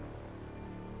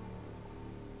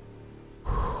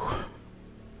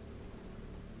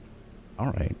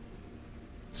 All right.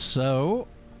 So...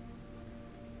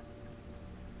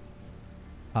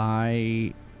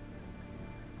 I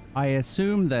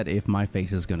assume that if my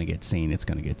face is going to get seen, it's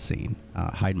going to get seen.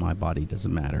 Hide my body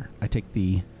doesn't matter. I take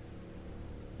the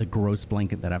gross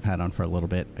blanket that I've had on for a little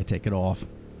bit. I take it off.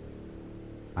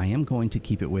 I am going to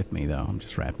keep it with me, though. I'm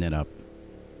just wrapping it up.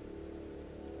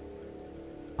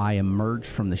 I emerge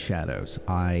from the shadows.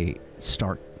 I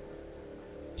start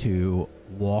to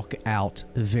walk out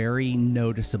very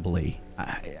noticeably.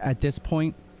 At this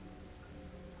point,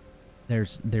 there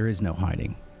is no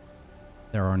hiding.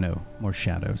 There are no more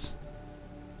shadows.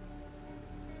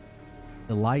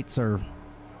 The lights are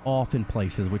off in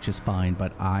places, which is fine,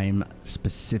 but I'm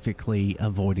specifically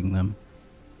avoiding them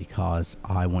because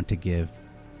I want to give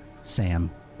Sam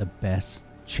the best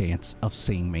chance of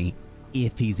seeing me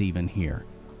if he's even here.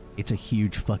 It's a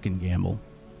huge fucking gamble.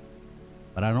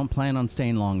 But I don't plan on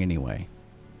staying long anyway.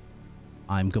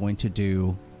 I'm going to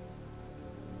do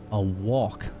a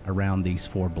walk around these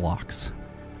 4 blocks.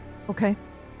 Okay.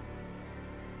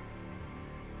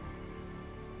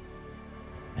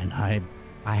 And I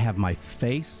have my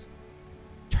face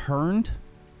turned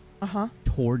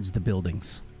towards the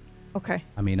buildings. Okay.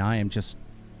 I mean, I am just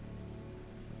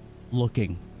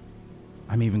looking.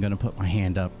 I'm even going to put my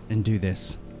hand up and do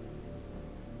this.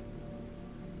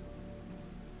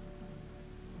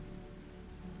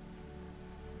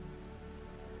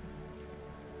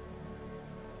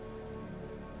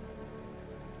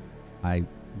 I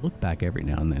look back every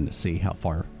now and then to see how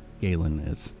far Galen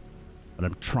is, but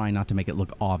I'm trying not to make it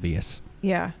look obvious.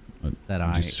 Yeah. That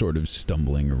I'm just sort of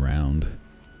stumbling around,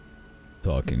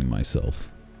 talking to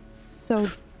myself. So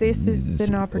this is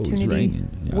an opportunity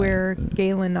where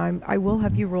Galen, I will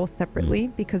have you roll separately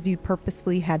because you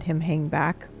purposefully had him hang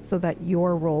back so that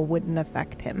your roll wouldn't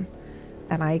affect him.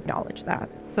 And I acknowledge that.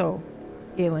 So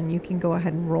Galen, you can go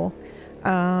ahead and roll.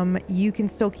 You can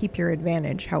still keep your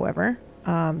advantage, however,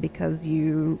 because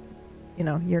you're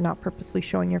not purposefully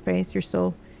showing your face. You're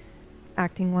still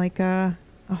acting like a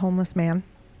homeless man.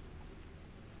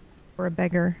 Or a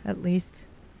beggar, at least.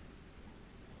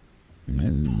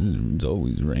 It's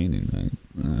always raining.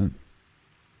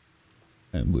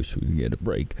 I wish we could get a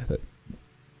break.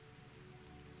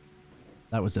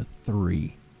 That was a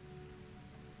 3.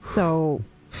 So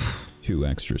 2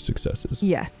 extra successes.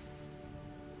 Yes.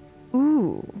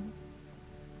 Ooh.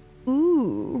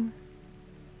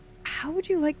 How would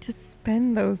you like to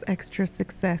spend those extra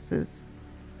successes?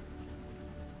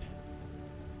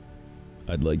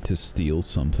 I'd like to steal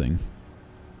something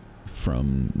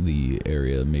from the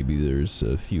area. Maybe there's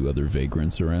a few other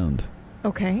vagrants around.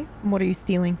 Okay. What are you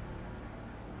stealing?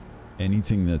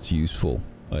 Anything that's useful.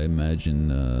 I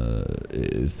imagine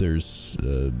if there's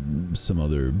some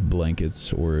other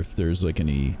blankets, or if there's like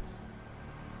any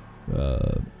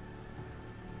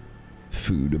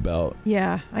food about.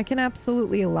 Yeah, I can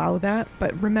absolutely allow that,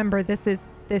 but remember this is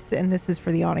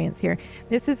for the audience here.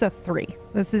 This is a 3.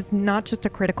 This is not just a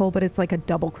critical, but it's like a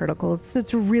double critical.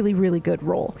 It's a really, really good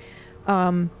roll.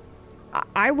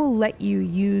 I will let you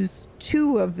use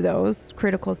 2 of those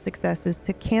critical successes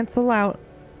to cancel out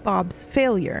Bob's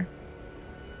failure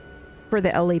for the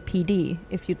LAPD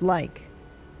if you'd like,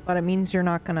 but it means you're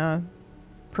not gonna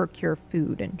procure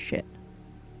food and shit.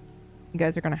 You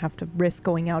guys are gonna have to risk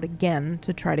going out again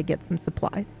to try to get some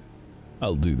supplies.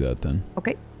 I'll do that then.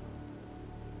 Okay.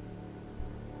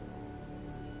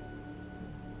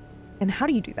 And how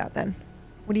do you do that then?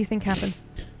 What do you think happens?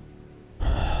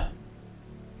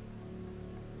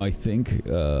 I think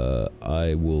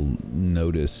I will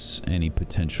notice any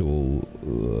potential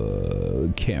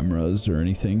cameras or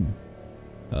anything,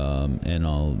 and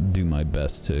I'll do my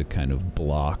best to kind of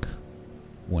block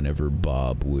whenever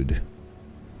Bob would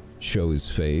show his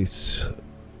face,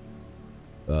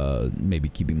 maybe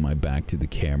keeping my back to the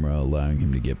camera, allowing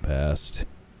him to get past.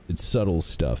 It's subtle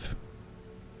stuff.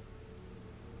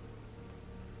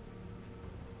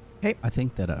 Okay. I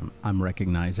think that I'm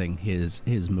recognizing his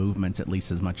movements at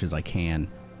least as much as I can.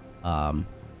 I'm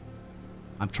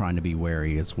trying to be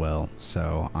wary as well,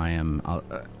 so I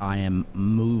am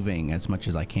moving as much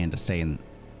as I can to stay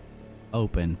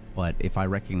open. But if I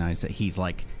recognize that he's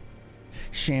like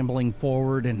shambling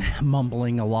forward and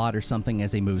mumbling a lot or something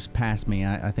as he moves past me,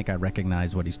 I think I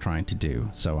recognize what he's trying to do.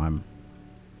 So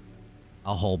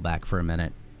I'll hold back for a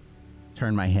minute,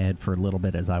 turn my head for a little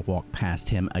bit as I walk past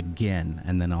him again,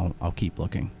 and then I'll keep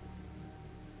looking.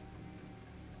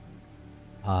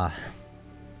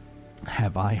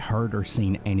 Have I heard or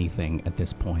seen anything at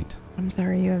this point? I'm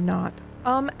sorry, you have not.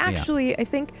 Actually, yeah. I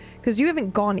think because you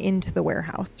haven't gone into the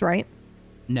warehouse, right?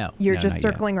 No. You're just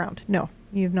circling around. No,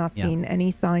 you've not seen any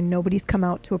sign. Nobody's come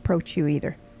out to approach you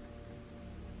either.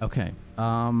 Okay.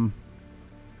 And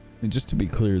just to be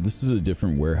clear, this is a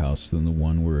different warehouse than the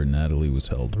one where Natalie was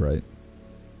held, right?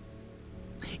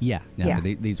 Yeah. No,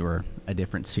 these were a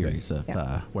different series of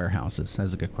warehouses.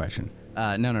 That's a good question.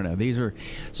 No. These are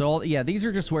these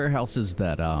are just warehouses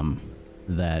that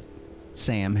that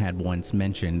Sam had once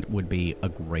mentioned would be a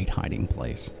great hiding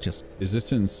place. Just is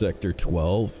this in Sector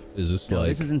 12? Is this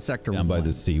this is in Sector 1. Down by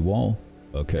the seawall?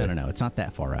 Okay. No. It's not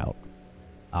that far out.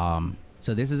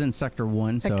 So this is in Sector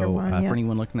 1. Sector 1, for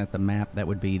anyone looking at the map, that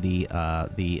would be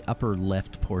the upper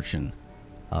left portion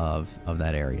of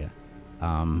that area.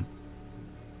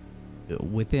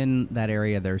 Within that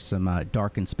area, there's some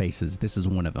darkened spaces. This is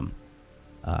one of them.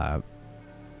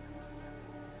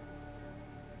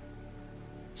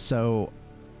 So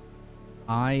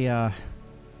after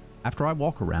I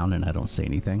walk around and I don't see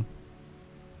anything,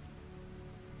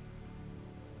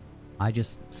 I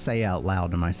just say out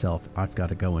loud to myself, I've got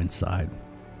to go inside.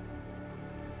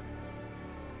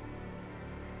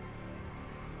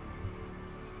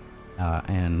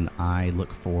 And I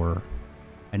look for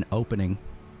an opening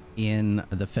in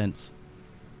the fence.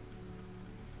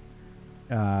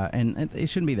 And it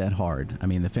shouldn't be that hard. I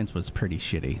mean, the fence was pretty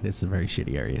shitty. This is a very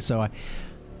shitty area. So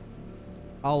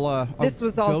I'll This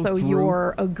was go also through-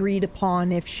 your agreed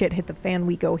upon if shit hit the fan,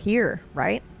 we go here,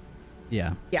 right?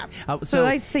 Yeah. Yeah. So So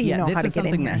I'd say you know this how to is get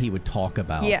in something that here. he would talk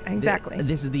about. Yeah, exactly.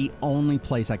 This is the only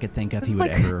place I could think of he It's would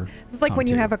like, ever. it's like come when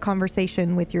you to. have a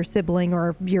conversation with your sibling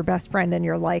or your best friend and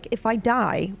you're like, if I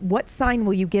die, what sign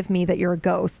will you give me that you're a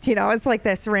ghost? You know, it's like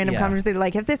this random Yeah. conversation.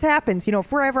 Like, if this happens, you know, if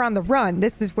we're ever on the run,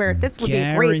 this would be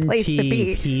a great place to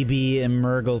be. PB and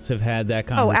Murgles have had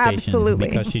that Oh, conversation. absolutely.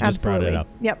 Because she just brought it up.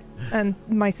 Yep. And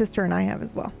my sister and I have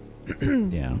as well.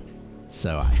 Yeah.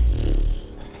 So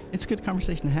it's a good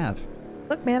conversation to have.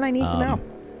 Look, man, I need to know.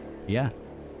 Yeah.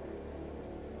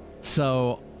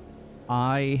 So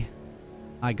I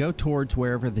go towards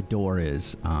wherever the door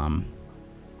is.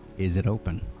 Is it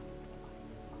open?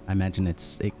 I imagine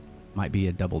it might be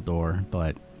a double door,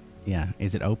 but yeah.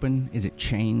 Is it open? Is it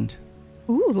chained?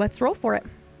 Ooh, let's roll for it.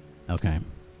 Okay.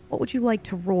 What would you like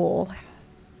to roll?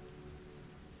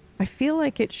 I feel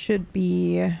like it should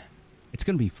be... It's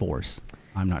going to be force.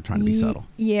 I'm not trying to be subtle.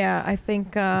 Yeah, I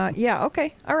think, yeah,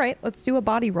 okay. All right, let's do a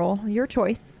body roll. Your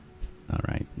choice. All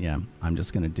right. Yeah. I'm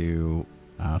just going to do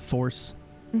force.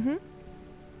 Mm-hmm.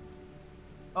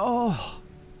 Oh.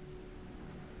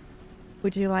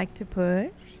 Would you like to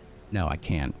push? No, I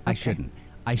can't. I Okay. shouldn't.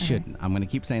 I shouldn't. I'm going to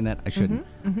keep saying that. I shouldn't.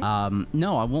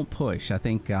 No, I won't push. I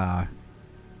think I'm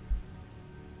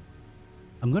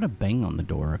going to bang on the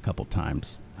door a couple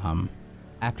times.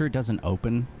 After it doesn't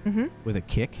open with a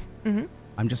kick,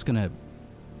 I'm just going to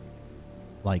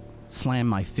like slam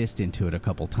my fist into it a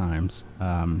couple times.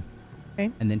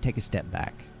 Okay. And then take a step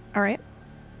back. All right.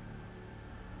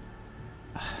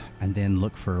 And then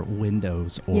look for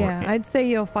windows or Yeah, I'd say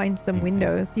you'll find some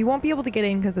windows. You won't be able to get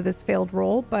in because of this failed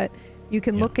roll, but you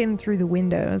can look in through the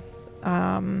windows.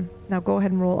 Now go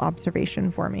ahead and roll observation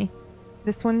for me.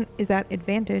 This one is at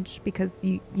advantage because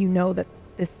you know that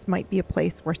this might be a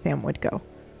place where Sam would go.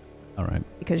 All right.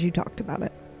 Because you talked about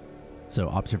it. So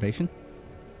observation?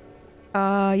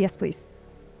 Yes, please.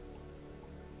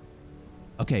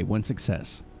 Okay, one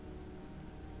success.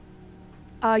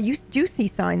 You do see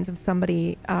signs of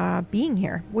somebody being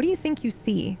here. What do you think you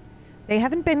see? They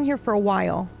haven't been here for a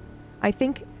while. I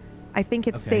think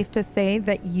it's safe to say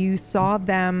that you saw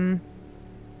them.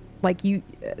 Like he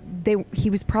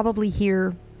was probably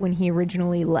here when he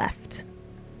originally left.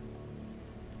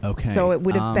 Okay. So it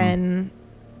would have been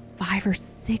 5 or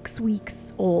 6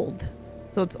 weeks old.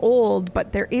 So it's old,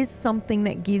 but there is something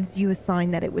that gives you a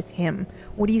sign that it was him.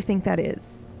 What do you think that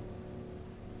is?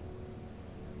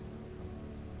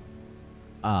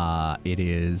 It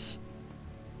is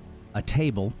a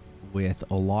table with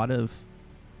a lot of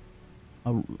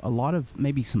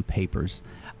maybe some papers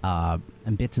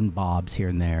and bits and bobs here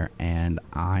and there, and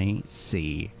I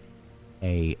see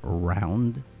a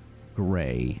round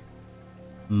gray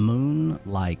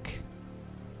moon-like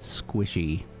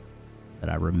squishy that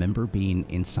I remember being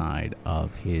inside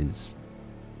of his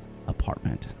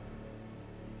apartment.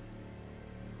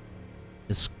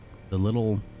 The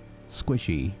little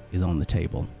squishy is on the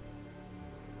table.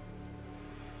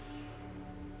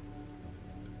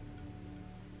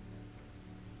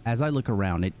 As I look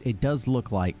around, it does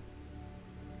look like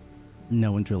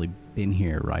no one's really been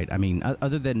here, right? I mean,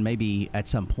 other than maybe at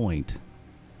some point.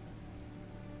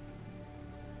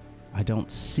 I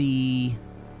don't see...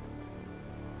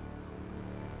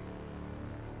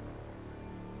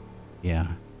 Yeah.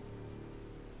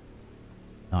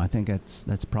 No, I think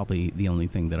that's probably the only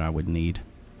thing that I would need.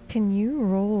 Can you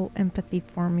roll empathy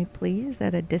for me, please,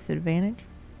 at a disadvantage?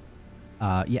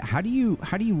 Yeah. How do you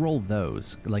roll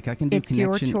those? Like I can do It's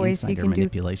connection, your choice. insight, You or can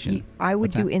manipulation. do. I would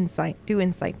What's do that? insight. Do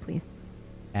insight, please.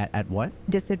 At what?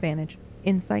 Disadvantage.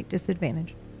 Insight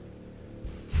disadvantage.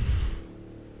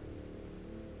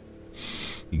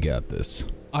 You got this.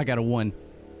 I got a 1.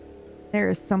 There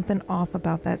is something off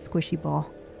about that squishy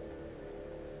ball.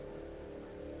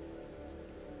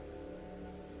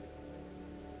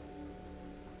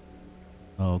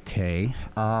 Okay.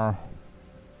 I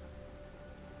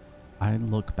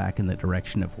look back in the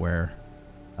direction of where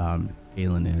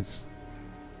Galen is.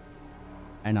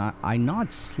 And I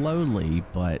nod slowly,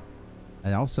 but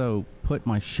I also put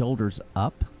my shoulders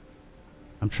up.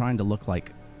 I'm trying to look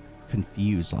like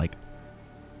confused, like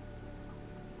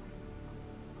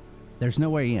there's no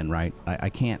way in, right? I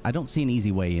can't, I don't see an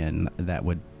easy way in that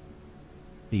would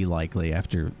be likely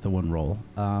after the one roll.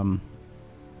 I'm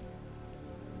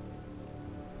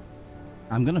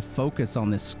gonna focus on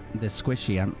this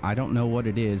squishy. I don't know what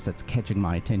it is that's catching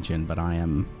my attention, but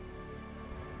I'm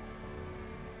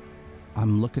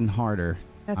looking harder.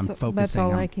 I'm focusing. That's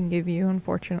all I can give you,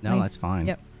 unfortunately. No, that's fine.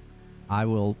 Yep. I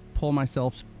will pull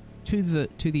myself to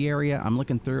the area. I'm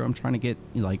looking through. I'm trying to get,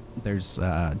 like, there's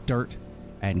dirt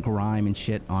and grime and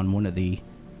shit on one of the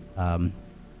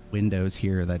windows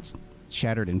here that's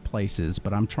shattered in places,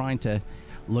 but I'm trying to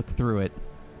look through it.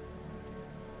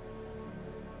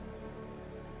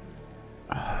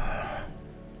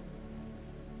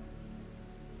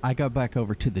 I go back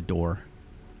over to the door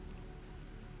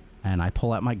and I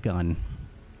pull out my gun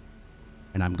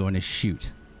and I'm going to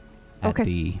shoot at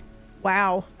the...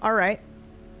 Wow. All right.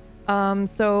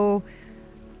 So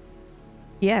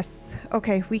yes.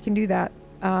 Okay, we can do that.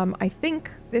 I think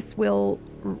this will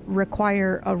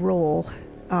require a roll.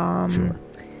 Sure.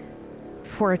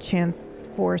 For a chance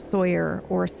for Sawyer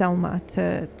or Selma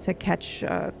to catch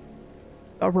a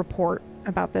report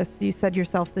about this. You said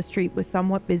yourself the street was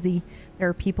somewhat busy. There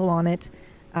are people on it.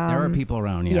 There are people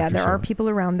around, yeah. There sure. are people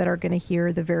around that are going to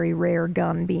hear the very rare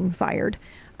gun being fired.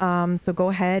 So go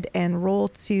ahead and roll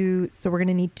to. So we're going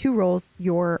to need 2 rolls.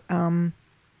 Your gun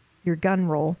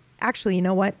roll. Actually, you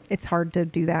know what? It's hard to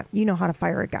do that. You know how to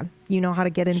fire a gun. You know how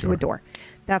to get into a door.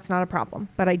 That's not a problem.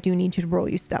 But I do need you to roll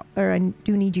your stealth, or I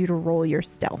do need you to roll your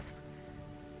stealth.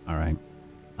 All right.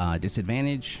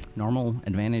 Disadvantage, normal,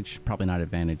 advantage, probably not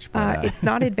advantage. But, it's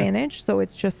not advantage, so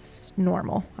it's just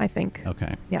normal, I think.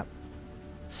 Okay. Yep.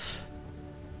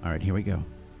 All right, here we go.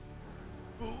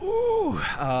 Ooh.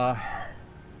 I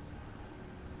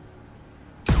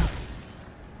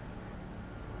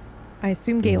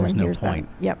assume Galen hears point.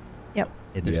 that. Yep. Yep.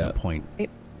 There's no point.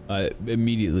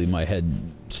 Immediately my head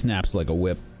snaps like a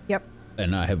whip. Yep.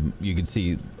 And you can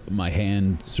see my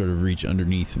hand sort of reach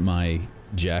underneath my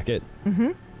jacket.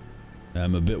 Mm-hmm.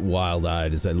 I'm a bit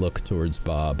wild-eyed as I look towards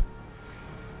Bob.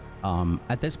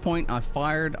 At this point, I've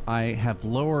fired. I have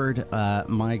lowered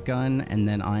my gun, and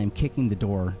then I'm kicking the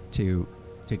door to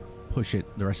push it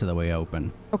the rest of the way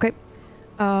open. Okay.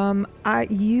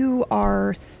 You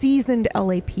are seasoned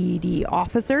LAPD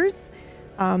officers.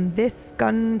 This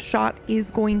gunshot is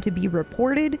going to be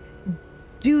reported.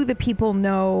 Do the people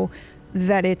know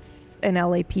that it's an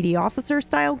LAPD officer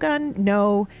style gun?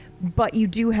 No, but you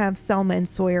do have Selma and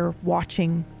Sawyer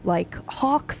watching like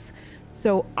hawks.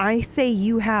 So I say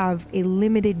you have a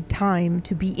limited time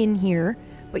to be in here,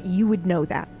 but you would know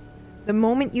that. The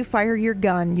moment you fire your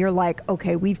gun, you're like,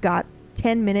 okay, we've got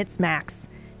 10 minutes max,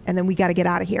 and then we got to get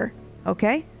out of here.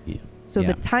 Okay? Yeah. So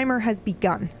the timer has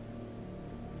begun.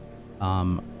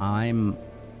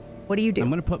 What do you do? I'm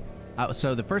going to put...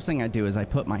 so the first thing I do is I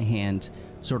put my hand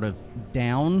sort of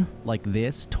down like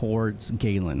this towards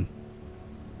Galen.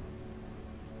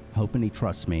 Hoping he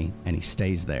trusts me and he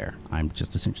stays there. I'm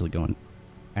just essentially going...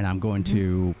 And I'm going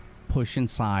to push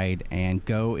inside and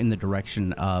go in the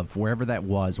direction of wherever that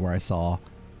was where I saw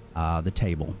the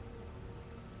table.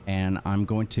 And I'm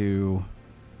going to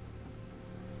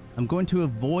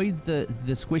avoid the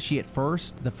squishy at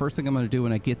first. The first thing I'm going to do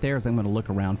when I get there is I'm going to look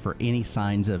around for any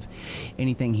signs of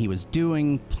anything he was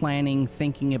doing, planning,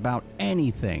 thinking about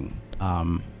anything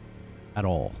at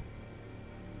all.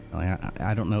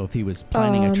 I don't know if he was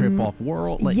planning a trip off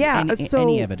world. Like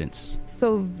any evidence.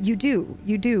 So you do.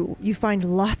 You find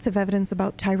lots of evidence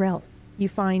about Tyrell. You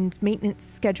find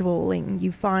maintenance scheduling.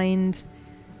 You find...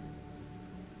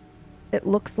 It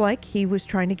looks like he was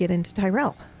trying to get into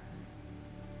Tyrell.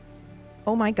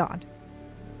 Oh my God.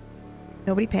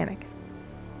 Nobody panic.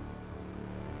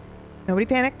 Nobody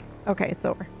panic? Okay, it's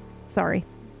over. Sorry.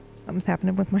 Something's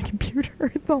happening with my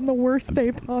computer. It's on the worst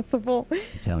day possible. I'm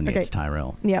telling you, it's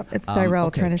Tyrell. Yep, it's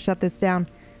Tyrell trying to shut this down.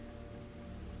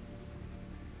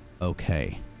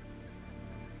 Okay.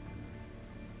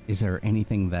 Is there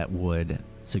anything that would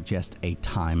suggest a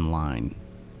timeline?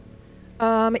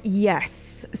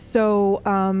 Yes. So,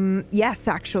 yes,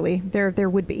 actually, there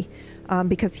would be.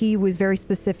 Because he was very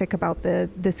specific about the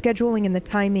scheduling and the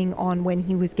timing on when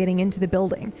he was getting into the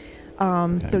building.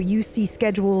 So you see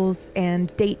schedules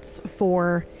and dates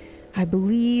for, I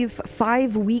believe,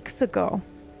 5 weeks ago.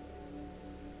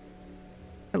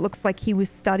 It looks like he was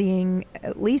studying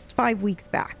at least 5 weeks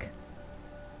back.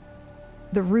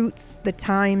 The routes, the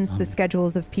times, the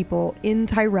schedules of people in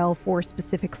Tyrell for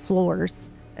specific floors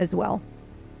as well.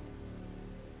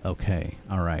 Okay.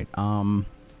 All right.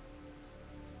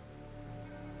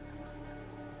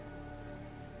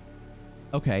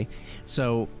 Okay.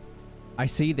 So I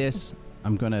see this.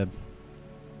 I'm going to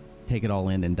take it all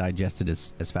in and digest it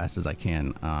as fast as I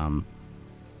can.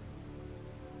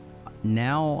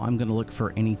 Now I'm going to look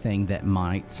for anything that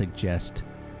might suggest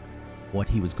what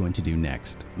he was going to do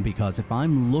next. Because if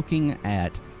I'm looking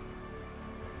at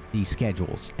these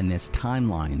schedules and this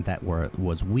timeline that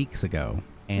was weeks ago,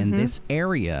 and this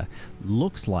area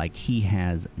looks like he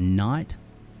has not...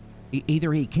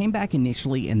 Either he came back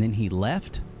initially and then he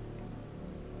left,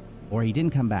 or he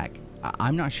didn't come back.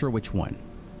 I'm not sure which one.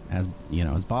 as you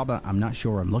know, as Bob, I'm not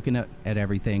sure. I'm looking at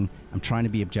everything. I'm trying to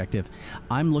be objective.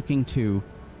 I'm looking to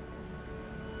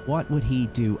what would he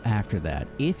do after that?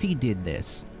 If he did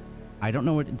this, I don't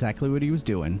know exactly what he was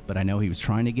doing, but I know he was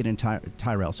trying to get in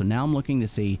Tyrell. So now I'm looking to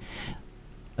see,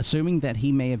 assuming that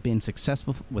he may have been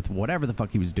successful with whatever the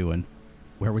fuck he was doing,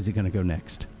 where was he going to go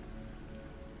next?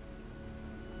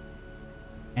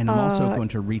 And I'm also going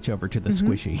to reach over to the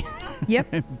squishy. Yep.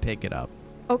 And pick it up.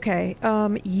 Okay.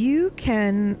 You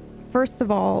can, first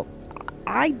of all,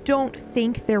 I don't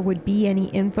think there would be any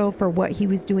info for what he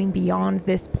was doing beyond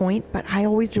this point, but I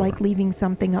always like leaving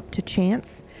something up to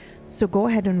chance. So go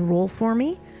ahead and roll for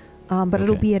me, but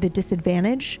it'll be at a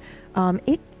disadvantage.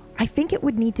 I think it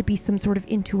would need to be some sort of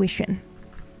intuition,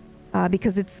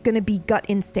 because it's going to be gut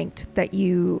instinct that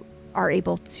you are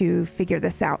able to figure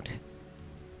this out.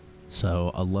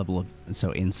 So a level of,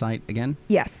 so insight again?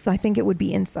 Yes, I think it would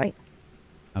be insight.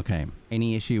 Okay.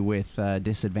 Any issue with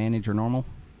disadvantage or normal?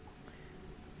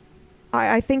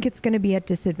 I think it's going to be at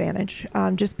disadvantage,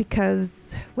 just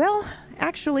because, well,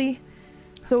 actually,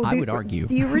 so I would argue.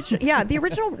 The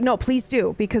original, no, please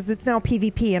do, because it's now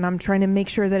PvP and I'm trying to make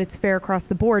sure that it's fair across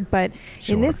the board. But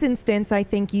in this instance, I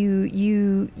think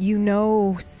you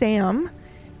know Sam,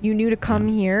 you knew to come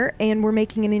here, and we're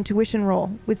making an intuition roll,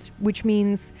 which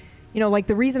means, you know, like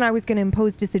the reason I was going to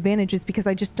impose disadvantage is because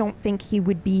I just don't think he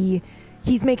would be.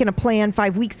 He's making a plan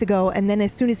 5 weeks ago, and then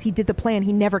as soon as he did the plan,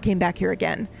 he never came back here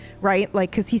again, right?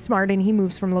 Like, because he's smart and he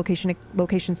moves from location to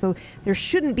location, so there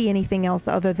shouldn't be anything else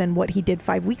other than what he did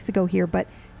 5 weeks ago here, but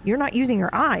you're not using your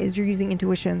eyes, you're using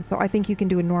intuition, so I think you can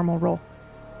do a normal roll.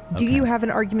 Do you have an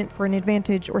argument for an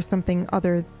advantage or something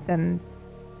other than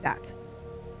that?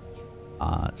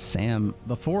 Sam,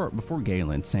 before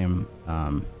Galen, Sam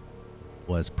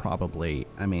was probably,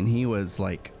 I mean, he was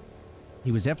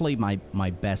definitely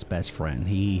my best friend.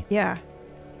 He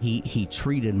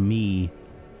treated me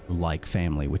like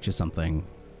family, which is something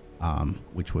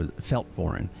which was felt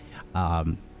foreign.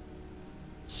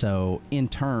 So in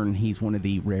turn, he's one of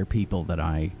the rare people that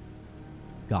I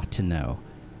got to know.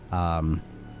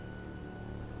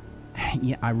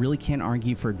 Yeah, I really can't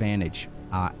argue for advantage.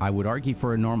 I would argue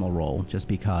for a normal roll, just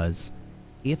because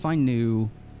if I knew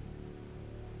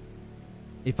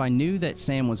that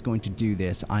Sam was going to do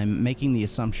this, I'm making the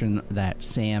assumption that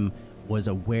Sam was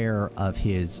aware of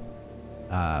his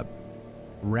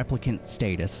replicant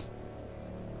status,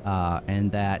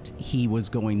 and that he was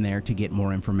going there to get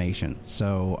more information.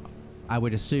 So I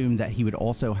would assume that he would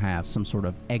also have some sort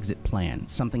of exit plan,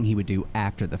 something he would do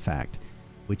after the fact,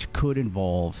 which could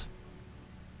involve,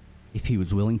 if he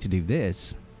was willing to do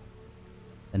this,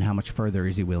 then how much further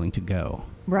is he willing to go?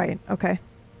 Right, okay.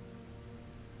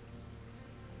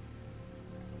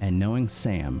 And knowing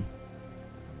Sam,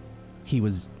 he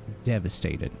was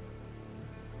devastated.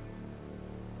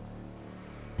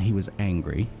 He was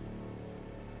angry.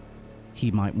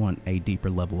 He might want a deeper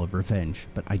level of revenge,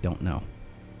 but I don't know.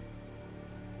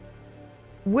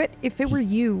 What if it were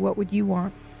you? What would you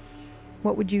want?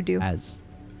 What would you do? As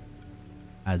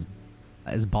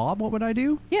Bob, what would I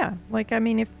do? Yeah, like I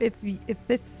mean, if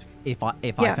this. If I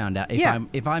found out,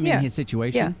 if I'm in his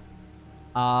situation,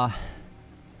 oh,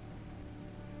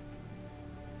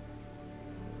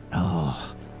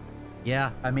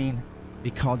 yeah. I mean,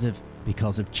 because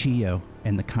of Chio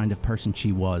and the kind of person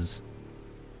she was,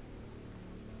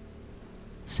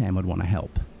 Sam would want to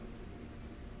help.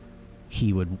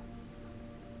 He would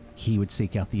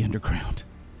seek out the underground.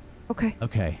 Okay.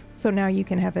 Okay. So now you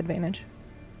can have advantage,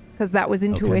 because that was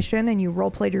intuition, and you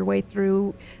role played your way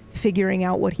through figuring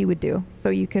out what he would do. So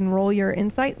you can roll your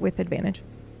insight with advantage.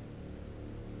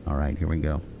 All right, here we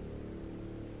go.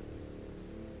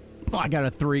 Oh, I got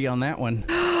a 3 on that one.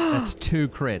 That's 2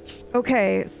 crits.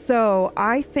 Okay, so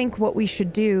I think what we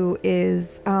should do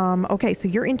is, okay, so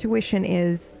your intuition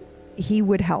is he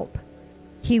would help.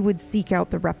 He would seek out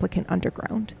the replicant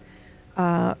underground.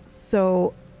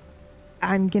 So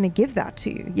I'm going to give that to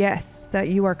you. Yes, that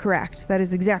you are correct. That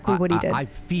is exactly what he did. I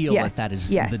feel that is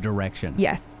the direction.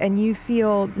 Yes, and you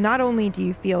feel, not only do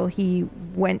you feel he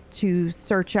went to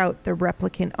search out the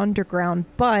replicant underground,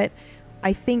 but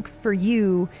I think for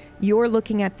you, you're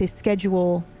looking at this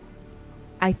schedule.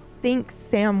 I think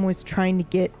Sam was trying to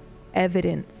get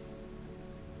evidence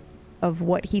of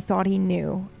what he thought he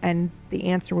knew, and the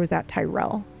answer was at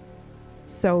Tyrell.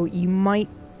 So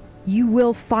you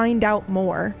will find out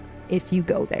more if you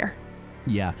go there.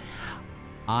 Yeah.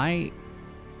 I'm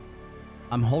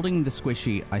holding the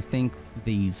squishy. I think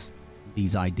these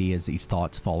ideas, these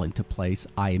thoughts fall into place.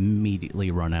 I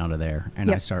immediately run out of there, and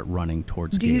I start running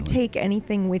towards Do Galen. you take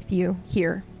anything with you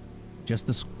here? Just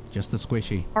the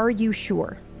squishy. Are you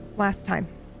sure? Last time.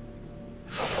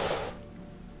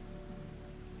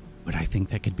 But I think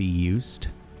that could be used.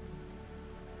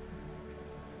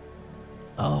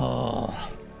 Oh.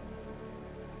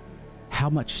 How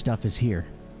much stuff is here?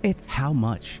 It's How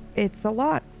much? It's a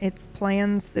lot. It's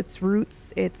plans, it's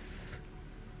routes, it's...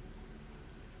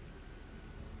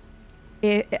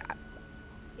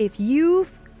 If you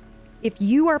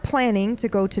are planning to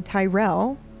go to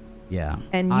Tyrell Yeah.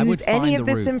 and I would use any find of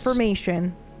the this routes.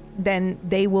 information, then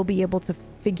they will be able to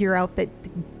figure out that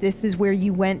this is where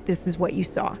you went, this is what you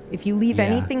saw. If you leave Yeah.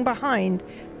 anything behind,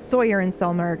 Sawyer and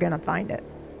Selma are going to find it.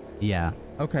 Yeah.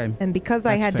 Okay. And because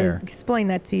I That's had fair. to explain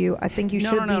that to you, I think you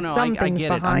should leave some I things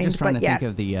get it. behind. I'm just trying but to yes. think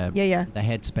of the yeah. the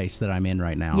headspace that I'm in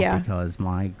right now. Yeah. Because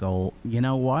my goal. You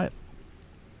know what?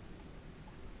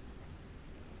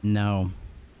 No.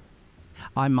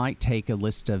 I might take a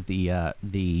list of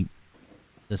the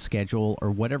schedule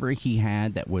or whatever he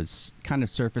had that was kind of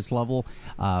surface level.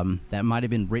 That might have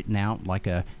been written out like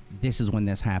this is when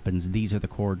this happens. These are the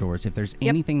corridors. If there's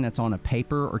anything that's on a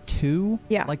paper or two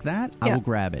like that, I will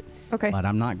grab it. Okay. But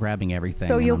I'm not grabbing everything.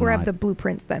 So and you'll I'm grab not- the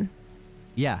blueprints then?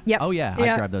 Yeah. Yep. Oh yeah.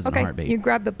 I grab those in a heartbeat. You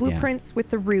grab the blueprints with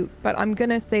the route, but I'm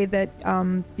gonna say that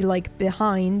like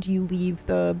behind you leave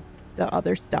the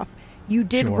other stuff. You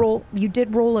did Sure.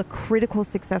 roll a critical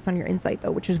success on your insight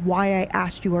though, which is why I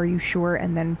asked you, are you sure,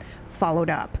 and then followed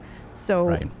up. So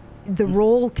Right. the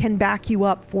roll can back you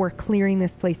up for clearing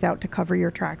this place out to cover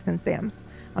your tracks and Sam's.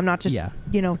 I'm not just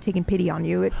taking pity on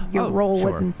you. Your roll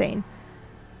was sure. insane.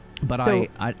 But So-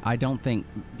 I don't think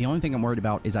the only thing I'm worried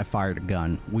about is I fired a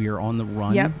gun. We are on the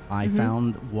run. Yep. I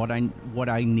found what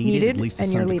I needed at least to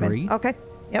and some you're degree. leaving. Okay.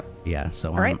 Yep. Yeah,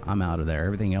 so right. I'm out of there.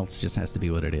 Everything else just has to be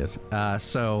what it is.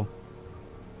 So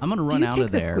I'm gonna Do run you out take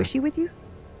of the there. squishy with you?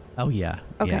 Oh yeah.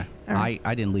 Okay, Yeah. all right.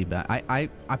 I didn't leave that. I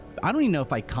don't even know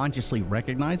if I consciously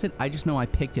recognize it. I just know I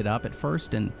picked it up at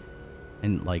first and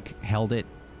like held it,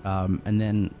 and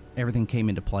then everything came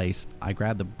into place. I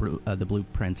grabbed the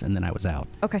blueprints and then I was out.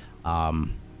 Okay.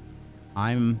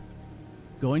 I'm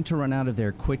going to run out of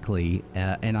there quickly,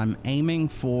 and I'm aiming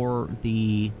for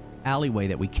the alleyway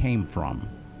that we came from.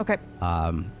 Okay.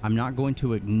 I'm not going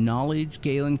to acknowledge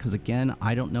Galen because again,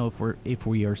 I don't know if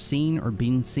we are seen or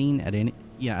being seen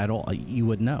at all. You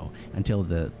would know until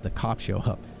the cops show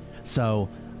up. So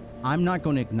I'm not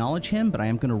going to acknowledge him, but I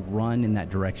am going to run in that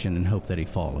direction and hope that he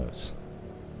follows.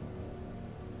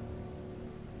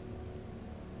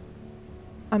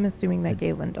 I'm assuming that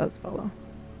Galen does follow.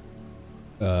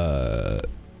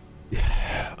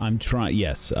 I'm trying.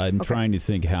 Yes, I'm trying to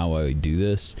think how I would do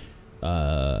this.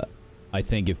 I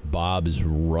think if Bob is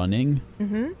running,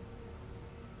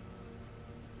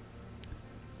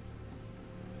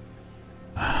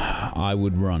 I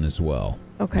would run as well.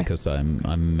 Okay. Because I'm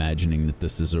imagining that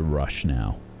this is a rush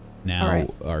now. Now All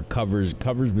right. our cover's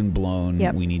been blown.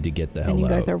 Yep. We need to get the hell And you out.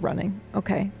 guys are running.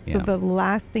 Okay. So Yeah. the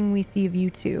last thing we see of you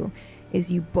two is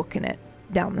you booking it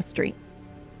down the street.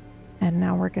 And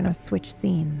now we're going to switch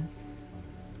scenes.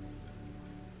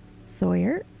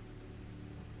 Sawyer,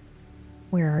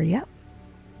 where are you?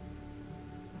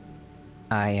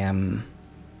 I am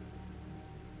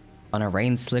on a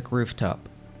rain-slick rooftop.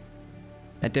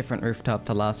 A different rooftop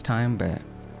to last time, but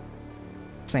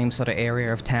same sort of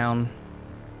area of town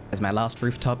as my last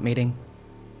rooftop meeting.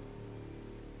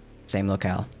 Same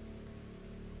locale.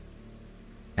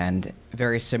 And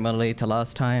very similarly to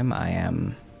last time, I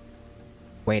am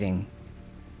waiting.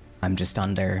 I'm just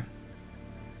under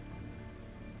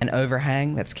an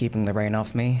overhang that's keeping the rain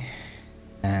off me,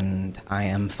 and I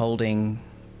am folding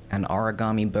an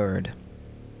origami bird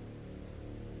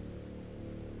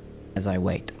as I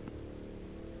wait.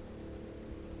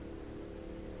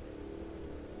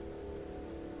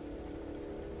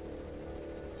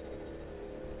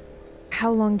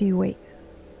 How long do you wait?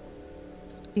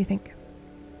 Do you think?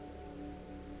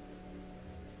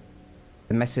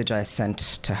 The message I sent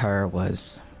to her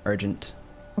was urgent.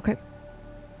 Okay.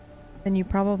 Then you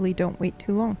probably don't wait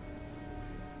too long.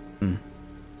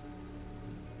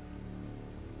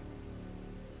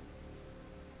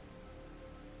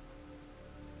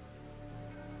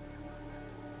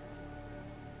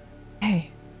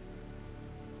 Hey.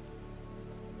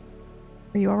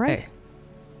 Are you alright? Hey.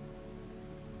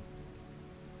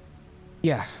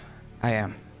 Yeah, I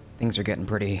am. Things are getting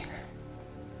pretty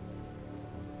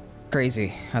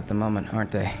crazy at the moment,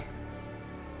 aren't they?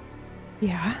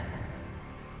 Yeah.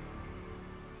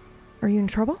 Are you in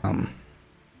trouble?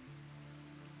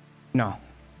 No.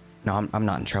 No, I'm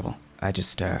not in trouble. I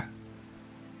just, it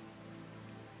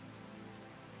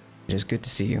is good to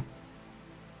see you.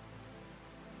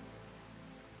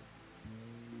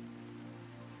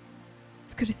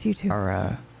 It's good to see you too.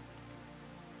 Are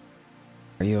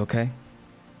you okay?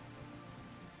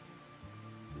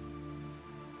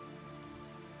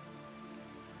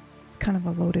 kind of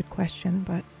a loaded question,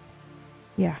 but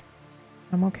yeah,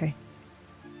 I'm okay.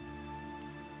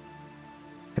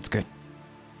 That's good.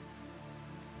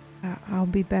 I'll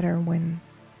be better when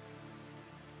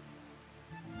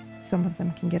some of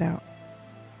them can get out.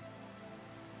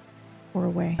 Or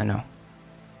away. I know.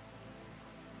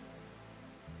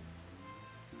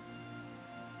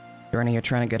 Is there any you're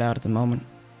trying to get out at the moment?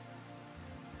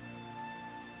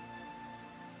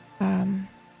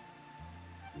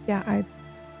 Yeah,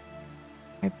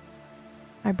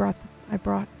 I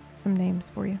brought some names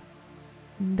for you.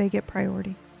 They get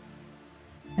priority.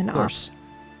 And Of course.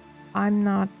 I'm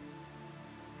not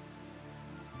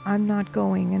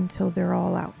going until they're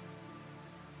all out.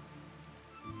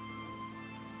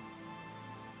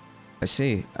 I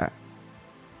see.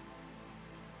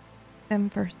 Them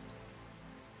first.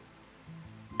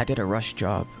 I did a rush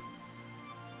job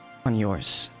on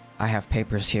yours. I have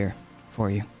papers here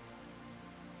for you.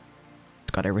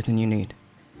 It's got everything you need.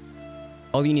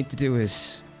 All you need to do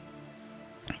is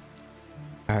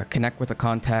connect with a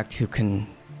contact who can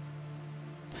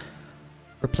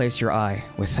replace your eye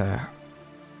with a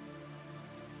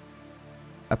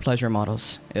pleasure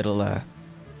models. It'll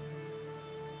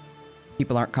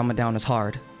people aren't coming down as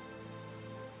hard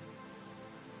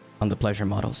on the pleasure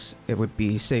models. It would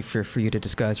be safer for you to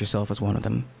disguise yourself as one of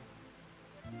them.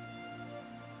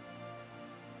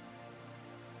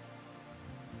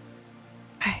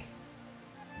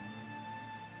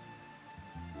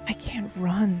 I can't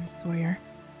run, Sawyer.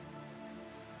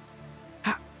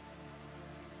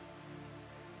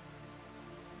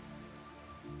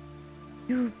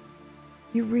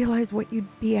 You realize what you'd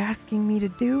be asking me to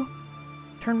do?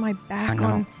 Turn my back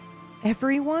on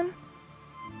everyone?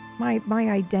 My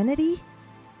identity?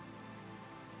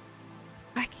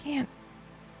 I can't.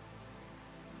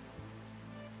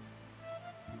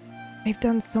 They've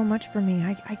done so much for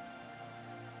me.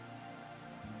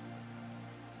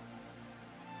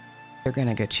 They're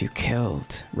gonna get you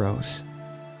killed, Rose.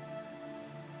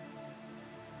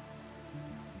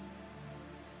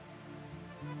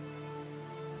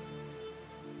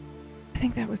 I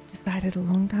think that was decided a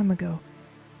long time ago.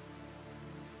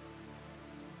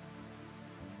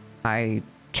 I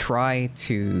try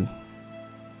to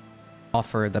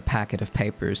offer the packet of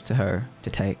papers to her to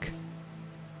take.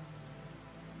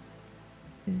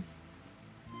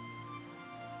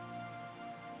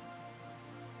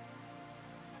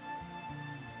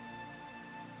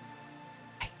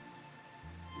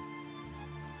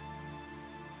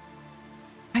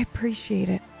 I appreciate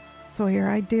it, Sawyer,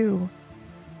 I do.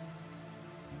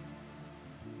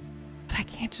 But I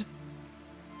can't just...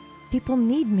 People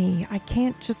need me. I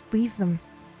can't just leave them.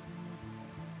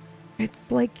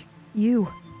 It's like you.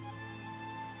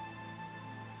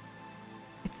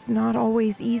 It's not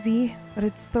always easy, but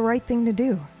it's the right thing to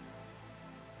do.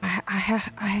 I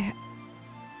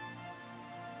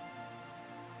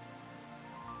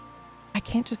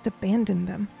can't just abandon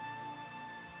them.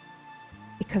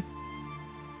 Because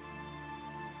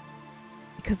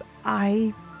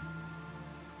I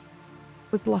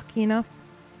was lucky enough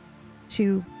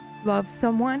to love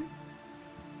someone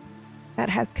that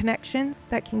has connections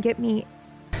that can get me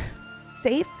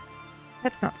safe.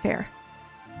 That's not fair.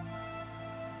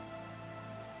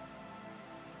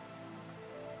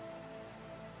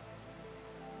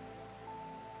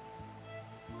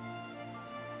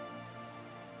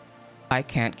 I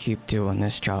can't keep doing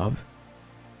this job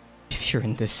if you're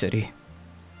in this city.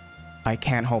 I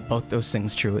can't hold both those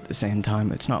things true at the same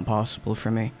time. It's not possible for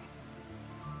me.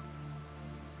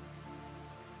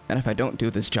 And if I don't do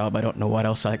this job, I don't know what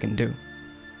else I can do.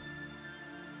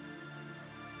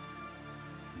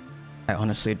 I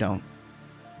honestly don't.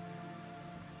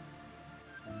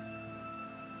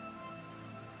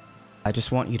 I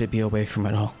just want you to be away from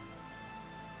it all.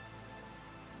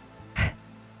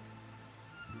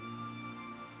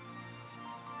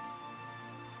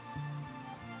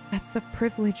 That's a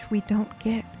privilege we don't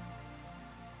get.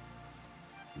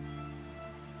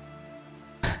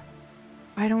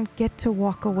 I don't get to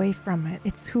walk away from it.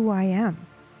 It's who I am.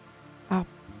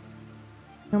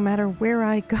 No matter where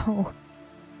I go,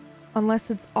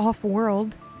 unless it's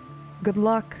off-world, good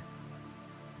luck.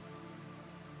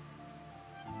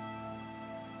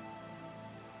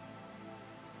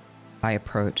 I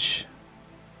approach,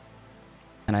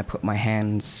 and I put my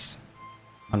hands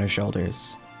on her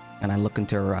shoulders, and I look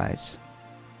into her eyes.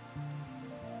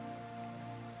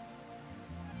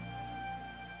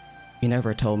 You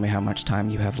never told me how much time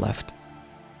you have left.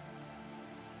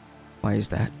 Why is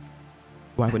that?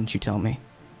 Why wouldn't you tell me?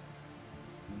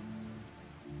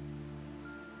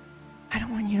 I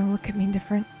don't want you to look at me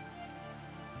different.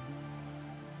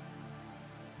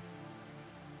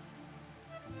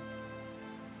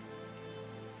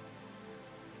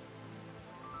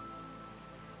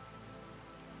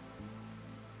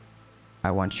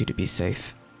 I want you to be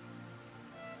safe.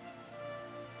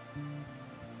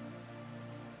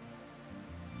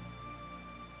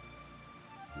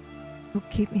 You'll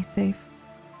keep me safe.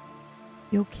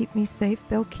 You'll keep me safe.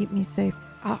 They'll keep me safe.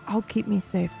 I'll keep me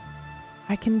safe.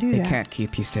 I can do They that. can't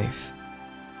keep you safe.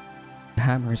 The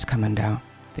hammer is coming down.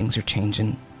 Things are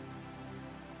changing.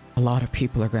 A lot of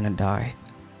people are gonna die.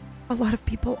 A lot of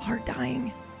people are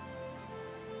dying.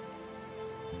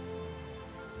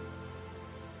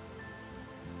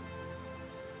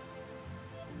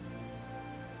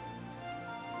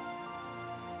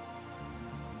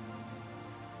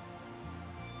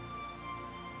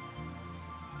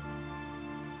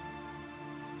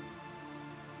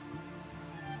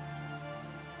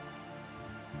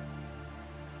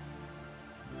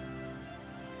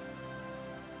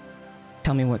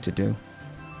 Tell me what to do.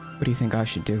 What do you think I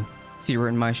should do? If you were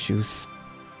in my shoes.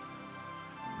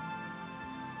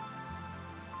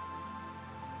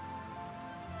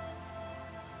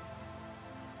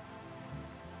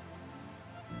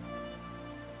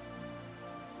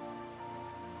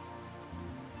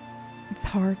 It's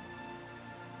hard.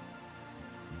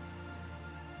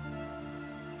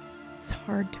 It's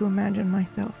hard to imagine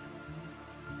myself.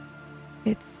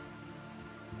 It's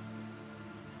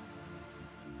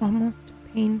almost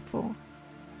painful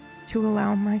to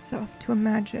allow myself to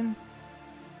imagine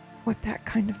what that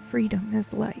kind of freedom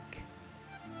is like.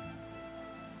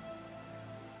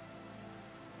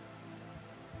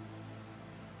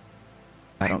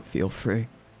 I don't feel free.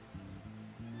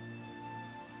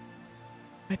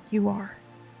 But you are.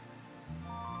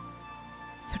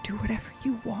 So do whatever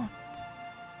you want.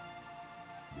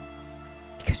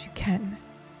 Because you can.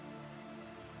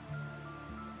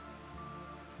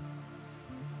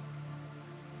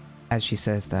 As she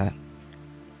says that,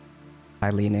 I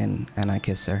lean in and I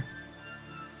kiss her.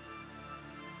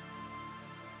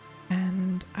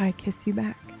 And I kiss you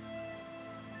back.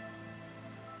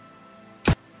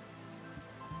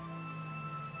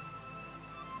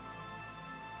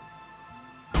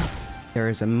 There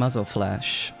is a muzzle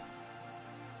flash.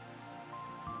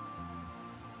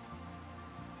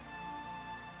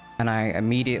 And I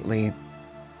immediately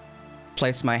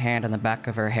place my hand on the back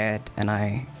of her head and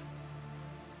I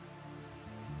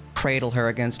cradle her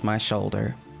against my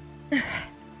shoulder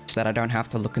so that I don't have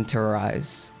to look into her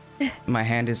eyes. My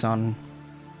hand is on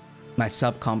my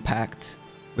subcompact,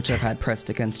 which I've had pressed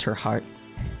against her heart.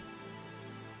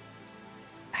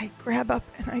 I grab up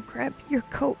and I grab your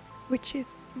coat, which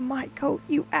is my coat,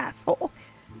 you asshole.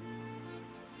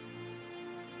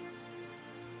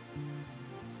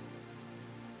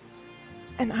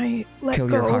 And I let Kill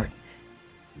go. your heart.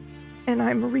 And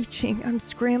I'm reaching, I'm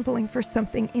scrambling for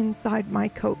something inside my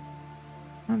coat.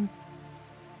 I'm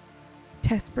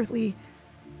desperately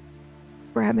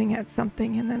grabbing at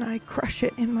something and then I crush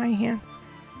it in my hands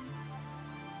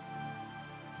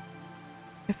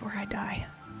before I die.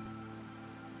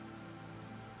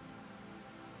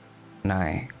 And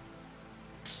I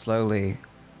slowly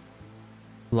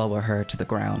lower her to the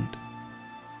ground.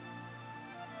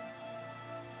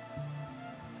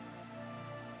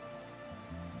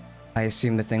 I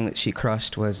assume the thing that she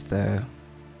crushed was the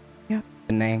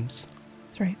names.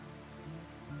 That's right.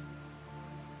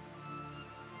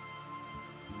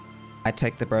 I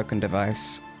take the broken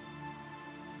device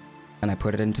and I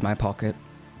put it into my pocket.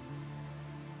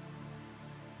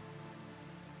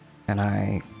 And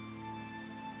I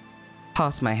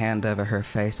pass my hand over her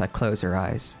face. I close her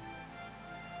eyes.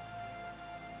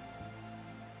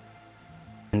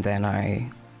 And then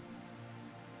I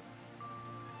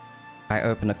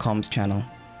open a comms channel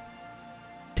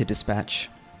to dispatch.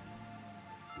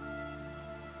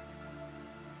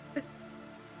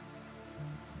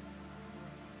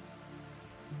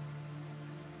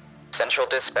 Central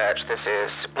Dispatch, this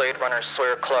is Blade Runner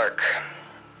Sawyer Clark.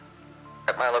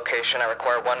 At my location, I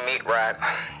require one meat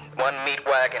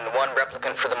wagon, one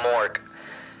replicant for the morgue.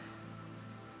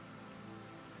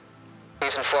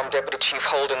 Please inform Deputy Chief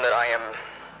Holden that I am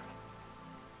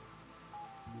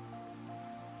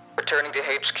returning to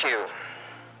HQ.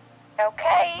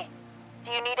 Okay.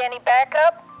 Do you need any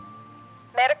backup?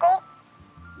 Medical?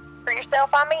 For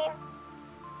yourself, I mean?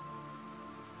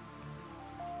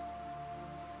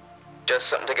 Just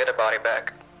something to get a body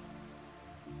back.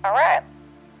 All right.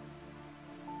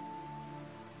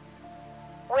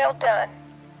 Well done.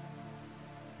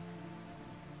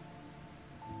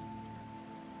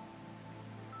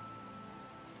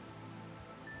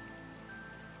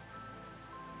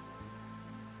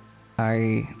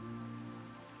 I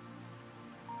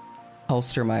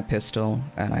holster my pistol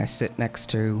and I sit next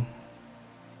to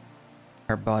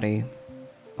her body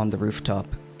on the rooftop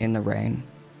in the rain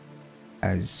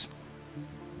as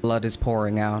Blood is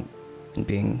pouring out and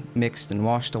being mixed and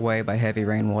washed away by heavy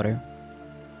rainwater.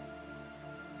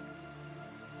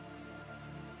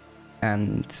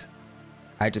 And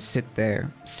I just sit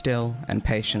there, still and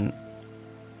patient,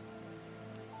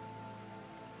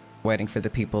 waiting for the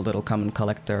people that'll come and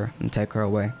collect her and take her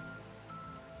away.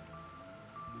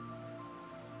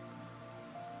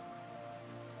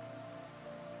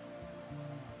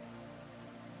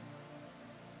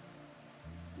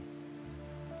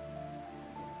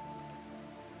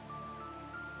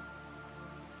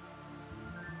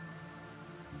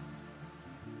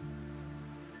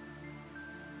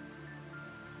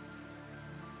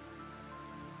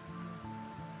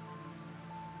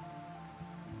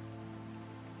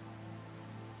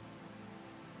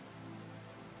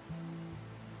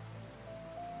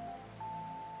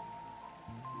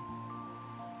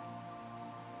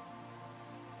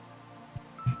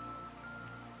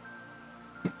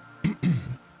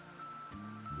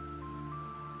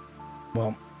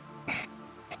 Well,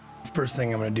 first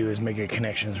thing I'm going to do is make a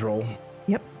connections roll.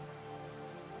 Yep.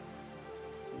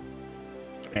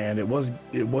 And it was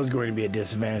going to be a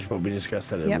disadvantage, but we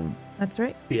discussed that it Yep, would that's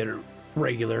right. be at a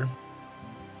regular.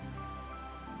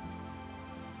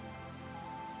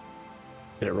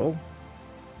 Did it roll?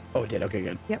 Oh, it did. Okay,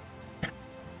 good. Yep.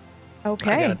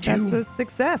 Okay, got a 2. that's a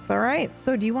success. All right.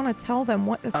 So do you want to tell them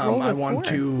what this roll was I want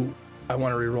for? to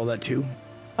re-roll that 2.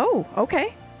 Oh,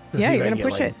 okay. To Yeah, see if you're I going can to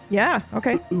push get, it. Yeah,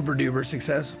 okay. Uber duper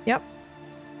success. Yep.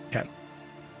 Okay.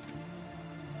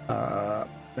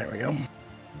 There we go.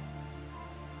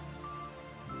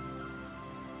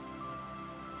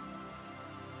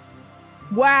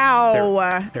 Wow.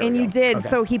 There And we you go. did. Okay.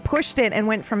 So he pushed it and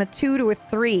went from a 2 to a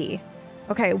 3.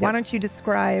 Okay, why don't you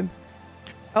describe...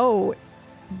 Oh,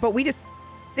 but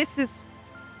this is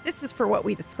for what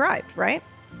we described, right?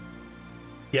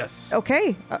 Yes.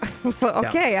 Okay.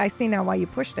 Okay, I see now why you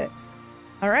pushed it.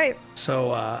 All right.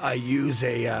 So I use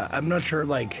I'm not sure,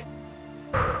 like,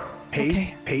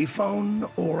 payphone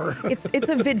or... It's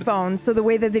a vid phone, so the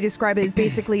way that they describe it is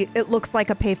basically it looks like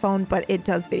a payphone, but it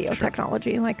does video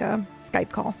technology, like a Skype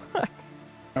call.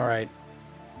 All right.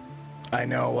 I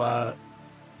know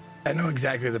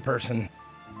exactly the person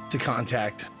to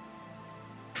contact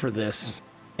for this,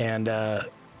 and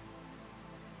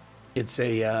it's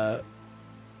a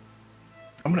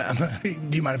I'm gonna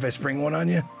do you mind if I spring one on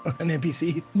you, an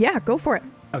NPC? Yeah, go for it.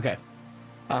 Okay.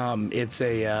 It's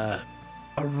a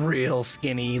real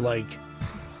skinny, like,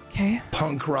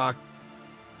 punk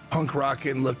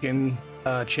rockin' looking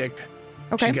chick.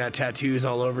 Okay. She's got tattoos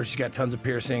all over. She's got tons of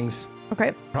piercings.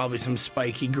 Okay. Probably some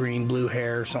spiky green, blue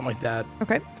hair, something like that.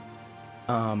 Okay.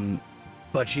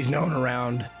 But she's known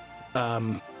around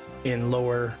in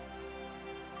the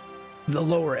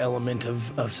lower element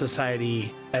of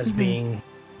society as being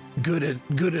good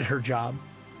at her job.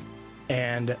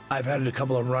 And I've had a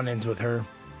couple of run-ins with her,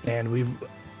 and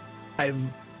I've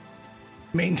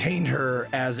maintained her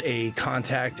as a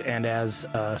contact and as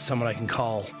someone I can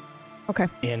call. Okay.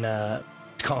 In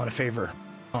calling a favor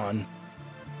on.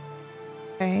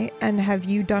 Okay. And have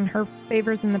you done her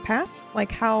favors in the past?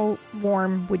 Like, how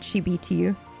warm would she be to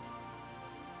you?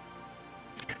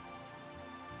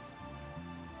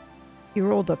 You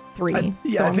rolled a 3, so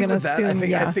I'm gonna assume.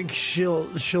 I think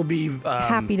she'll be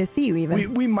happy to see you.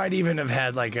 Even we might even have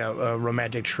had like a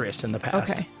romantic tryst in the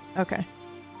past. Okay. Okay.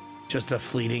 Just a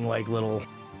fleeting, like, little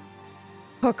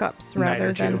hookups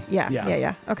rather than yeah.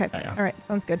 Okay. Yeah. All right.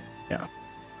 Sounds good. Yeah.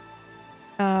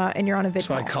 And you're on a vid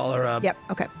So I call her up. Yep.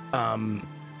 Okay.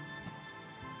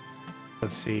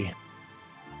 Let's see.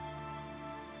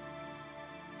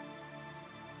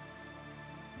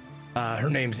 Her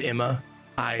name's Emma.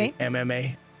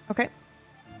 IMMA. Okay.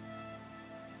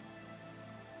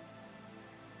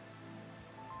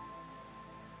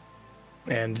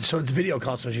 And so it's a video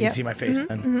call, so she can see my face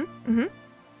then.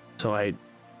 So I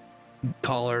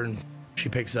call her, and she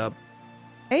picks up.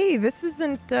 Hey, this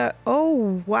isn't.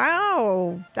 Oh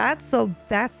wow, that's a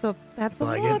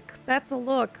Like look. it? That's a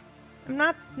look. I'm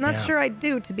not Yeah. sure I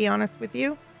do, to be honest with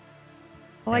you.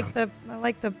 I like the.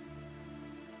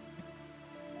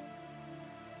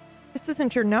 This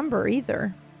isn't your number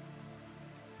either.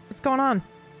 What's going on?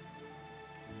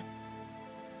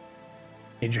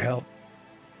 Need your help.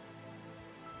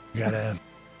 I got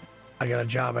a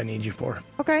job I need you for.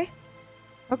 Okay.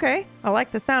 Okay. I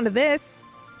like the sound of this.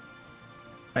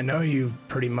 I know you've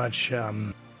pretty much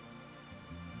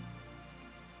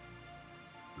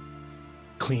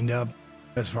cleaned up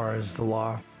as far as the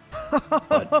law.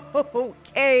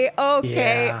 Okay.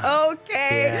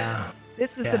 Yeah.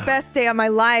 This is the best day of my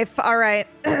life. All right.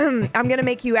 I'm going to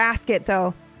make you ask it,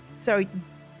 though. So,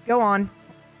 go on.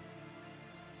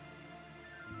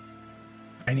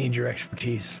 I need your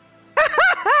expertise.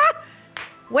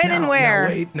 When and where?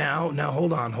 Now, wait, now,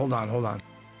 hold on.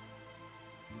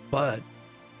 But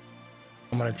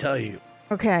I'm gonna tell you.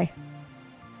 Okay.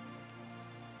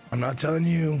 I'm not telling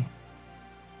you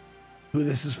who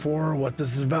this is for or what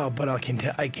this is about, but I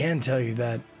can tell you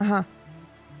that Uh-huh.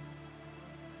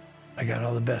 I got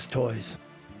all the best toys.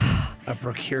 I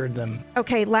procured them.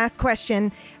 Okay, last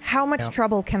question. How much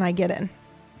trouble can I get in?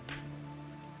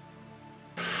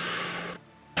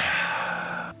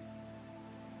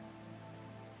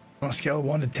 On a scale of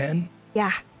 1 to 10?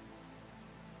 Yeah.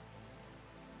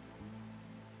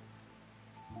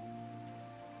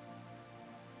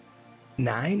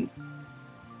 Nine?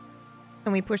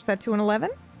 Can we push that to an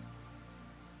 11?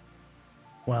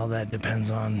 Well, that depends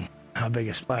on how big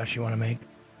a splash you want to make.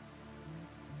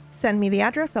 Send me the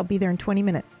address. I'll be there in 20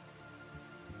 minutes.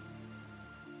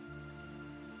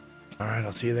 All right,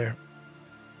 I'll see you there.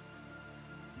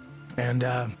 And,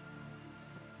 I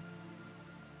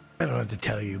don't have to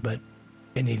tell you, but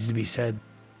it needs to be said.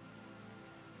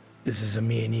 This is a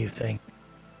me and you thing,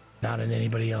 not an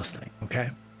anybody else thing,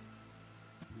 okay?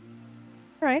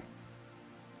 All right.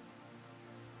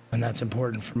 And that's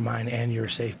important for mine and your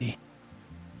safety.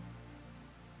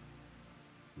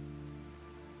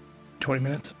 20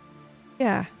 minutes?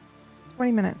 Yeah.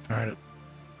 20 minutes. All right.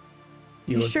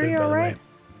 You look sure good, you're by all the right? way.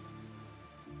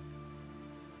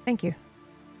 Thank you.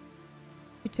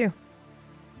 You too.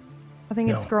 I think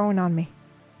it's No. growing on me.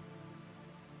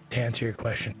 To answer your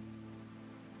question,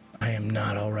 I am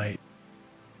not all right.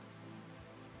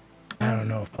 I don't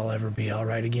know if I'll ever be all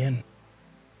right again.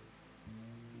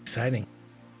 Exciting,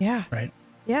 Yeah. right?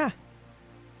 Yeah.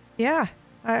 Yeah.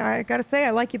 I gotta say,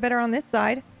 I like you better on this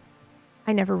side.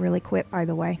 I never really quit, by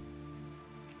the way.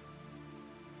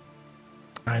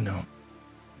 I know.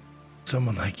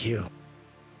 Someone like you.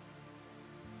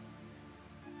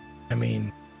 I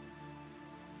mean,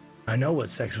 I know what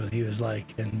sex with you is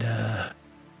like, and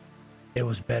it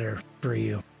was better for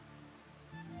you.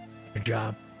 Your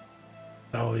job.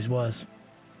 It always was.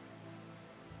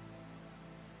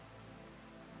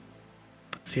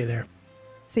 See you there.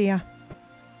 See ya.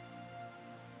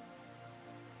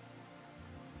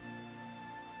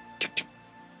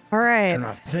 All right. Turn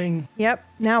off the thing. Yep.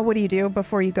 Now what do you do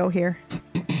before you go here?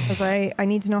 Because I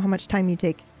need to know how much time you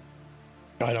take.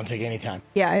 No, I don't take any time.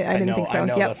 Yeah, I didn't think so. I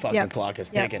know Yep, the fucking yep, clock is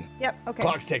yep, ticking. Yep. Okay.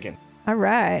 Clock's ticking. All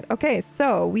right. Okay.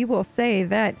 So we will say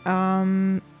that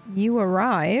you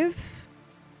arrive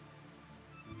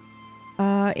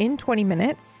in 20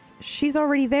 minutes. She's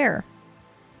already there.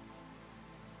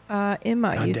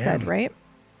 Emma, God you said, damn. right?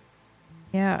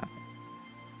 Yeah.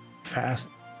 Fast.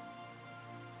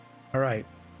 All right.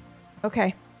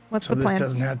 Okay. What's So the this plan?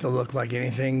 doesn't have to look like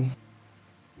anything.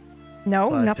 No,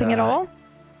 but, nothing at all?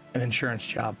 An insurance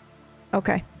job.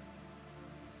 Okay.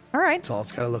 All right. That's all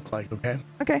it's got to look like, okay?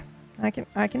 Okay. I can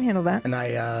handle that. And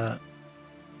I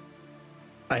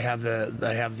have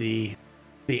the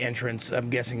entrance. I'm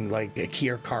guessing like a key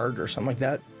or card or something like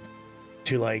that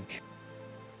to like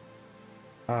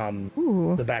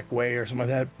Ooh. the back way or something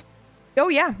like that. Oh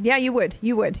yeah. Yeah, you would.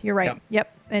 You're right. Yep.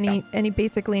 Yep. Any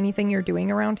basically anything you're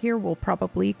doing around here will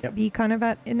probably be kind of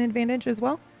at an advantage as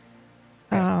well.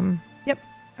 Okay. Yep.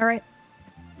 All right.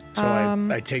 So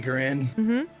I take her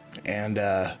in and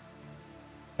I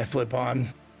flip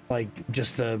on like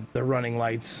just the running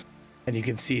lights, and you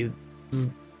can see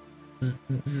the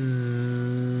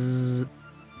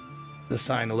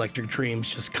sign Electric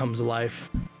Dreams just comes alive.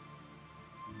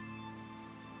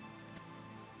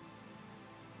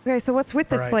 Okay, so what's with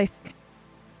this All right. place?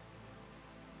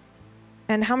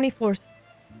 And how many floors?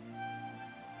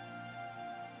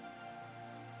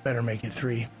 Better make it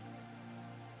 3.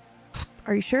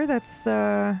 Are you sure that's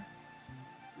I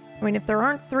mean, if there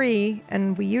aren't 3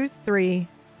 and we use 3,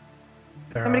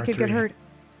 There somebody are could 3. get hurt.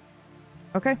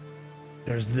 Okay.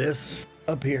 There's this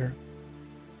up here.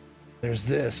 There's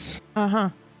this. Uh-huh.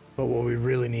 But what we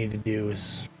really need to do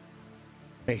is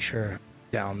make sure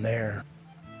down there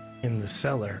in the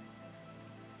cellar,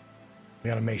 we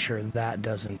gotta make sure that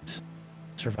doesn't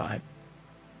survive.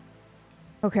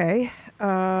 Okay.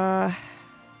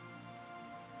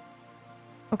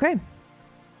 Okay.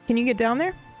 Can you get down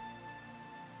there?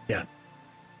 Yeah. All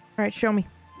right, show me.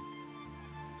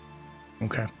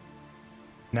 Okay.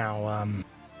 Now,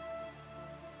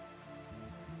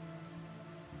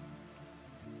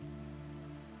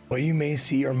 what you may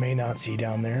see or may not see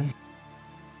down there,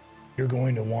 you're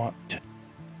going to want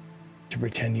to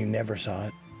pretend you never saw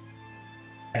it.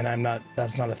 And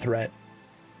that's not a threat.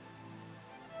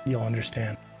 You'll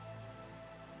understand.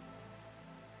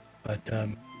 But,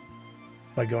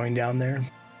 by going down there,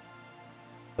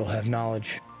 you'll have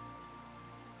knowledge.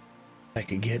 that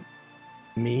could get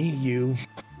me, you,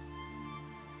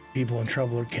 people in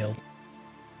trouble or killed.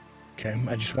 Okay,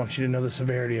 I just want you to know the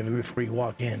severity of it before you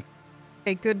walk in.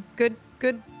 Okay, good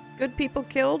people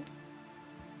killed?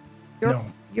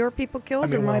 Your people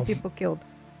killed or my people killed?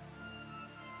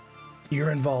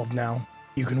 You're involved now.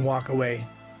 You can walk away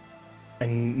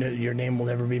and your name will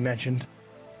never be mentioned.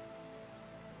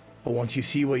 But once you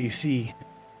see what you see,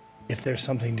 if there's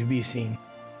something to be seen,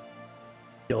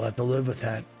 you'll have to live with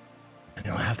that. And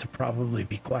you'll have to probably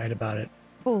be quiet about it.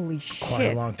 Holy for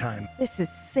quite a long time. This is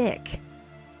sick.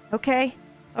 Okay.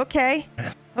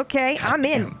 I'm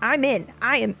in.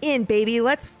 I am in, baby.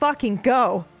 Let's fucking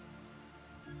go.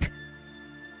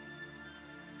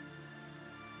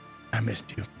 I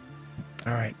missed you.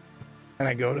 All right. And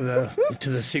I go to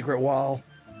the secret wall.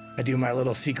 I do my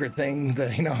little secret thing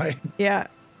that, Yeah.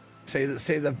 Say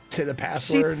the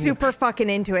password. She's super fucking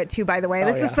into it too, by the way.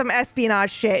 This is some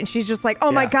espionage shit. And she's just like,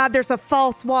 oh my God, there's a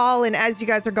false wall. And as you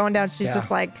guys are going down, she's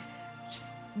just like,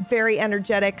 she's very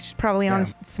energetic. She's probably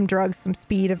on some drugs, some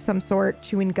speed of some sort,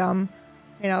 chewing gum,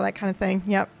 that kind of thing.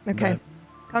 Yep. Okay.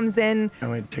 Comes in.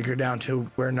 And we take her down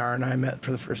to where Nara and I met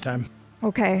for the first time.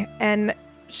 Okay. And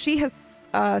she has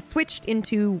switched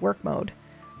into work mode.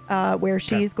 Where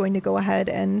she's going to go ahead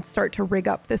and start to rig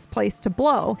up this place to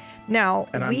blow. Now,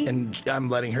 I'm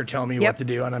letting her tell me what to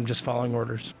do, and I'm just following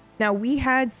orders. Now, we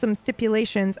had some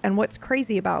stipulations, and what's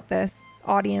crazy about this,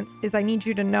 audience, is I need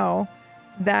you to know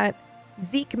that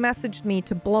Zeke messaged me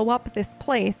to blow up this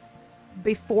place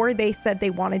before they said they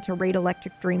wanted to raid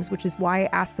Electric Dreams, which is why I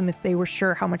asked them if they were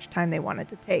sure how much time they wanted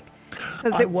to take.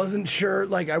 I wasn't sure if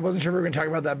we were going to talk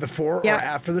about that before or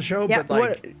after the show,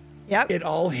 but it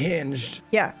all hinged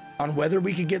on whether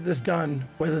we could get this done,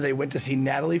 whether they went to see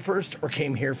Natalie first or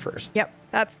came here first. Yep,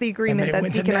 that's the agreement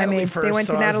that Zeke and I made. They went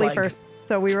to Natalie first.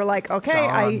 So we were like,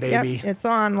 okay, it's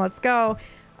on, let's go.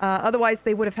 Otherwise,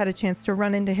 they would have had a chance to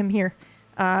run into him here.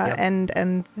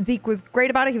 And Zeke was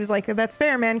great about it. He was like, that's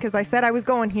fair, man, because I said I was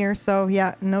going here. So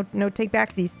yeah, no take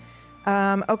backsies.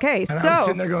 Okay, and I was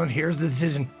sitting there going, here's the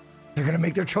decision. They're going to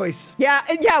make their choice. Yeah,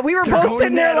 we were both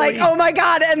sitting there like, oh my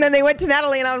God. And then they went to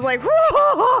Natalie and I was like,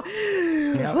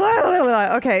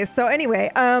 okay. So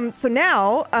anyway, so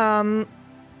now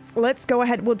let's go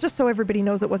ahead. Well, just so everybody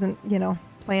knows it wasn't,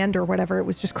 planned or whatever. It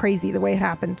was just crazy the way it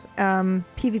happened.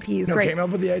 PvP is great. Came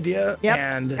up with the idea. Yep.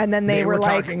 And then they were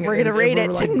like, we're going to raid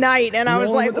it tonight. And I was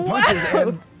like,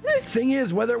 wow. Thing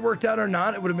is, whether it worked out or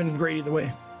not, it would have been great either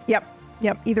way.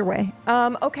 Yep, either way.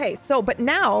 Okay, so, but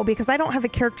now, because I don't have a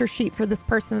character sheet for this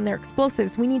person and their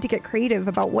explosives, we need to get creative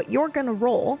about what you're going to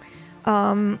roll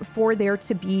for there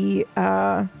to be,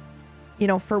 for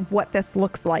what this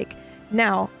looks like.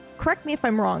 Now, correct me if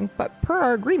I'm wrong, but per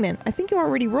our agreement, I think you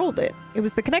already rolled it. It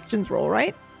was the connections roll,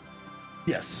 right?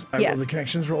 Yes, I rolled the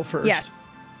connections roll first. Yes.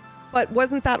 But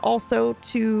wasn't that also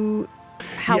to...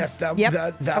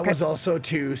 that was also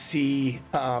to see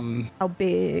how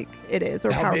big it is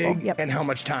or how powerful. Big and how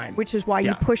much time. Which is why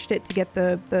you pushed it to get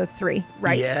the 3,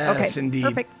 right? Yes, okay, indeed.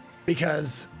 Perfect.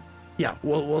 Because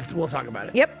we'll talk about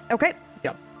it. Yep. Okay.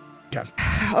 Yep. Okay.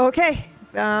 Okay.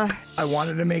 I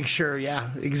wanted to make sure. Yeah,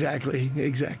 exactly.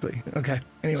 Okay.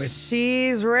 Anyway.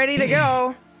 She's ready to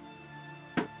go.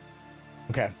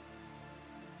 Okay.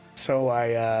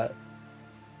 So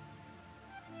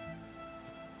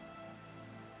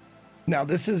now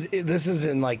this is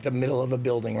in like the middle of a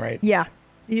building, right? Yeah.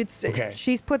 Okay.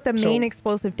 She's put the main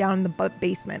explosive down in the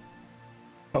basement.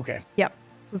 Okay. Yep.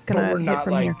 This was gonna hit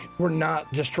from here. We're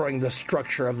not destroying the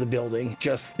structure of the building,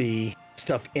 just the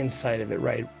stuff inside of it,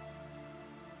 right?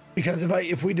 Because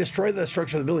if we destroy the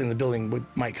structure of the building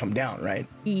might come down, right?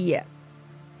 Yes.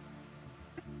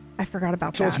 I forgot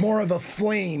about that. So it's more of a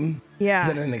flame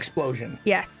than an explosion.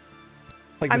 Yes.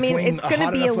 Like flame, it's going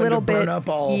to be a little bit burn up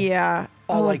all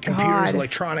computers,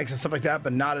 electronics and stuff like that,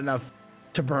 but not enough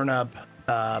to burn up.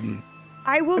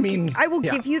 I will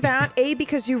give you that,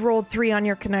 because you rolled 3 on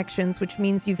your connections, which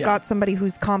means you've got somebody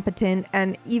who's competent.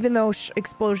 And even though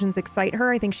explosions excite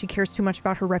her, I think she cares too much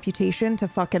about her reputation to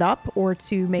fuck it up or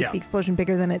to make the explosion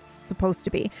bigger than it's supposed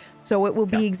to be. So it will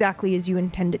be exactly as you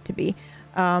intend it to be.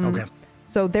 Okay.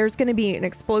 So there's going to be an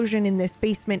explosion in this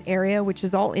basement area, which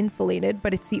is all insulated,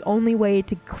 but it's the only way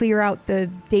to clear out the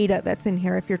data that's in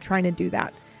here if you're trying to do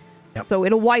that. Yep. So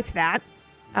it'll wipe that.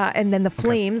 And then the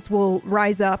flames will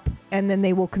rise up and then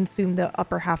they will consume the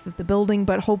upper half of the building.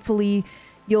 But hopefully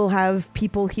you'll have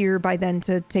people here by then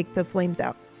to take the flames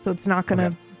out. So it's not going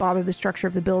to bother the structure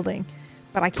of the building.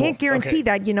 But I can't guarantee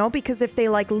that, because if they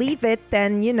leave it,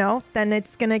 then, then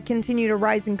it's going to continue to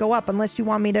rise and go up unless you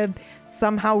want me to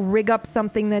somehow rig up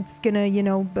something that's going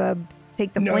to,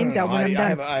 take the flames out when I'm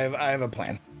done. I have a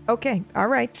plan. Okay, all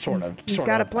right. He's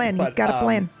got a plan. He's got a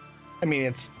plan. I mean,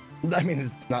 it's not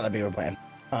that big of a plan.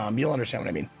 You'll understand what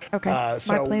I mean. Okay.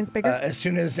 So, my plan's bigger. As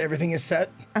soon as everything is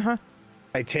set, Uh-huh.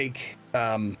 I take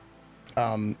Emma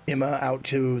out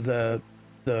to the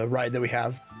ride that we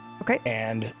have. Okay.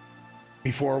 And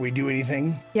before we do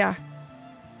anything, Yeah.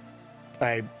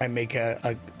 I make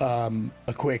a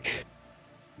quick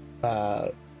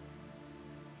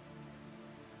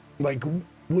like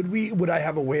would I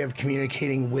have a way of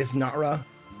communicating with Nara?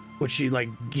 Would she like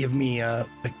give me a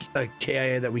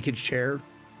KIA that we could share?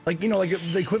 Like, you know, like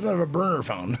the equivalent of a burner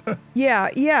phone. Yeah.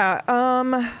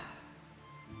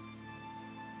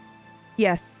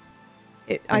 Yes.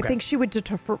 I think she would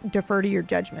defer to your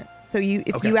judgment. So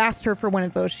if you asked her for one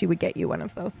of those, she would get you one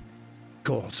of those.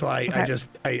 Cool. So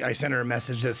I send her a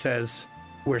message that says,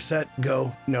 "We're set,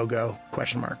 go, no go,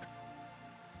 question mark."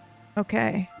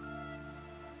 Okay.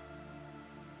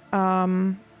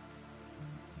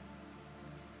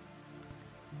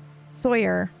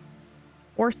 Sawyer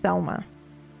or Selma,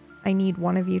 I need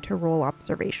one of you to roll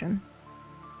observation.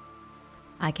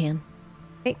 I can.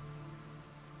 Okay.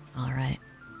 All right.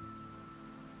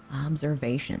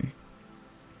 Observation.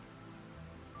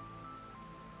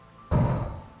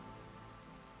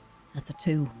 That's a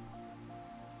 2.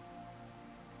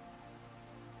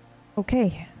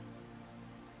 Okay.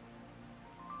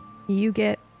 You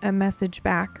get a message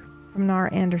back from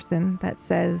Nara Anderson that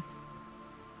says,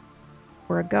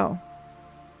 "We're a go."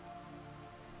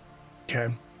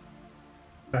 Okay.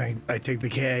 I take the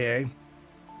KIA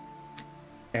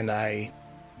and I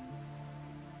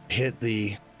hit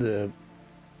the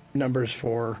numbers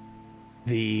for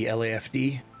the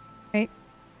LAFD. Okay.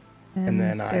 And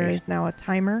then there is now a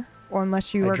timer, or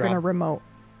unless you are going to remote.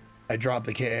 I drop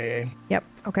the KIA. Yep.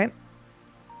 Okay.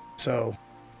 So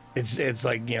it's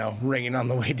like, you know, ringing on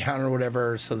the way down or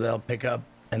whatever, so they'll pick up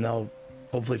and they'll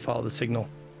hopefully follow the signal.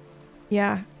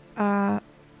 Yeah. And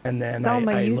then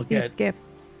Selma, I you look see at... Skiff.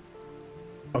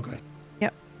 Okay.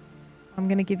 Yep. I'm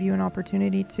going to give you an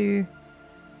opportunity to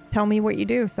tell me what you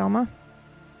do, Selma.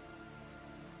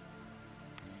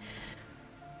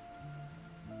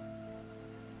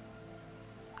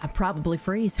 I probably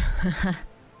freeze.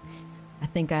 I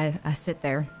think I sit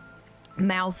there,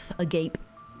 mouth agape.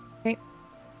 Okay.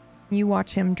 You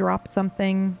watch him drop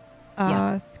something.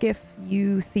 Yeah. Skiff,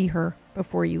 you see her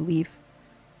before you leave.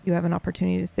 You have an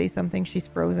opportunity to say something. She's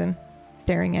frozen,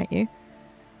 staring at you.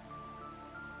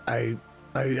 I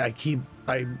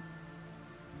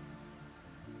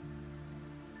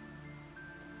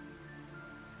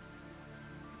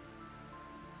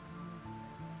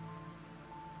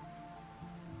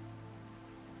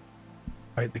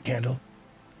light the candle.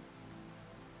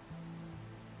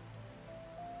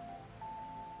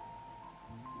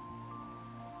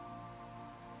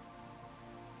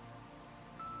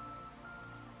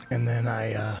 And then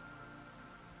I